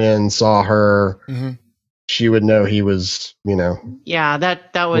ran in, saw her. Mm-hmm. She would know he was, Yeah,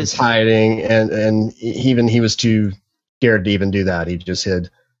 that was hiding, and even he was too scared to even do that. He just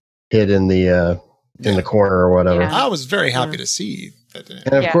hid in the corner or whatever. Yeah. I was very happy to see that.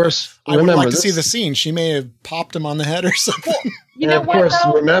 And of course, I would like to see the scene. She may have popped him on the head or something.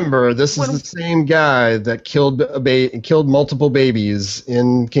 Remember, this is the same guy that killed multiple babies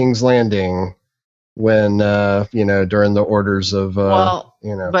in King's Landing when during the orders of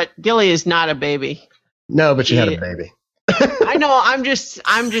But Gilly is not a baby. No, but she had a baby. I know. I'm just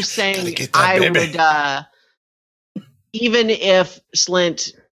saying. I would even if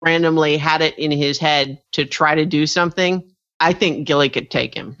Slint randomly had it in his head to try to do something, I think Gilly could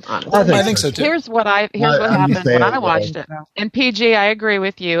take him. Honestly. I think so too. Here's what happened when I watched it. And PG, I agree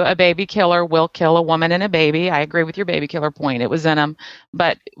with you. A baby killer will kill a woman and a baby. I agree with your baby killer point. It was in him.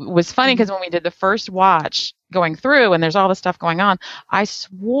 But it was funny because when we did the first watch going through and there's all this stuff going on, I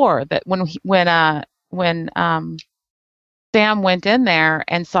swore that when Sam went in there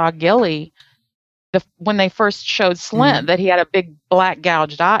and saw Gilly, when they first showed Slint that he had a big black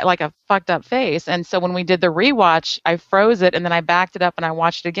gouged eye, like a fucked up face. And so when we did the rewatch, I froze it and then I backed it up and I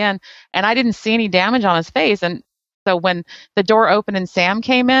watched it again and I didn't see any damage on his face. And so when the door opened and Sam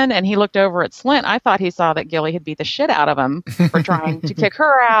came in and he looked over at Slint, I thought he saw that Gilly had beat the shit out of him for trying to kick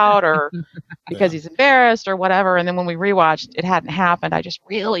her out or because he's embarrassed or whatever. And then when we rewatched, it hadn't happened. I just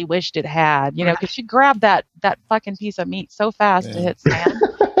really wished it had, because she grabbed that fucking piece of meat so fast to hit Sam.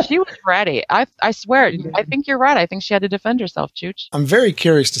 She was ready. I swear. I think you're right. I think she had to defend herself, Chooch. I'm very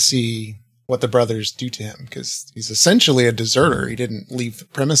curious to see what the brothers do to him because he's essentially a deserter. He didn't leave the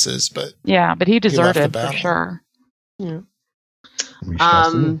premises, but he deserted for sure. Yeah.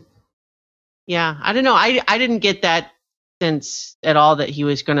 Yeah. I don't know. I didn't get that sense at all that he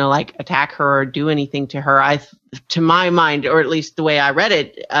was going to attack her or do anything to her. To my mind, or at least the way I read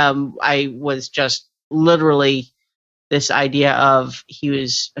it, I was just literally this idea of he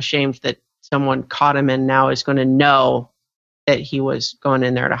was ashamed that someone caught him and now is going to know that he was going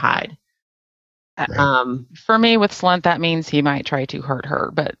in there to hide. Right. For me with Slint, that means he might try to hurt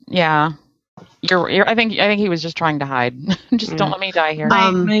her, but yeah, you're I think he was just trying to hide. Just don't let me die here.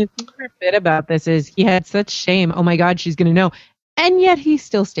 My favorite bit about this is he had such shame. Oh my God, she's going to know. And yet he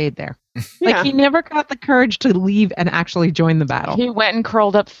still stayed there. He never got the courage to leave and actually join the battle. He went and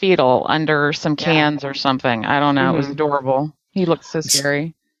curled up fetal under some cans or something. I don't know. It was adorable. He looked so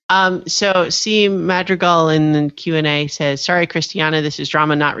scary. So C. Madrigal in the Q&A says, sorry, Christiana, this is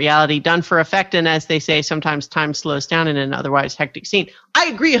drama, not reality. Done for effect, and as they say, sometimes time slows down in an otherwise hectic scene. I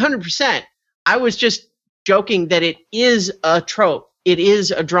agree 100%. I was just joking that it is a trope. It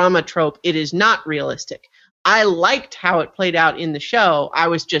is a drama trope. It is not realistic. I liked how it played out in the show. I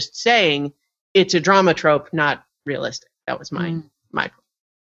was just saying it's a drama trope, not realistic. That was my point.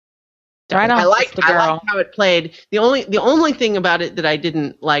 I liked how it played. The only thing about it that I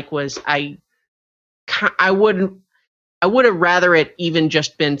didn't like was I would have rather it even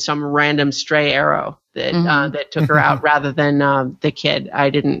just been some random stray arrow that that took her out rather than the kid.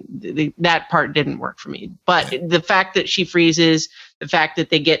 That part didn't work for me. But the fact that she freezes, the fact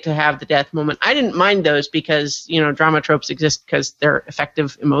that they get to have the death moment, I didn't mind those because drama tropes exist because they're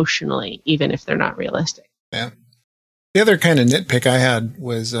effective emotionally, even if they're not realistic. Yeah. The other kind of nitpick I had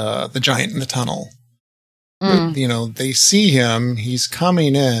was the giant in the tunnel. They see him, he's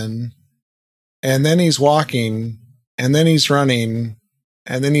coming in, and then he's walking, and then he's running,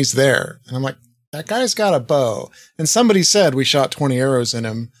 and then he's there. And I'm like, that guy's got a bow. And somebody said we shot 20 arrows in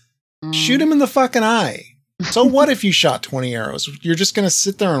him. Shoot him in the fucking eye. So what if you shot 20 arrows? You're just going to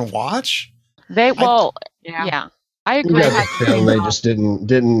sit there and watch? I agree. They just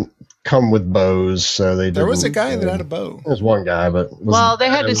didn't come with bows, so they didn't. There was a guy that had a bow. There was one guy, but they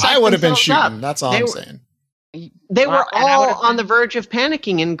had to. I would have been shooting. Up. That's all I'm saying. They were all on the verge of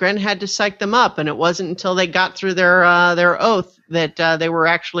panicking, and Gren had to psych them up. And it wasn't until they got through their oath that they were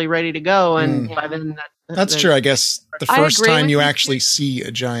actually ready to go. And by then, that's true. I guess the first time you actually see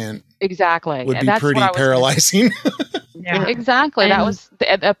a giant, would be pretty paralyzing. Yeah, exactly. That was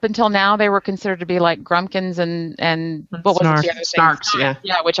up until now. They were considered to be like grumpkins and what was the other snarks.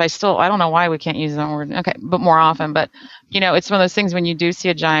 Yeah. Which I don't know why we can't use that word. Okay, but more often. But it's one of those things when you do see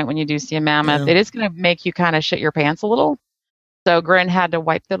a giant, when you do see a mammoth, it is going to make you kind of shit your pants a little. So Gren had to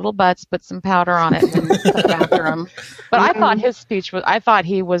wipe their little butts, put some powder on it, and put it after him. But I thought his speech was. I thought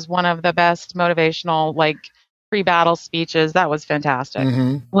he was one of the best motivational, pre-battle speeches. That was fantastic.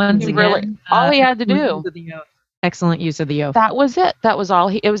 Once again, all he had to do. Excellent use of the oath. That was it. That was all.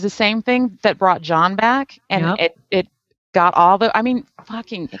 It was the same thing that brought Jon back, and it got all the. I mean,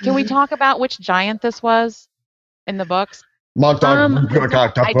 fucking. Can we talk about which giant this was in the books? We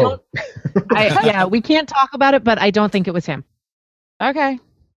can't talk about it, but I don't think it was him. Okay.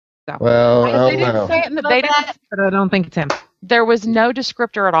 So. Well, they didn't say it, but I don't think it's him. There was no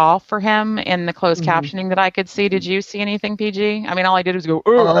descriptor at all for him in the closed captioning that I could see. Did you see anything, PG? I mean, all I did was go.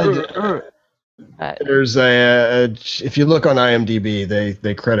 There's if you look on IMDb,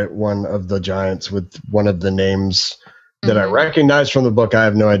 they credit one of the giants with one of the names that I recognize from the book. I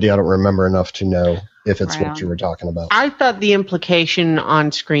have no idea. I don't remember enough to know if it's what you were talking about. I thought the implication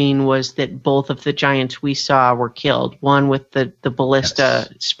on screen was that both of the giants we saw were killed. One with the ballista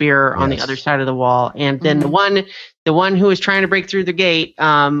spear on the other side of the wall, and then the one who was trying to break through the gate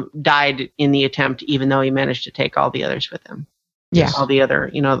died in the attempt, even though he managed to take all the others with him. Yeah, all the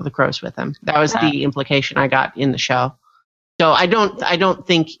other, the crows with him. That was the implication I got in the show. So I don't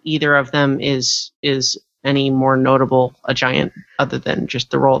think either of them is any more notable a giant other than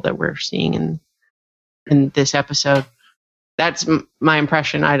just the role that we're seeing in this episode. That's my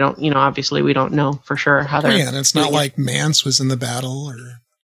impression. I don't, obviously we don't know for sure how they're. Yeah, and it's not like Mance was in the battle, or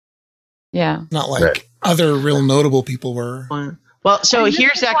not like other real notable people were. Well, so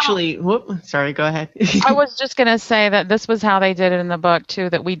here's actually. Sorry, go ahead. I was just going to say that this was how they did it in the book too.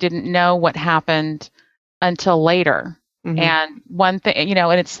 That we didn't know what happened until later. And one thing,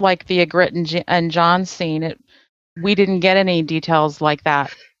 and it's like the Ygritte and Jon scene. We didn't get any details like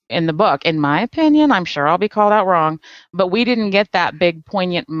that in the book, in my opinion. I'm sure I'll be called out wrong, but we didn't get that big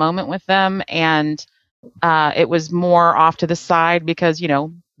poignant moment with them, and it was more off to the side because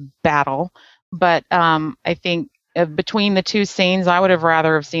battle. But I think. Between the two scenes, I would have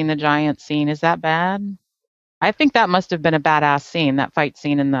rather have seen the giant scene. Is that bad? I think that must have been a badass scene, that fight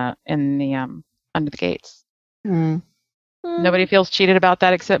scene in the under the gates. Nobody feels cheated about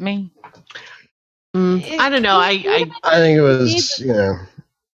that except me. I don't know. I think it was,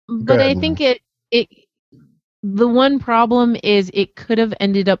 But I think it the one problem is it could have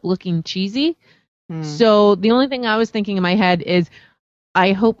ended up looking cheesy. So the only thing I was thinking in my head is,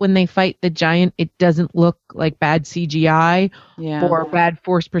 I hope when they fight the giant, it doesn't look like bad CGI or bad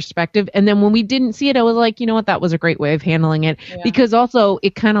forced perspective. And then when we didn't see it, I was like, you know what? That was a great way of handling it. Yeah. Because also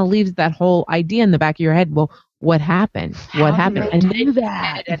it kind of leaves that whole idea in the back of your head. Well, what happened? What happened? And then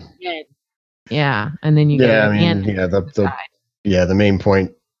that. Yeah. And then you the main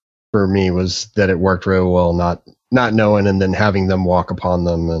point for me was that it worked really well, not knowing and then having them walk upon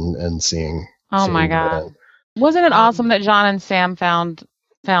them and seeing. Oh my God. Wasn't it awesome that Jon and Sam found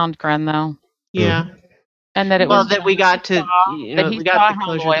found Gren though. Yeah. And that it well, was that we got to, we got the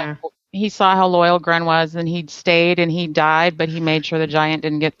closure there. He saw how loyal Gren was, and he stayed and he died, but he made sure the giant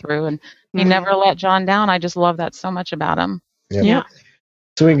didn't get through, and he never let Jon down. I just love that so much about him. Yeah.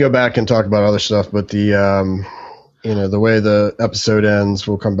 So we can go back and talk about other stuff, but the the way the episode ends,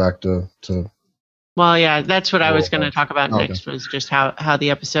 we'll come back to. Well, yeah, that's what I was going to talk about next, was just how the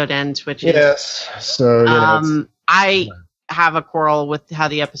episode ends, which is yes. So I have a quarrel with how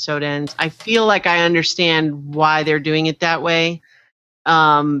the episode ends. I feel like I understand why they're doing it that way,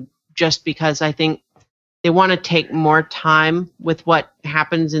 just because I think they want to take more time with what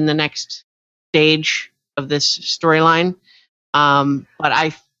happens in the next stage of this storyline. But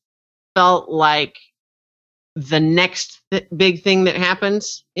I felt like the next big thing that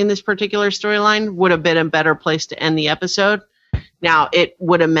happens in this particular storyline would have been a better place to end the episode. Now, it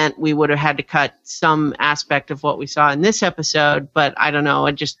would have meant we would have had to cut some aspect of what we saw in this episode, but I don't know.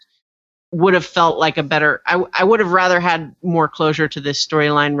 It just would have felt like a better... I would have rather had more closure to this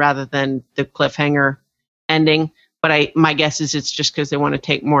storyline rather than the cliffhanger ending. But my guess is it's just because they want to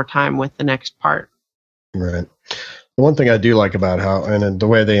take more time with the next part. Right. The one thing I do like about how... And the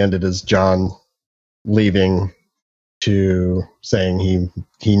way they ended is Jon leaving to saying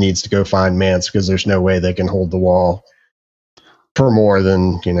he needs to go find Mance because there's no way they can hold the wall for more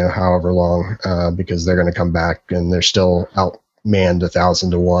than however long, because they're going to come back and they're still outmanned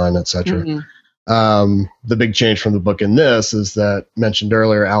 1,000 to 1, etc. The big change from the book in this is that mentioned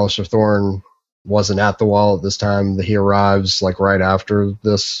earlier, Alistair Thorne wasn't at the wall at this time. He arrives like right after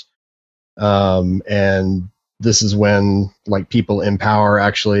this, and this is when like people in power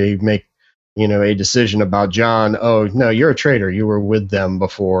actually make a decision about Jon. Oh no, you're a traitor. You were with them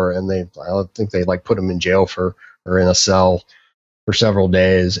before, and I think they like put him in jail or in a cell for several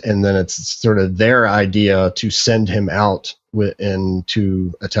days, and then it's sort of their idea to send him out and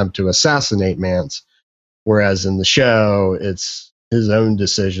to attempt to assassinate Mance. Whereas in the show, it's his own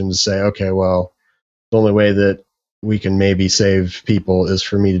decision to say, okay, well, the only way that we can maybe save people is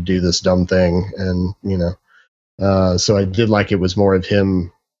for me to do this dumb thing, and so I did like it was more of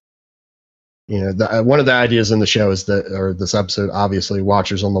him. One of the ideas in the show is that, or this episode, obviously,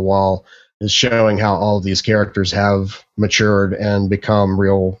 Watchers on the Wall is showing how all of these characters have matured and become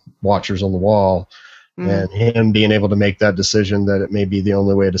real Watchers on the Wall, and him being able to make that decision that it may be the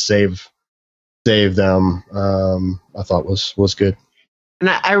only way to save them, I thought was good. And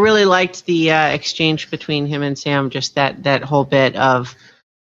I really liked the exchange between him and Sam. Just that whole bit of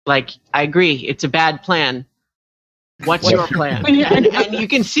like, I agree, it's a bad plan. What's your plan? And you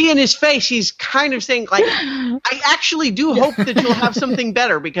can see in his face, he's kind of saying, like, I actually do hope that you'll have something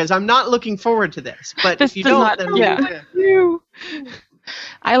better because I'm not looking forward to this. But this if you don't, then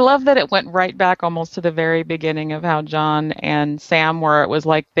I love that it went right back almost to the very beginning of how Jon and Sam were. It was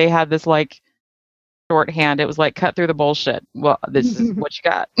like they had this like shorthand. It was like, cut through the bullshit. Well, this is what you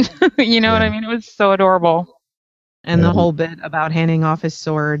got. You know what I mean? It was so adorable. And the whole bit about handing off his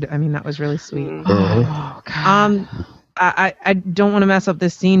sword, I mean, that was really sweet. Oh, God. I don't want to mess up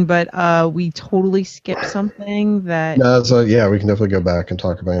this scene, but we totally skipped something that... No, so yeah, we can definitely go back and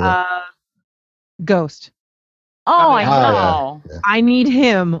talk about it. Ghost. Oh, I know. Yeah. I need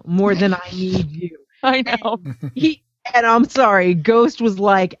him more than I need you. I know. And I'm sorry, Ghost was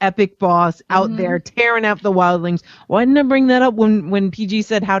like epic boss out there tearing up the wildlings. Why didn't I bring that up when PG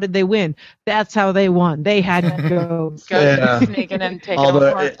said, how did they win? That's how they won. They had to go. Sneaking and taking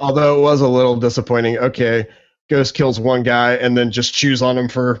although it was a little disappointing. Okay, Ghost kills one guy and then just chews on him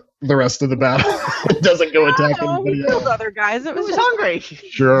for the rest of the battle. It doesn't go attack anybody else. Killed other guys. It was just hungry.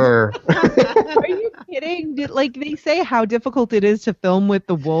 Sure. Are you kidding? Like they say how difficult it is to film with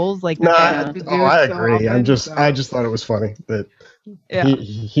the wolves. Like I agree. I just thought it was funny that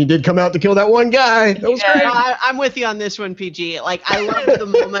he did come out to kill that one guy. That was great. I'm with you on this one, PG. Like I love the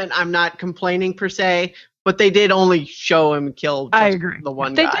moment. I'm not complaining per se. But they did only show him kill the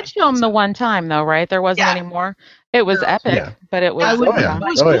one guy. They did show him the one time, though, right? There wasn't any more. It was epic, but it was... It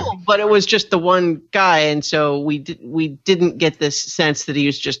was cool, but it was just the one guy, and so we didn't get this sense that he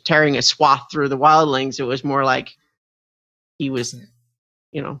was just tearing a swath through the wildlings. It was more like he was,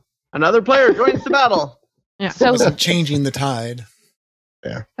 another player joins the battle. Yeah, so it wasn't changing the tide.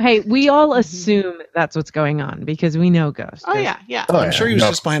 Yeah. Hey, we all assume that's what's going on because we know Ghost. Oh, yeah. Oh, I'm sure he was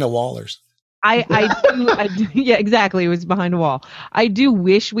just behind a wall or something. I do, yeah, exactly. It was behind a wall. I do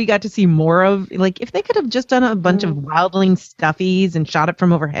wish we got to see more of, like, if they could have just done a bunch of wildling stuffies and shot it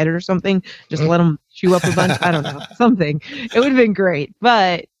from overhead or something, just let them chew up a bunch. I don't know, something. It would have been great,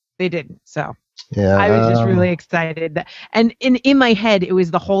 but they didn't. So yeah, I was just really excited. And in my head, it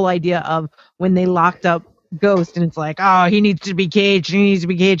was the whole idea of when they locked up Ghost, and it's like, oh, he needs to be caged.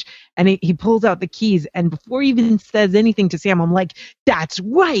 And he pulls out the keys, and before he even says anything to Sam, I'm like, that's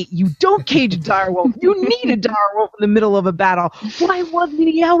right. You don't cage a direwolf. You need a direwolf in the middle of a battle. Why wasn't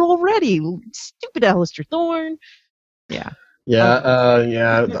he out already? Stupid Alistair Thorne. Yeah.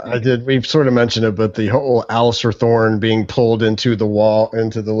 Yeah, I did. We've sort of mentioned it, but the whole Alistair Thorne being pulled into the wall,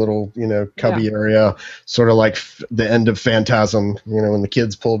 into the little, cubby area, sort of like the end of Phantasm, when the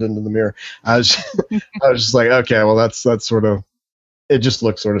kids pulled into the mirror. I was just like, okay, well, that's sort of, it just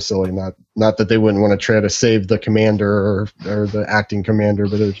looks sort of silly. Not that they wouldn't want to try to save the commander or the acting commander,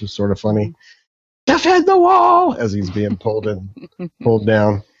 but it was just sort of funny. Defend the wall as he's being pulled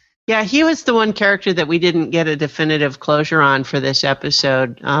down. Yeah, he was the one character that we didn't get a definitive closure on for this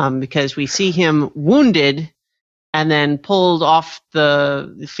episode, because we see him wounded and then pulled off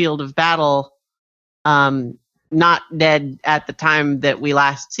the field of battle, not dead at the time that we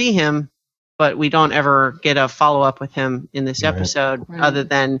last see him, but we don't ever get a follow-up with him in this episode, other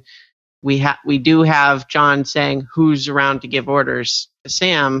than we do have John saying who's around to give orders to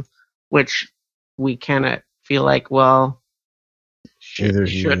Sam, which we kind of feel like, well,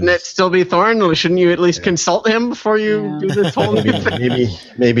 shouldn't it still be Thorne? Shouldn't you at least consult him before you do this whole new thing?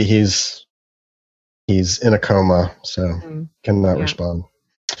 Maybe he's in a coma, so cannot respond.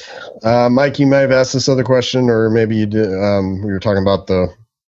 Mike, you may have asked this other question, or maybe you did. We were talking about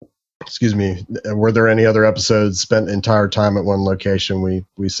were there any other episodes spent entire time at one location?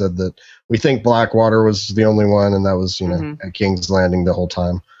 We said that we think Blackwater was the only one, and that was at King's Landing the whole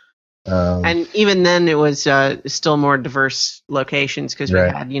time. And even then, it was still more diverse locations, because we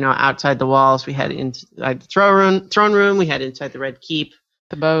had, outside the walls, we had inside the throne room, we had inside the Red Keep,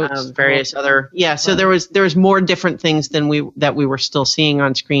 the boats, various other. Yeah, so there was more different things than we were still seeing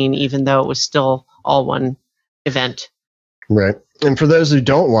on screen, even though it was still all one event. Right. And for those who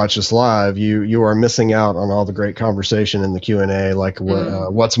don't watch us live, you are missing out on all the great conversation in the Q&A, like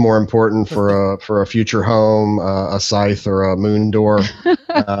what's more important for a future home, a scythe or a moon door,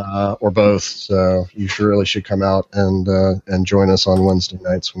 or both. So you really should come out and join us on Wednesday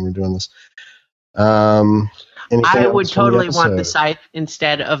nights when we're doing this. I would totally want the scythe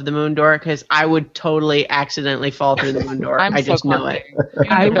instead of the moon door, because I would totally accidentally fall through the moon door. I just know it.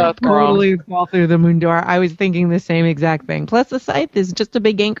 I would totally fall through the moon door. I was thinking the same exact thing. Plus, the scythe is just a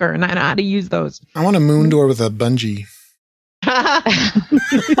big anchor, and I know how to use those. I want a moon door with a bungee.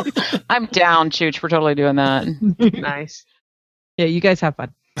 I'm down, Chooch. We're totally doing that. Nice. Yeah, you guys have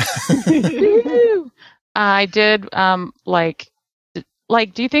fun. I did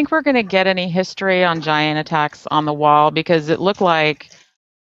do you think we're going to get any history on giant attacks on the wall? Because it looked like,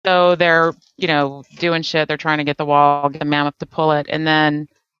 so they're, doing shit. They're trying to get the wall, get the mammoth to pull it. And then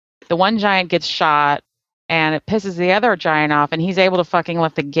the one giant gets shot and it pisses the other giant off, and he's able to fucking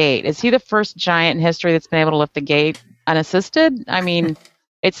lift the gate. Is he the first giant in history that's been able to lift the gate unassisted? I mean,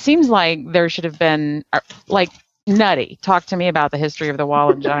 it seems like there should have been, Nutty, talk to me about the history of the Wall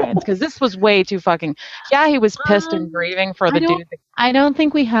of Giants, because this was way too fucking. Yeah, he was pissed and grieving for the dude. I don't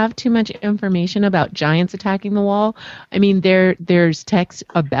think we have too much information about giants attacking the wall. I mean, there's text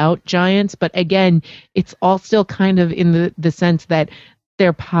about giants, but again, it's all still kind of in the sense that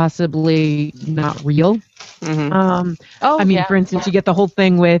they're possibly not real. Mm-hmm. For instance, you get the whole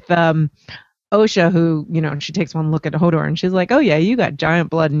thing with Osha, who, she takes one look at Hodor and she's like, oh yeah, you got giant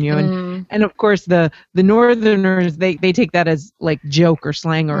blood in you. And of course the Northerners, they take that as like joke or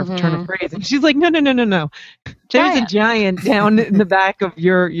slang or turn of phrase. And she's like, no. There's a giant down in the back of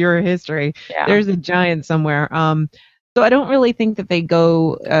your history. Yeah. There's a giant somewhere. So I don't really think that they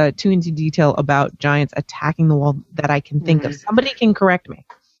go too into detail about giants attacking the wall that I can think of. Somebody can correct me.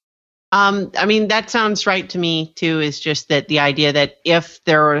 That sounds right to me too, is just that the idea that if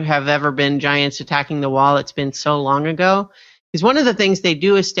there have ever been giants attacking the wall, it's been so long ago. Because one of the things they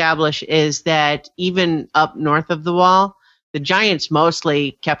do establish is that even up north of the wall, the giants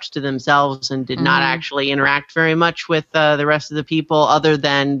mostly kept to themselves and did not actually interact very much with the rest of the people, other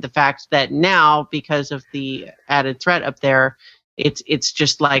than the fact that now, because of the added threat up there, it's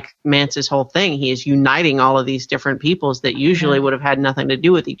just like Mance's whole thing. He is uniting all of these different peoples that usually would have had nothing to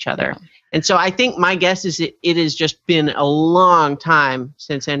do with each other. And so I think my guess is it has just been a long time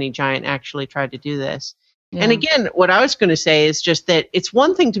since any giant actually tried to do this. Yeah. And again, what I was going to say is just that it's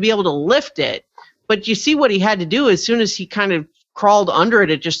one thing to be able to lift it, but you see what he had to do as soon as he kind of crawled under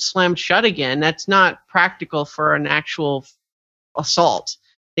it, it just slammed shut again. That's not practical for an actual assault.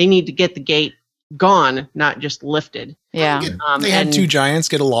 They need to get the gate gone, not just lifted. Yeah. They had 2 giants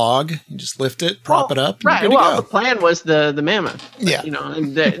get a log, you just lift it, prop it up. Right. Well, the plan was the mammoth. Yeah.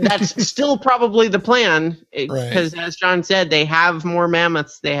 And that's still probably the plan because, as John said, they have more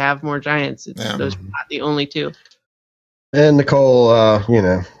mammoths, they have more giants. Those are not the only 2. And Nicole,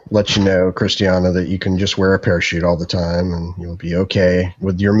 let you know, Christiana, that you can just wear a parachute all the time and you'll be okay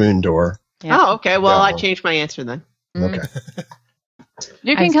with your moon door. Yeah. Oh, okay. Well, I changed my answer then. Okay.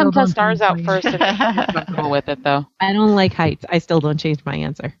 You can come test ours out first if you're comfortable with it, though. I don't like heights. I still don't change my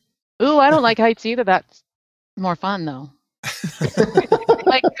answer. Ooh, I don't like heights either. That's more fun, though.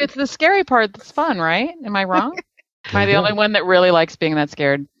 Like, it's the scary part that's fun, right? Am I wrong? Am I the only one that really likes being that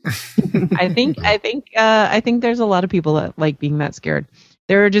scared? I think there's a lot of people that like being that scared.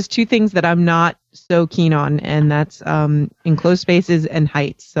 There are just 2 things that I'm not so keen on, and that's enclosed spaces and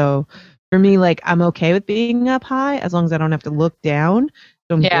heights. So for me, like, I'm okay with being up high as long as I don't have to look down.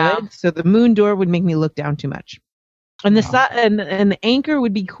 So I'm good. So the moon door would make me look down too much. And the anchor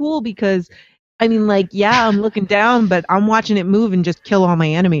would be cool because, I mean, like, I'm looking down, but I'm watching it move and just kill all my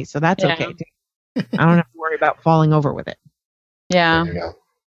enemies. So that's okay too. I don't have to worry about falling over with it. Yeah. There you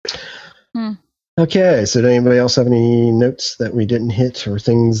go. Okay, so did anybody else have any notes that we didn't hit or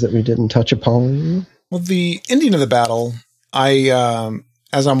things that we didn't touch upon? Well, the ending of the battle,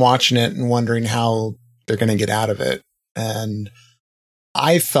 as I'm watching it and wondering how they're going to get out of it, and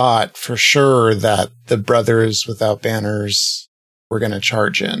I thought for sure that the Brothers Without Banners were going to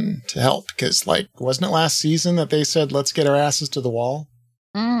charge in to help because, like, wasn't it last season that they said, let's get our asses to the wall?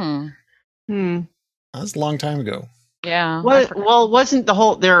 That was a long time ago. Yeah. Well, wasn't the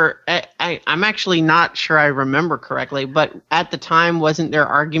whole there? I'm actually not sure I remember correctly, but at the time, wasn't their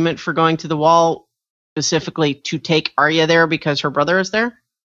argument for going to the wall specifically to take Arya there because her brother is there?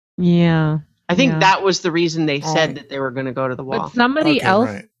 Yeah. I think that was the reason they said that they were going to go to the wall. But somebody else.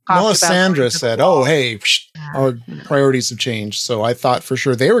 Right. Melisandre said, "Oh, hey, our priorities have changed." So I thought for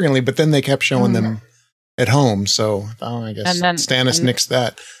sure they were going to leave, but then they kept showing them at home. So I guess Stannis nixed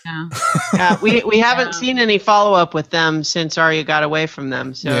that. Yeah. We haven't seen any follow up with them since Arya got away from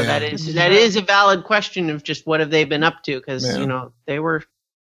them. So that is a valid question of just what have they been up to because they were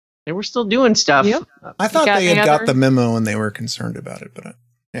still doing stuff. Yep. I thought they had got the memo and they were concerned about it, but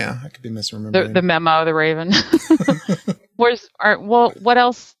I could be misremembering. The memo, the Raven. What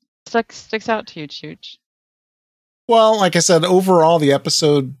else sticks out to you, Chooch? Well, like I said, overall the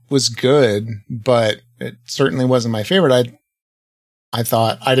episode was good, but it certainly wasn't my favorite. I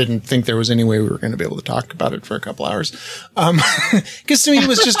didn't think there was any way we were going to be able to talk about it for a couple hours. Because to me, it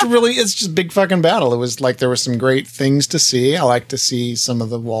was just it's just a big fucking battle. It was like there were some great things to see. I like to see some of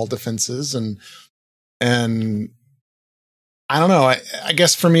the wall defenses and I don't know. I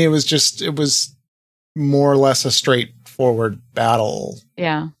guess for me, it was more or less a straightforward battle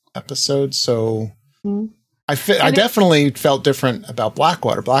episode. So I definitely felt different about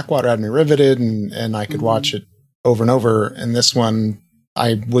Blackwater. Blackwater had me riveted and I could watch it over and over. And this one,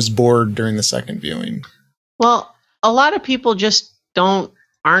 I was bored during the second viewing. Well, a lot of people just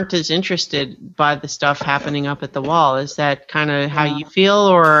aren't as interested by the stuff happening up at the wall. Is that kind of how you feel,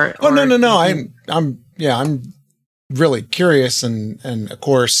 or? Oh, no. I'm really curious, and of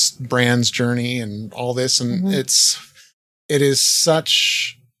course, Bran's journey and all this, and it is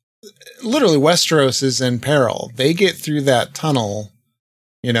such. Literally, Westeros is in peril. They get through that tunnel,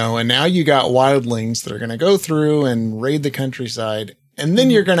 and now you got wildlings that are going to go through and raid the countryside, and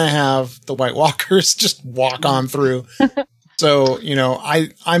then you're going to have the White Walkers just walk on through. So,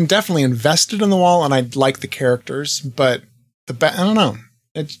 I'm definitely invested in the wall, and I like the characters, but I don't know.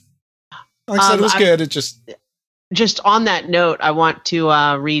 Like I said, it was good. It just on that note, I want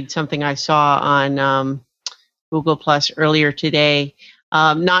to read something I saw on Google Plus earlier today.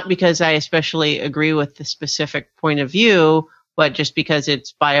 Not because I especially agree with the specific point of view, but just because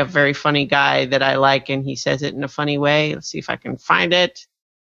it's by a very funny guy that I like, and he says it in a funny way. Let's see if I can find it.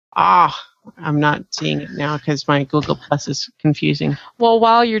 I'm not seeing it now because my Google Plus is confusing. Well,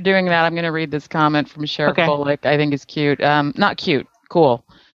 while you're doing that, I'm going to read this comment from Sheriff Bullock. I think it's cute. Not cute. Cool.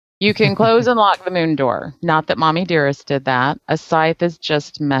 You can close and lock the moon door. Not that Mommy Dearest did that. A scythe is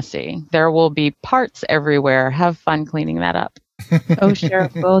just messy. There will be parts everywhere. Have fun cleaning that up. Oh,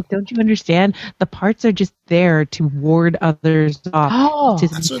 Sheriff Bullock, don't you understand? The parts are just there to ward others off, to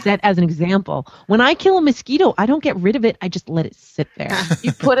set as an example. When I kill a mosquito, I don't get rid of it. I just let it sit there.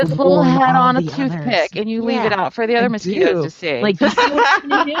 You put its little head on a toothpick and you leave it out for the other mosquitoes to see. Like,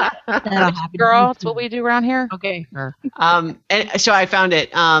 girl, that's what we do around here. Okay. And so I found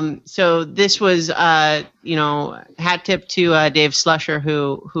it. So this was, hat tip to Dave Slusher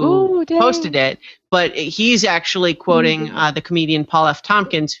who posted it. but he's actually quoting the comedian Paul F.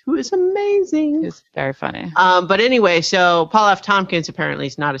 Tompkins, who is amazing. It's very funny. But anyway, so Paul F. Tompkins apparently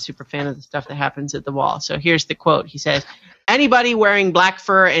is not a super fan of the stuff that happens at the wall. So here's the quote. He says, "Anybody wearing black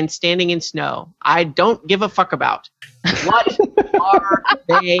fur and standing in snow, I don't give a fuck about. What are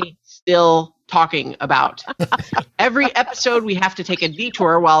they still talking about? Every episode we have to take a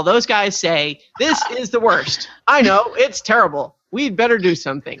detour while those guys say, this is the worst. I know, it's terrible. We'd better do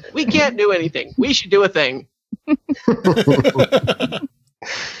something. We can't do anything. We should do a thing."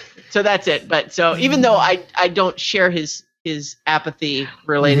 So that's it. But so even though I don't share his apathy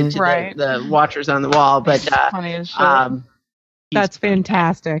related to the Watchers on the Wall, but funny as shit. That's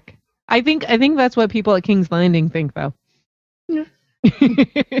fantastic. I think that's what people at King's Landing think, though. Yeah.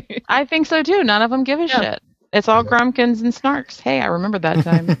 I think so too. None of them give a shit. It's all Grumpkins and Snarks. Hey, I remember that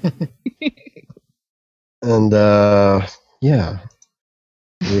time. And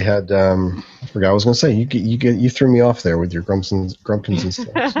we had I forgot what I was going to say. You threw me off there with your Grumpkins and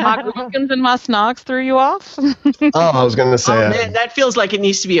Snarks. My Grumpkins and my Snarks threw you off? I was going to say. Man, that feels like it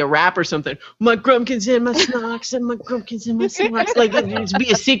needs to be a rap or something. My Grumpkins and my Snarks and my Grumpkins and my Snarks. Like it needs to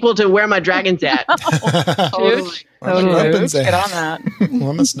be a sequel to Where My Dragon's At. Totally. Get on that.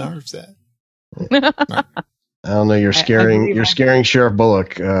 Where my Snarks at? I don't know. You're scaring Sheriff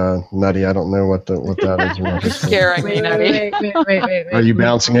Bullock, Nutty. I don't know what that is. Scaring me, Nutty. Wait. Are you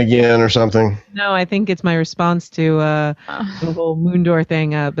bouncing again or something? No, I think it's my response to the whole moon door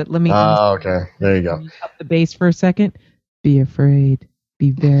thing. But let me. Oh, okay. There you go. Up the bass for a second. Be afraid.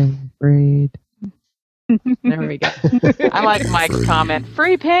 Be very afraid. There we go. I like Mike's comment.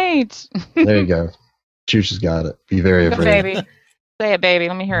 Free paint. There you go. Chooch has got it. Be very afraid. Baby. Say it, baby.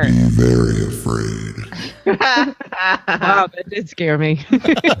 Let me hear it. Be very afraid. Wow, that did scare me.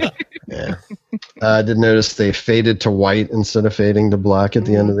 Yeah. I did notice they faded to white instead of fading to black at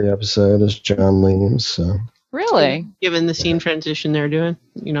the end of the episode as John leaves. So. Really? Given the scene transition they're doing,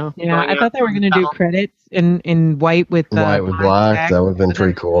 Yeah, I thought they were going to do credits in white with white with black. That would have been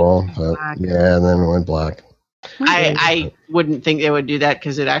pretty cool. But yeah, and then it went black. I wouldn't think they would do that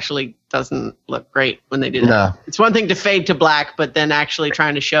because it actually doesn't look great when they do that. No. It's one thing to fade to black, but then actually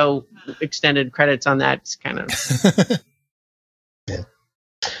trying to show extended credits on that's kind of. Yeah.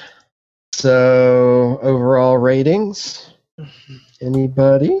 So overall ratings,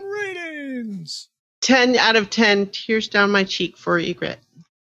 anybody? Ratings. 10 out of 10 tears down my cheek for Ygritte.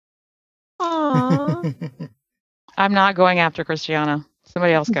 Aww. I'm not going after Christiana.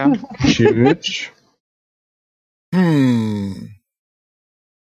 Somebody else go. Chooch.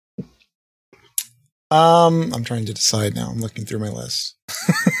 I'm trying to decide now. I'm looking through my list.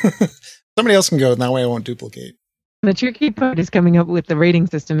 Somebody else can go. That way I won't duplicate. The tricky part is coming up with the rating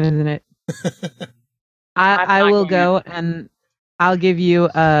system, isn't it? I will go and I'll give you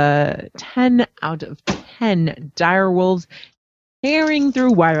a 10 out of 10 direwolves tearing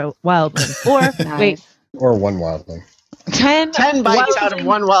through wildling. Or Nice. Or one wildling. 10 bites out of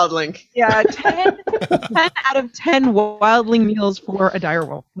one wildling. Yeah, 10 out of 10 wildling meals for a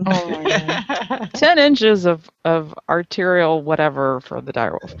direwolf. Oh my God. 10 inches of arterial whatever for the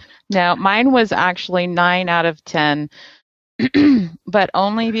direwolf. Now, mine was actually 9 out of 10, but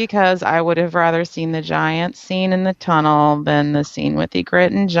only because I would have rather seen the giant scene in the tunnel than the scene with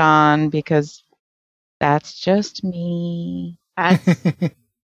Ygritte and John, because that's just me. That's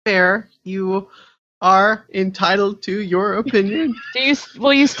fair. You are entitled to your opinion.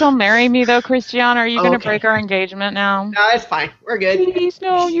 Will you still marry me though, Christiana? Are you going to break our engagement now? No, it's fine. We're good. Please,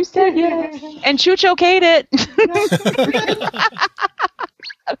 no, you said yes. And Chooch okayed it.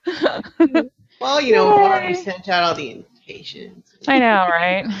 Well, we already sent out all the invitations. I know,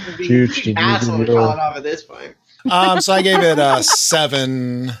 right? Chooch, did asshole you to call it off at this point. So I gave it a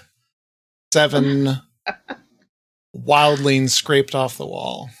 7 wildlings scraped off the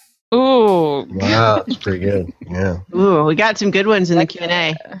wall. Ooh. Wow, that's pretty good. Yeah. Ooh, we got some good ones in the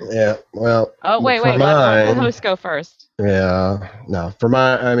Q&A. Yeah. Well. Oh, wait. Let the host go first. Yeah. No,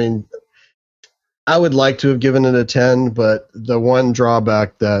 I would like to have given it a 10, but the one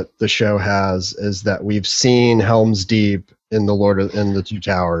drawback that the show has is that we've seen Helm's Deep in the Two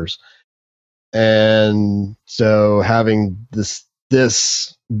Towers, and so having this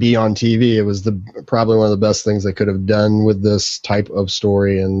be on TV, it was probably one of the best things they could have done with this type of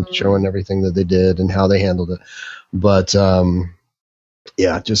story and showing everything that they did and how they handled it. But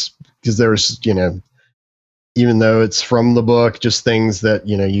yeah, just because there's even though it's from the book, just things that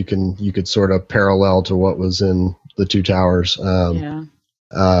you could sort of parallel to what was in the Two Towers. Sort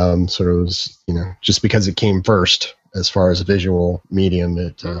of was just because it came first as far as a visual medium,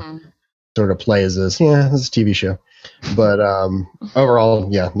 it sort of play as this. Yeah, this is a TV show. But overall,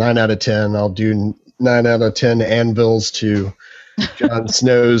 9 out of 10. I'll do 9 out of 10 anvils to Jon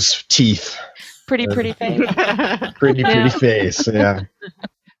Snow's teeth. Pretty face. Pretty face, yeah.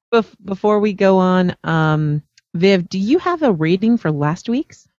 Before we go on, Viv, do you have a rating for last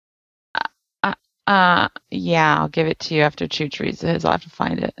week's? Yeah, I'll give it to you after Chooch reads his. I'll have to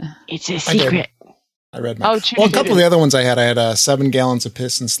find it. It's a secret. I read my. Well, a couple of the other ones I had 7 gallons of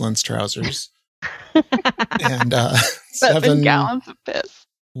piss in Slint's trousers, and 7 gallons of piss.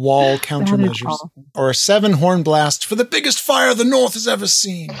 Wall countermeasures, or a 7 horn blast for the biggest fire the North has ever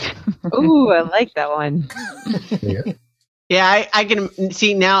seen. Ooh, I like that one. Yeah, I can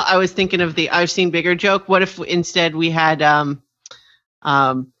see now. I was thinking of the I've seen bigger joke. What if instead we had a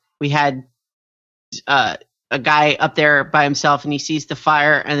guy up there by himself and he sees the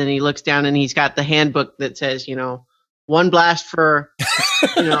fire and then he looks down and he's got the handbook that says, 1 blast for,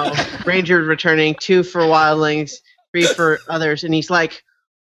 Ranger returning, 2 for wildlings, 3 for others. And he's like,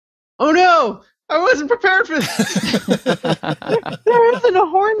 oh no, I wasn't prepared for this. There isn't a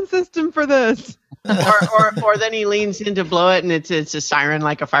horn system for this. or then he leans in to blow it and it's a siren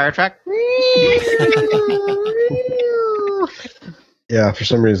like a fire truck. Yeah, for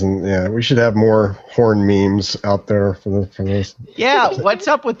some reason, we should have more horn memes out there for this. Yeah, what's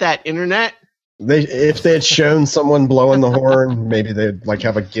up with that, internet? If they had shown someone blowing the horn, maybe they'd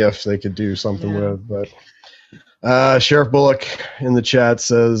have a GIF they could do something with. But Sheriff Bullock in the chat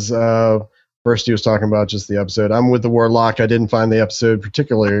says, first he was talking about just the episode. I'm with the Warlock. I didn't find the episode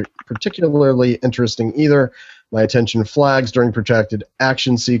particularly interesting either. My attention flags during protracted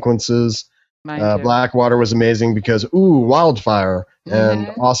action sequences. Blackwater was amazing because wildfire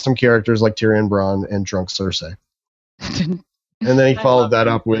and awesome characters like Tyrion Braun and drunk Cersei. And then he followed that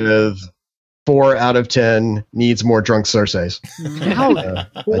up with 4 out of 10 needs more drunk Cerseis. I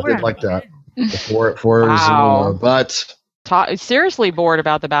did like that. The 4 wow. But seriously bored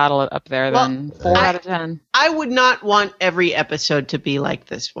about the battle up there. Then 4 out of 10. I would not want every episode to be like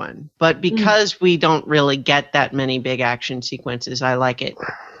this one, but because we don't really get that many big action sequences, I like it.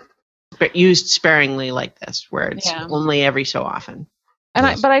 But used sparingly like this, where it's only every so often.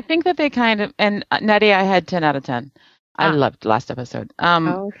 And but I think that they kind of, and Nettie, I had 10 out of 10. I loved last episode.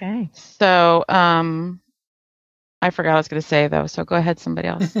 Okay. So I forgot what I was going to say though. So go ahead, somebody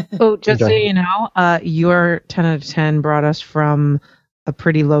else. Just so you know, your 10 out of 10 brought us from a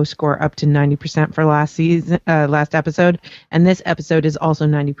pretty low score up to 90% for last episode, and this episode is also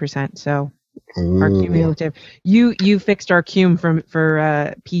 90%. So. Our cumulative. You fixed our cum for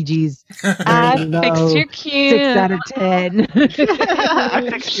PG's. I fixed your cum. 6 out of 10. I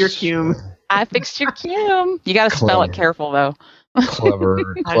fixed your cum. I fixed your cum. You got to spell it careful though. Clever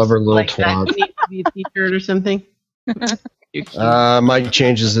little twat. You need to be a t-shirt or something. Mike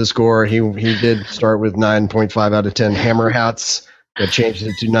changes his score. He did start with 9.5 out of 10 hammer hats. That changed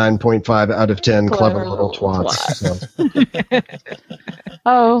it to 9.5 out of 10 clever little twats. So.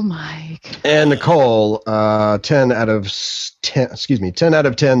 Oh, Mike. And Nicole, 10 out of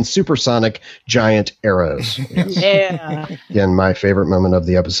 10 supersonic giant arrows. Yes. Yeah. Again, my favorite moment of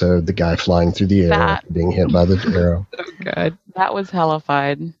the episode, the guy flying through the air, being hit by the arrow. So good. That was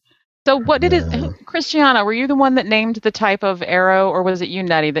hellified. So what did Christiana, were you the one that named the type of arrow, or was it you,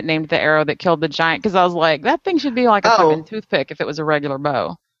 Nettie, that named the arrow that killed the giant? Because I was like, that thing should be like a fucking toothpick if it was a regular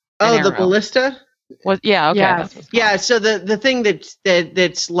bow. The ballista? Okay. Yeah, so the thing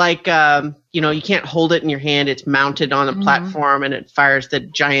that's like, you can't hold it in your hand. It's mounted on a platform and it fires the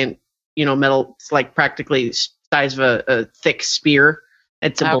giant, metal. It's like practically the size of a thick spear.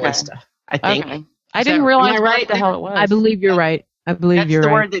 It's a ballista, I think. Okay. I didn't realize what the hell it was. I believe you're right. That's the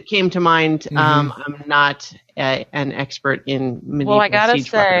word that came to mind. I'm not an expert in medieval Well, I gotta siege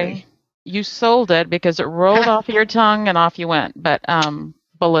say, weaponry. You sold it because it rolled off your tongue and off you went. But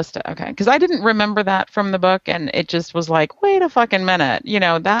ballista, okay, because I didn't remember that from the book, and it just was like, wait a fucking minute,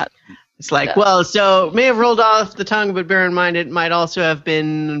 that. It's like, so it may have rolled off the tongue, but bear in mind it might also have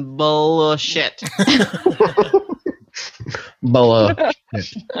been bullshit. Bullshit.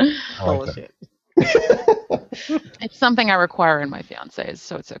 It's something I require in my fiancés,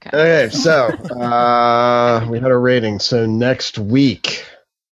 so it's okay. Okay, so we had our rating. So next week,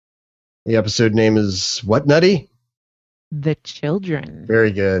 the episode name is what, Nutty? The Children.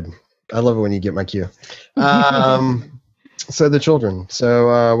 Very good. I love it when you get my cue. So the children.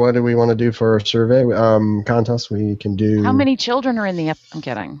 So what do we want to do for our survey contest? We can do. How many children are in the? I'm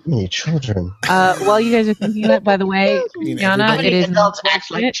kidding. How many children? While you guys are thinking of it, by the way, Yana, it is adults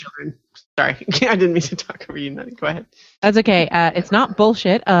act like children. Sorry, I didn't mean to talk over you, Nutty. Go ahead. That's okay. It's not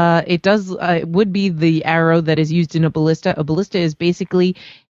bullshit. It does. It would be the arrow that is used in a ballista. A ballista is basically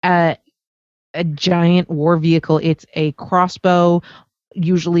a giant war vehicle. It's a crossbow,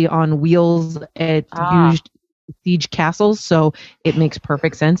 usually on wheels. It's used siege castles, so it makes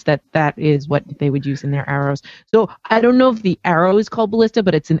perfect sense that is what they would use in their arrows. So I don't know if the arrow is called ballista,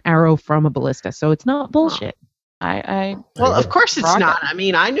 but it's an arrow from a ballista, so it's not bullshit. Well, of course it's not. I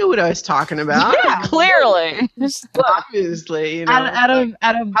mean, I knew what I was talking about. Yeah, clearly. Obviously, you know. Out of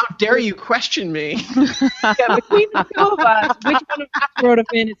how dare you question me? Yeah, between the two of us, which one of us wrote a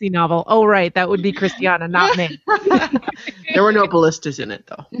fantasy novel? Oh, right, that would be Christiana, not me. There were no ballistas in it,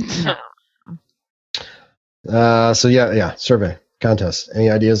 though. So yeah, survey contest. Any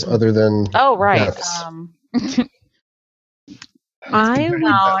ideas other than? Oh, right.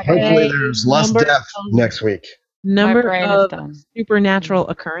 Hopefully, there's less death next week. Number of supernatural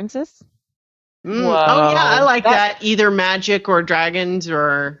occurrences. Oh yeah, I like that. Either magic or dragons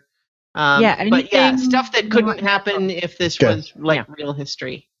or stuff that couldn't happen if this was like real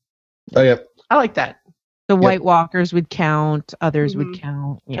history. Oh yeah, I like that. The White Walkers would count. Others would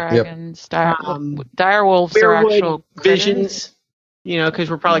count. Dragons, dire wolves are actual visions. You know, because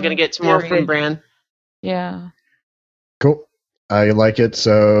we're probably going to get some more from Bran. Yeah. Cool. I like it.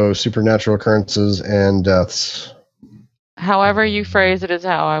 So supernatural occurrences and deaths. However you phrase it is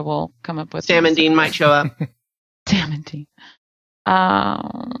how I will come up with. Sam and Dean might show up. Sam and Dean.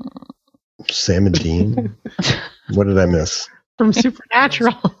 Sam and Dean? What did I miss? From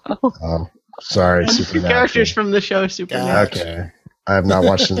Supernatural. Oh, sorry, Supernatural. Characters from the show Supernatural. Okay. I have not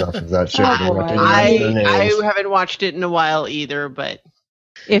watched enough of that show. I haven't watched it in a while either, but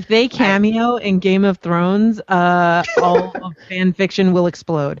if they cameo in Game of Thrones, all of fan fiction will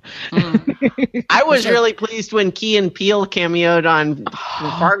explode. I was really pleased when Key and Peele cameoed on the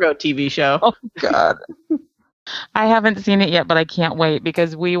Fargo TV show. Oh, God. I haven't seen it yet, but I can't wait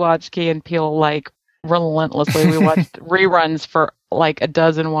because we watch Key and Peele like relentlessly. We watched reruns for like a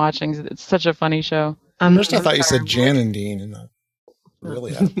dozen watchings. It's such a funny show. First, I thought you said Jan and Dean, and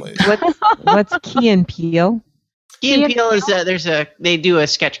really out of place. What's Key and Peele? Key and Peele is they do a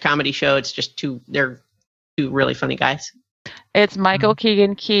sketch comedy show. It's just they're two really funny guys. It's Michael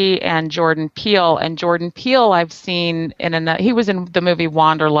Keegan Key and Jordan Peele. And Jordan Peele, I've seen he was in the movie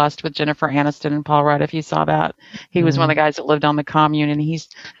Wanderlust with Jennifer Aniston and Paul Rudd. If you saw that, he was one of the guys that lived on the commune, and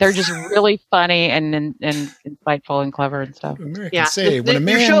they're just really funny and insightful and clever and stuff. Americans say when a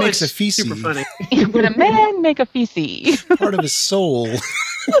man makes a feces, super funny. When a man make a feces, part of his soul.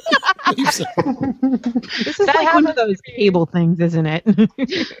 This is like one of those cable things, isn't it?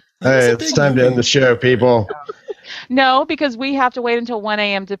 Hey, it's time to end the show, people. No, because we have to wait until 1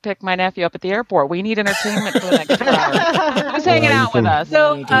 a.m. to pick my nephew up at the airport. We need entertainment for the next 2 hours. Who's hanging out with us?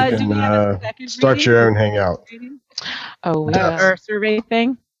 So, do we have a second start your own hangout? Oh, or survey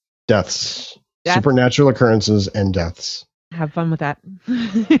thing? Deaths. Supernatural occurrences and deaths. Have fun with that.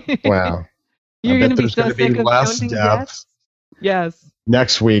 Wow. You're going to be so sick of less counting deaths. Yes.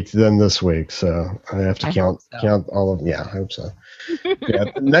 Next week than this week, so I have to count all of them. Yeah, I hope so. Yeah,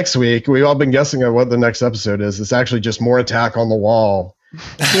 next week we've all been guessing at what the next episode is. It's actually just more Attack on the Wall.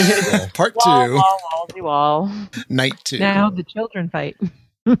 Part 2. Wall. Night 2. Now the children fight.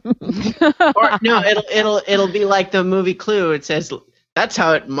 Or no, it'll be like the movie Clue. It says that's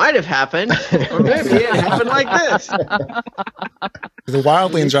how it might have happened, or maybe it happened like this. The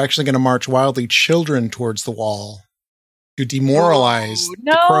wildlings are actually going to march wildly children towards the wall to demoralize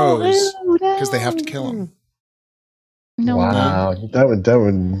the crows because they have to kill them. No. Wow, that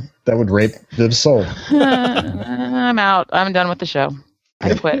would rape the soul. I'm out. I'm done with the show.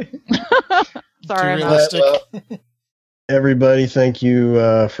 I quit. Sorry. Too realistic. Everybody, thank you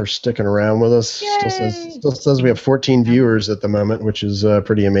for sticking around with us. Still says we have 14 viewers at the moment, which is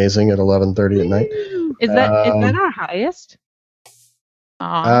pretty amazing at 11:30 at night. Is that our highest?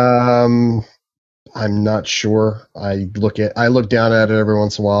 I'm not sure. I look down at it every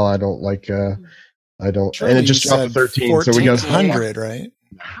once in a while. I don't like. I don't. Surely, and it just dropped to 13. So we got 100, right?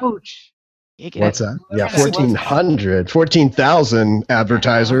 Ouch. What's that? Yeah, 1,400, 14,000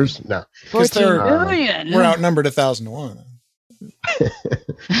 advertisers. No, because we're outnumbered 1,000 to 1.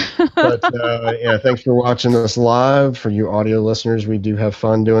 But thanks for watching us live. For you audio listeners, we do have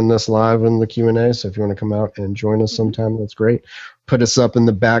fun doing this live in the Q&A. So if you want to come out and join us sometime, that's great. Put us up in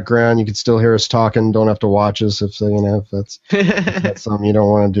the background. You can still hear us talking. Don't have to watch us if that's something you don't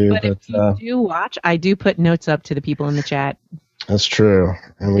want to do. But if you do watch, I do put notes up to the people in the chat. That's true,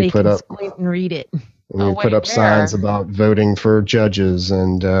 and we put up squint and read it. And we put up signs about voting for judges,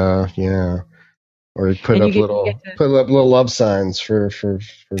 and or we put up little love signs for or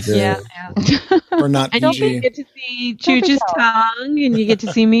not. I don't think you get to see Chooch's tongue, and you get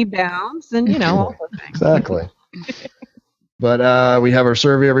to see me bounce, and all those things. Exactly. But we have our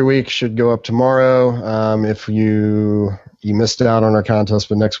survey every week. Should go up tomorrow. If you missed out on our contest,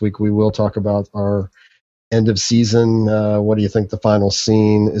 but next week we will talk about our end of season. What do you think the final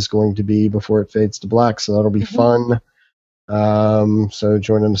scene is going to be before it fades to black? So that'll be fun. So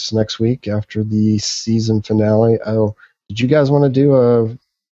join us next week after the season finale. Oh, did you guys want to do a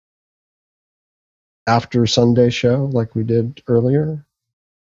after Sunday show like we did earlier?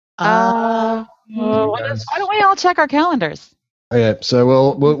 Why don't we all check our calendars? Okay,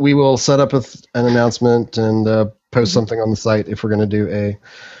 so we will set up an announcement and post something on the site if we're going to do a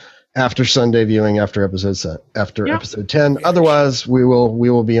after Sunday viewing after episode 10. Otherwise, we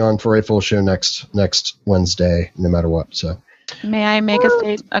will be on for a full show next Wednesday, no matter what. So, may I make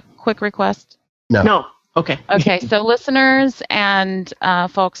a quick request? No. Okay. Okay. So, listeners and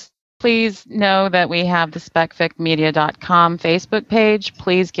folks, please know that we have the specficmedia.com Facebook page.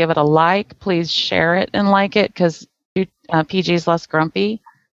 Please give it a like. Please share it and like it because PG's less grumpy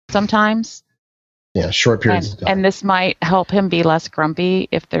sometimes. Yeah, short periods of time. And this might help him be less grumpy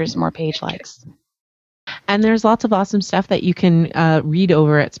if there's more page likes. And there's lots of awesome stuff that you can read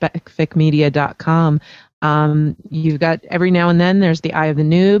over at specficmedia.com. You've got every now and then there's the Eye of the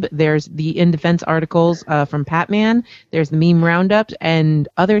Noob, there's the In Defense articles from Patman, there's the meme roundup, and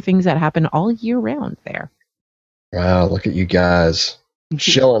other things that happen all year round there. Wow, look at you guys.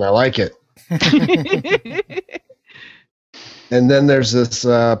 Chilling, I like it. And then there's this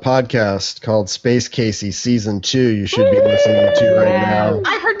podcast called Space Casey Season 2 you should be listening to right now.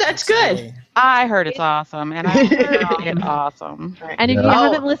 I heard that's good. I heard it's awesome, and I heard it's awesome. And if you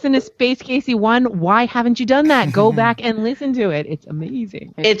haven't listened to Space Casey 1, why haven't you done that? Go back and listen to it. It's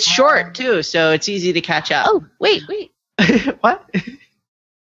amazing. It's short, too, so it's easy to catch up. Oh, wait. What?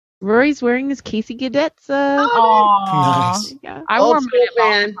 Rory's wearing his Casey Gadets. Nice. Yeah. I wore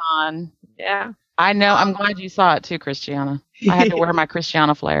mine on. Yeah. I know. I'm glad you saw it too, Christiana. I had to wear my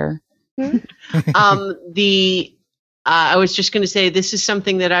Christiana flair. I was just going to say this is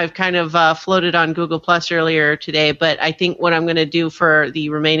something that I've kind of floated on Google Plus earlier today, but I think what I'm going to do for the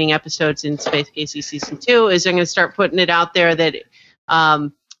remaining episodes in Space Casey Season 2 is I'm going to start putting it out there that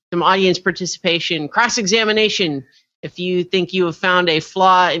some audience participation, cross-examination. If you think you have found a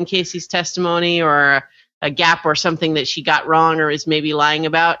flaw in Casey's testimony or a gap or something that she got wrong or is maybe lying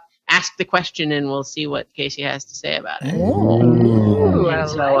about, ask the question and we'll see what Casey has to say about it.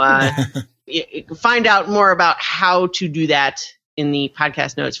 So you can find out more about how to do that in the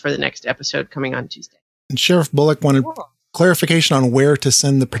podcast notes for the next episode coming on Tuesday. And Sheriff Bullock wanted clarification on where to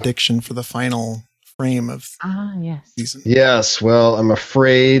send the prediction for the final frame of season. Yes, well, I'm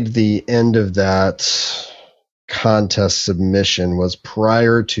afraid the end of that contest submission was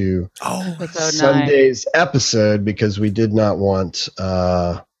prior to Sunday's episode because we did not want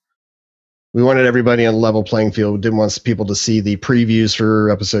we wanted everybody on a level playing field. We didn't want people to see the previews for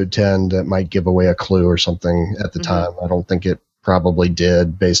episode 10 that might give away a clue or something at the time. I don't think it probably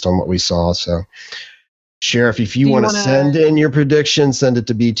did based on what we saw. So, Sheriff, if you want to send in your prediction, send it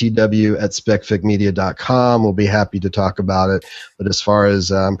to btw@specficmedia.com. We'll be happy to talk about it. But as far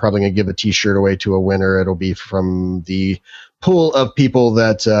as I'm probably going to give a T-shirt away to a winner, it'll be from the pool of people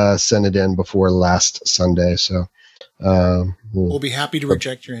that sent it in before last Sunday. So we'll be happy to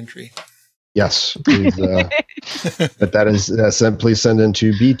reject your entry. Yes, please, but that is please send in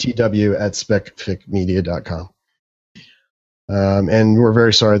to btw@specficmedia.com. And we're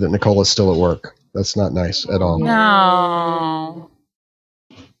very sorry that Nicole is still at work. That's not nice at all. No.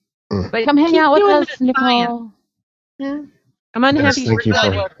 But come hang out with us, Nicole. Yeah. I'm unhappy. Yes, thank you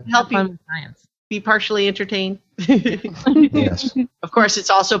for help you be partially entertained. Yes. Of course, it's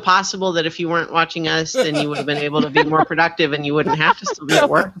also possible that if you weren't watching us, then you would have been able to be more productive and you wouldn't have to still be at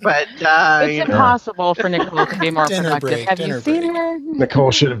work. But it's impossible for Nicole to be more productive. Have you seen her?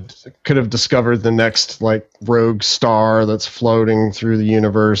 Nicole could have discovered the next rogue star that's floating through the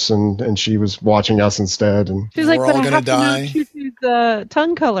universe, and she was watching us instead. And she's like, "But I have to know the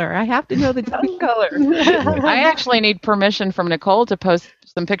tongue color. I have to know the tongue color." I actually need permission from Nicole to post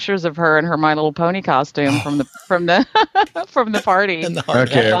some pictures of her in her My Little Pony costume from the party at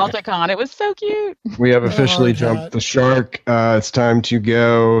Balticon. It was so cute. We have officially jumped the shark. It's time to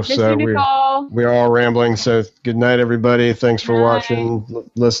go. So we're all rambling. So good night, everybody. Thanks for watching,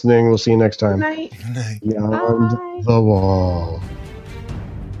 listening. We'll see you next time. Good night. Beyond the Wall.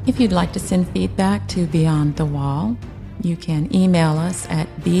 If you'd like to send feedback to Beyond the Wall, you can email us at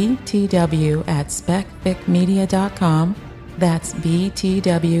btw@specficmedia.com. That's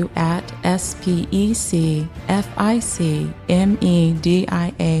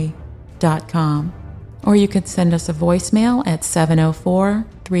btw@specficmedia.com. Or you could send us a voicemail at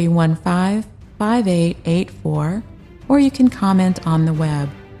 704-315-5884, or you can comment on the web.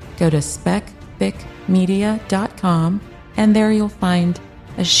 Go to specficmedia.com, and there you'll find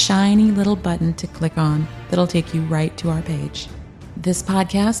a shiny little button to click on that'll take you right to our page. This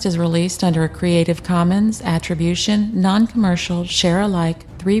podcast is released under a Creative Commons Attribution, Non-Commercial, Share-alike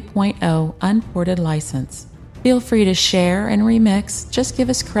 3.0 Unported license. Feel free to share and remix, just give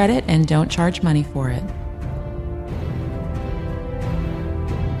us credit and don't charge money for it.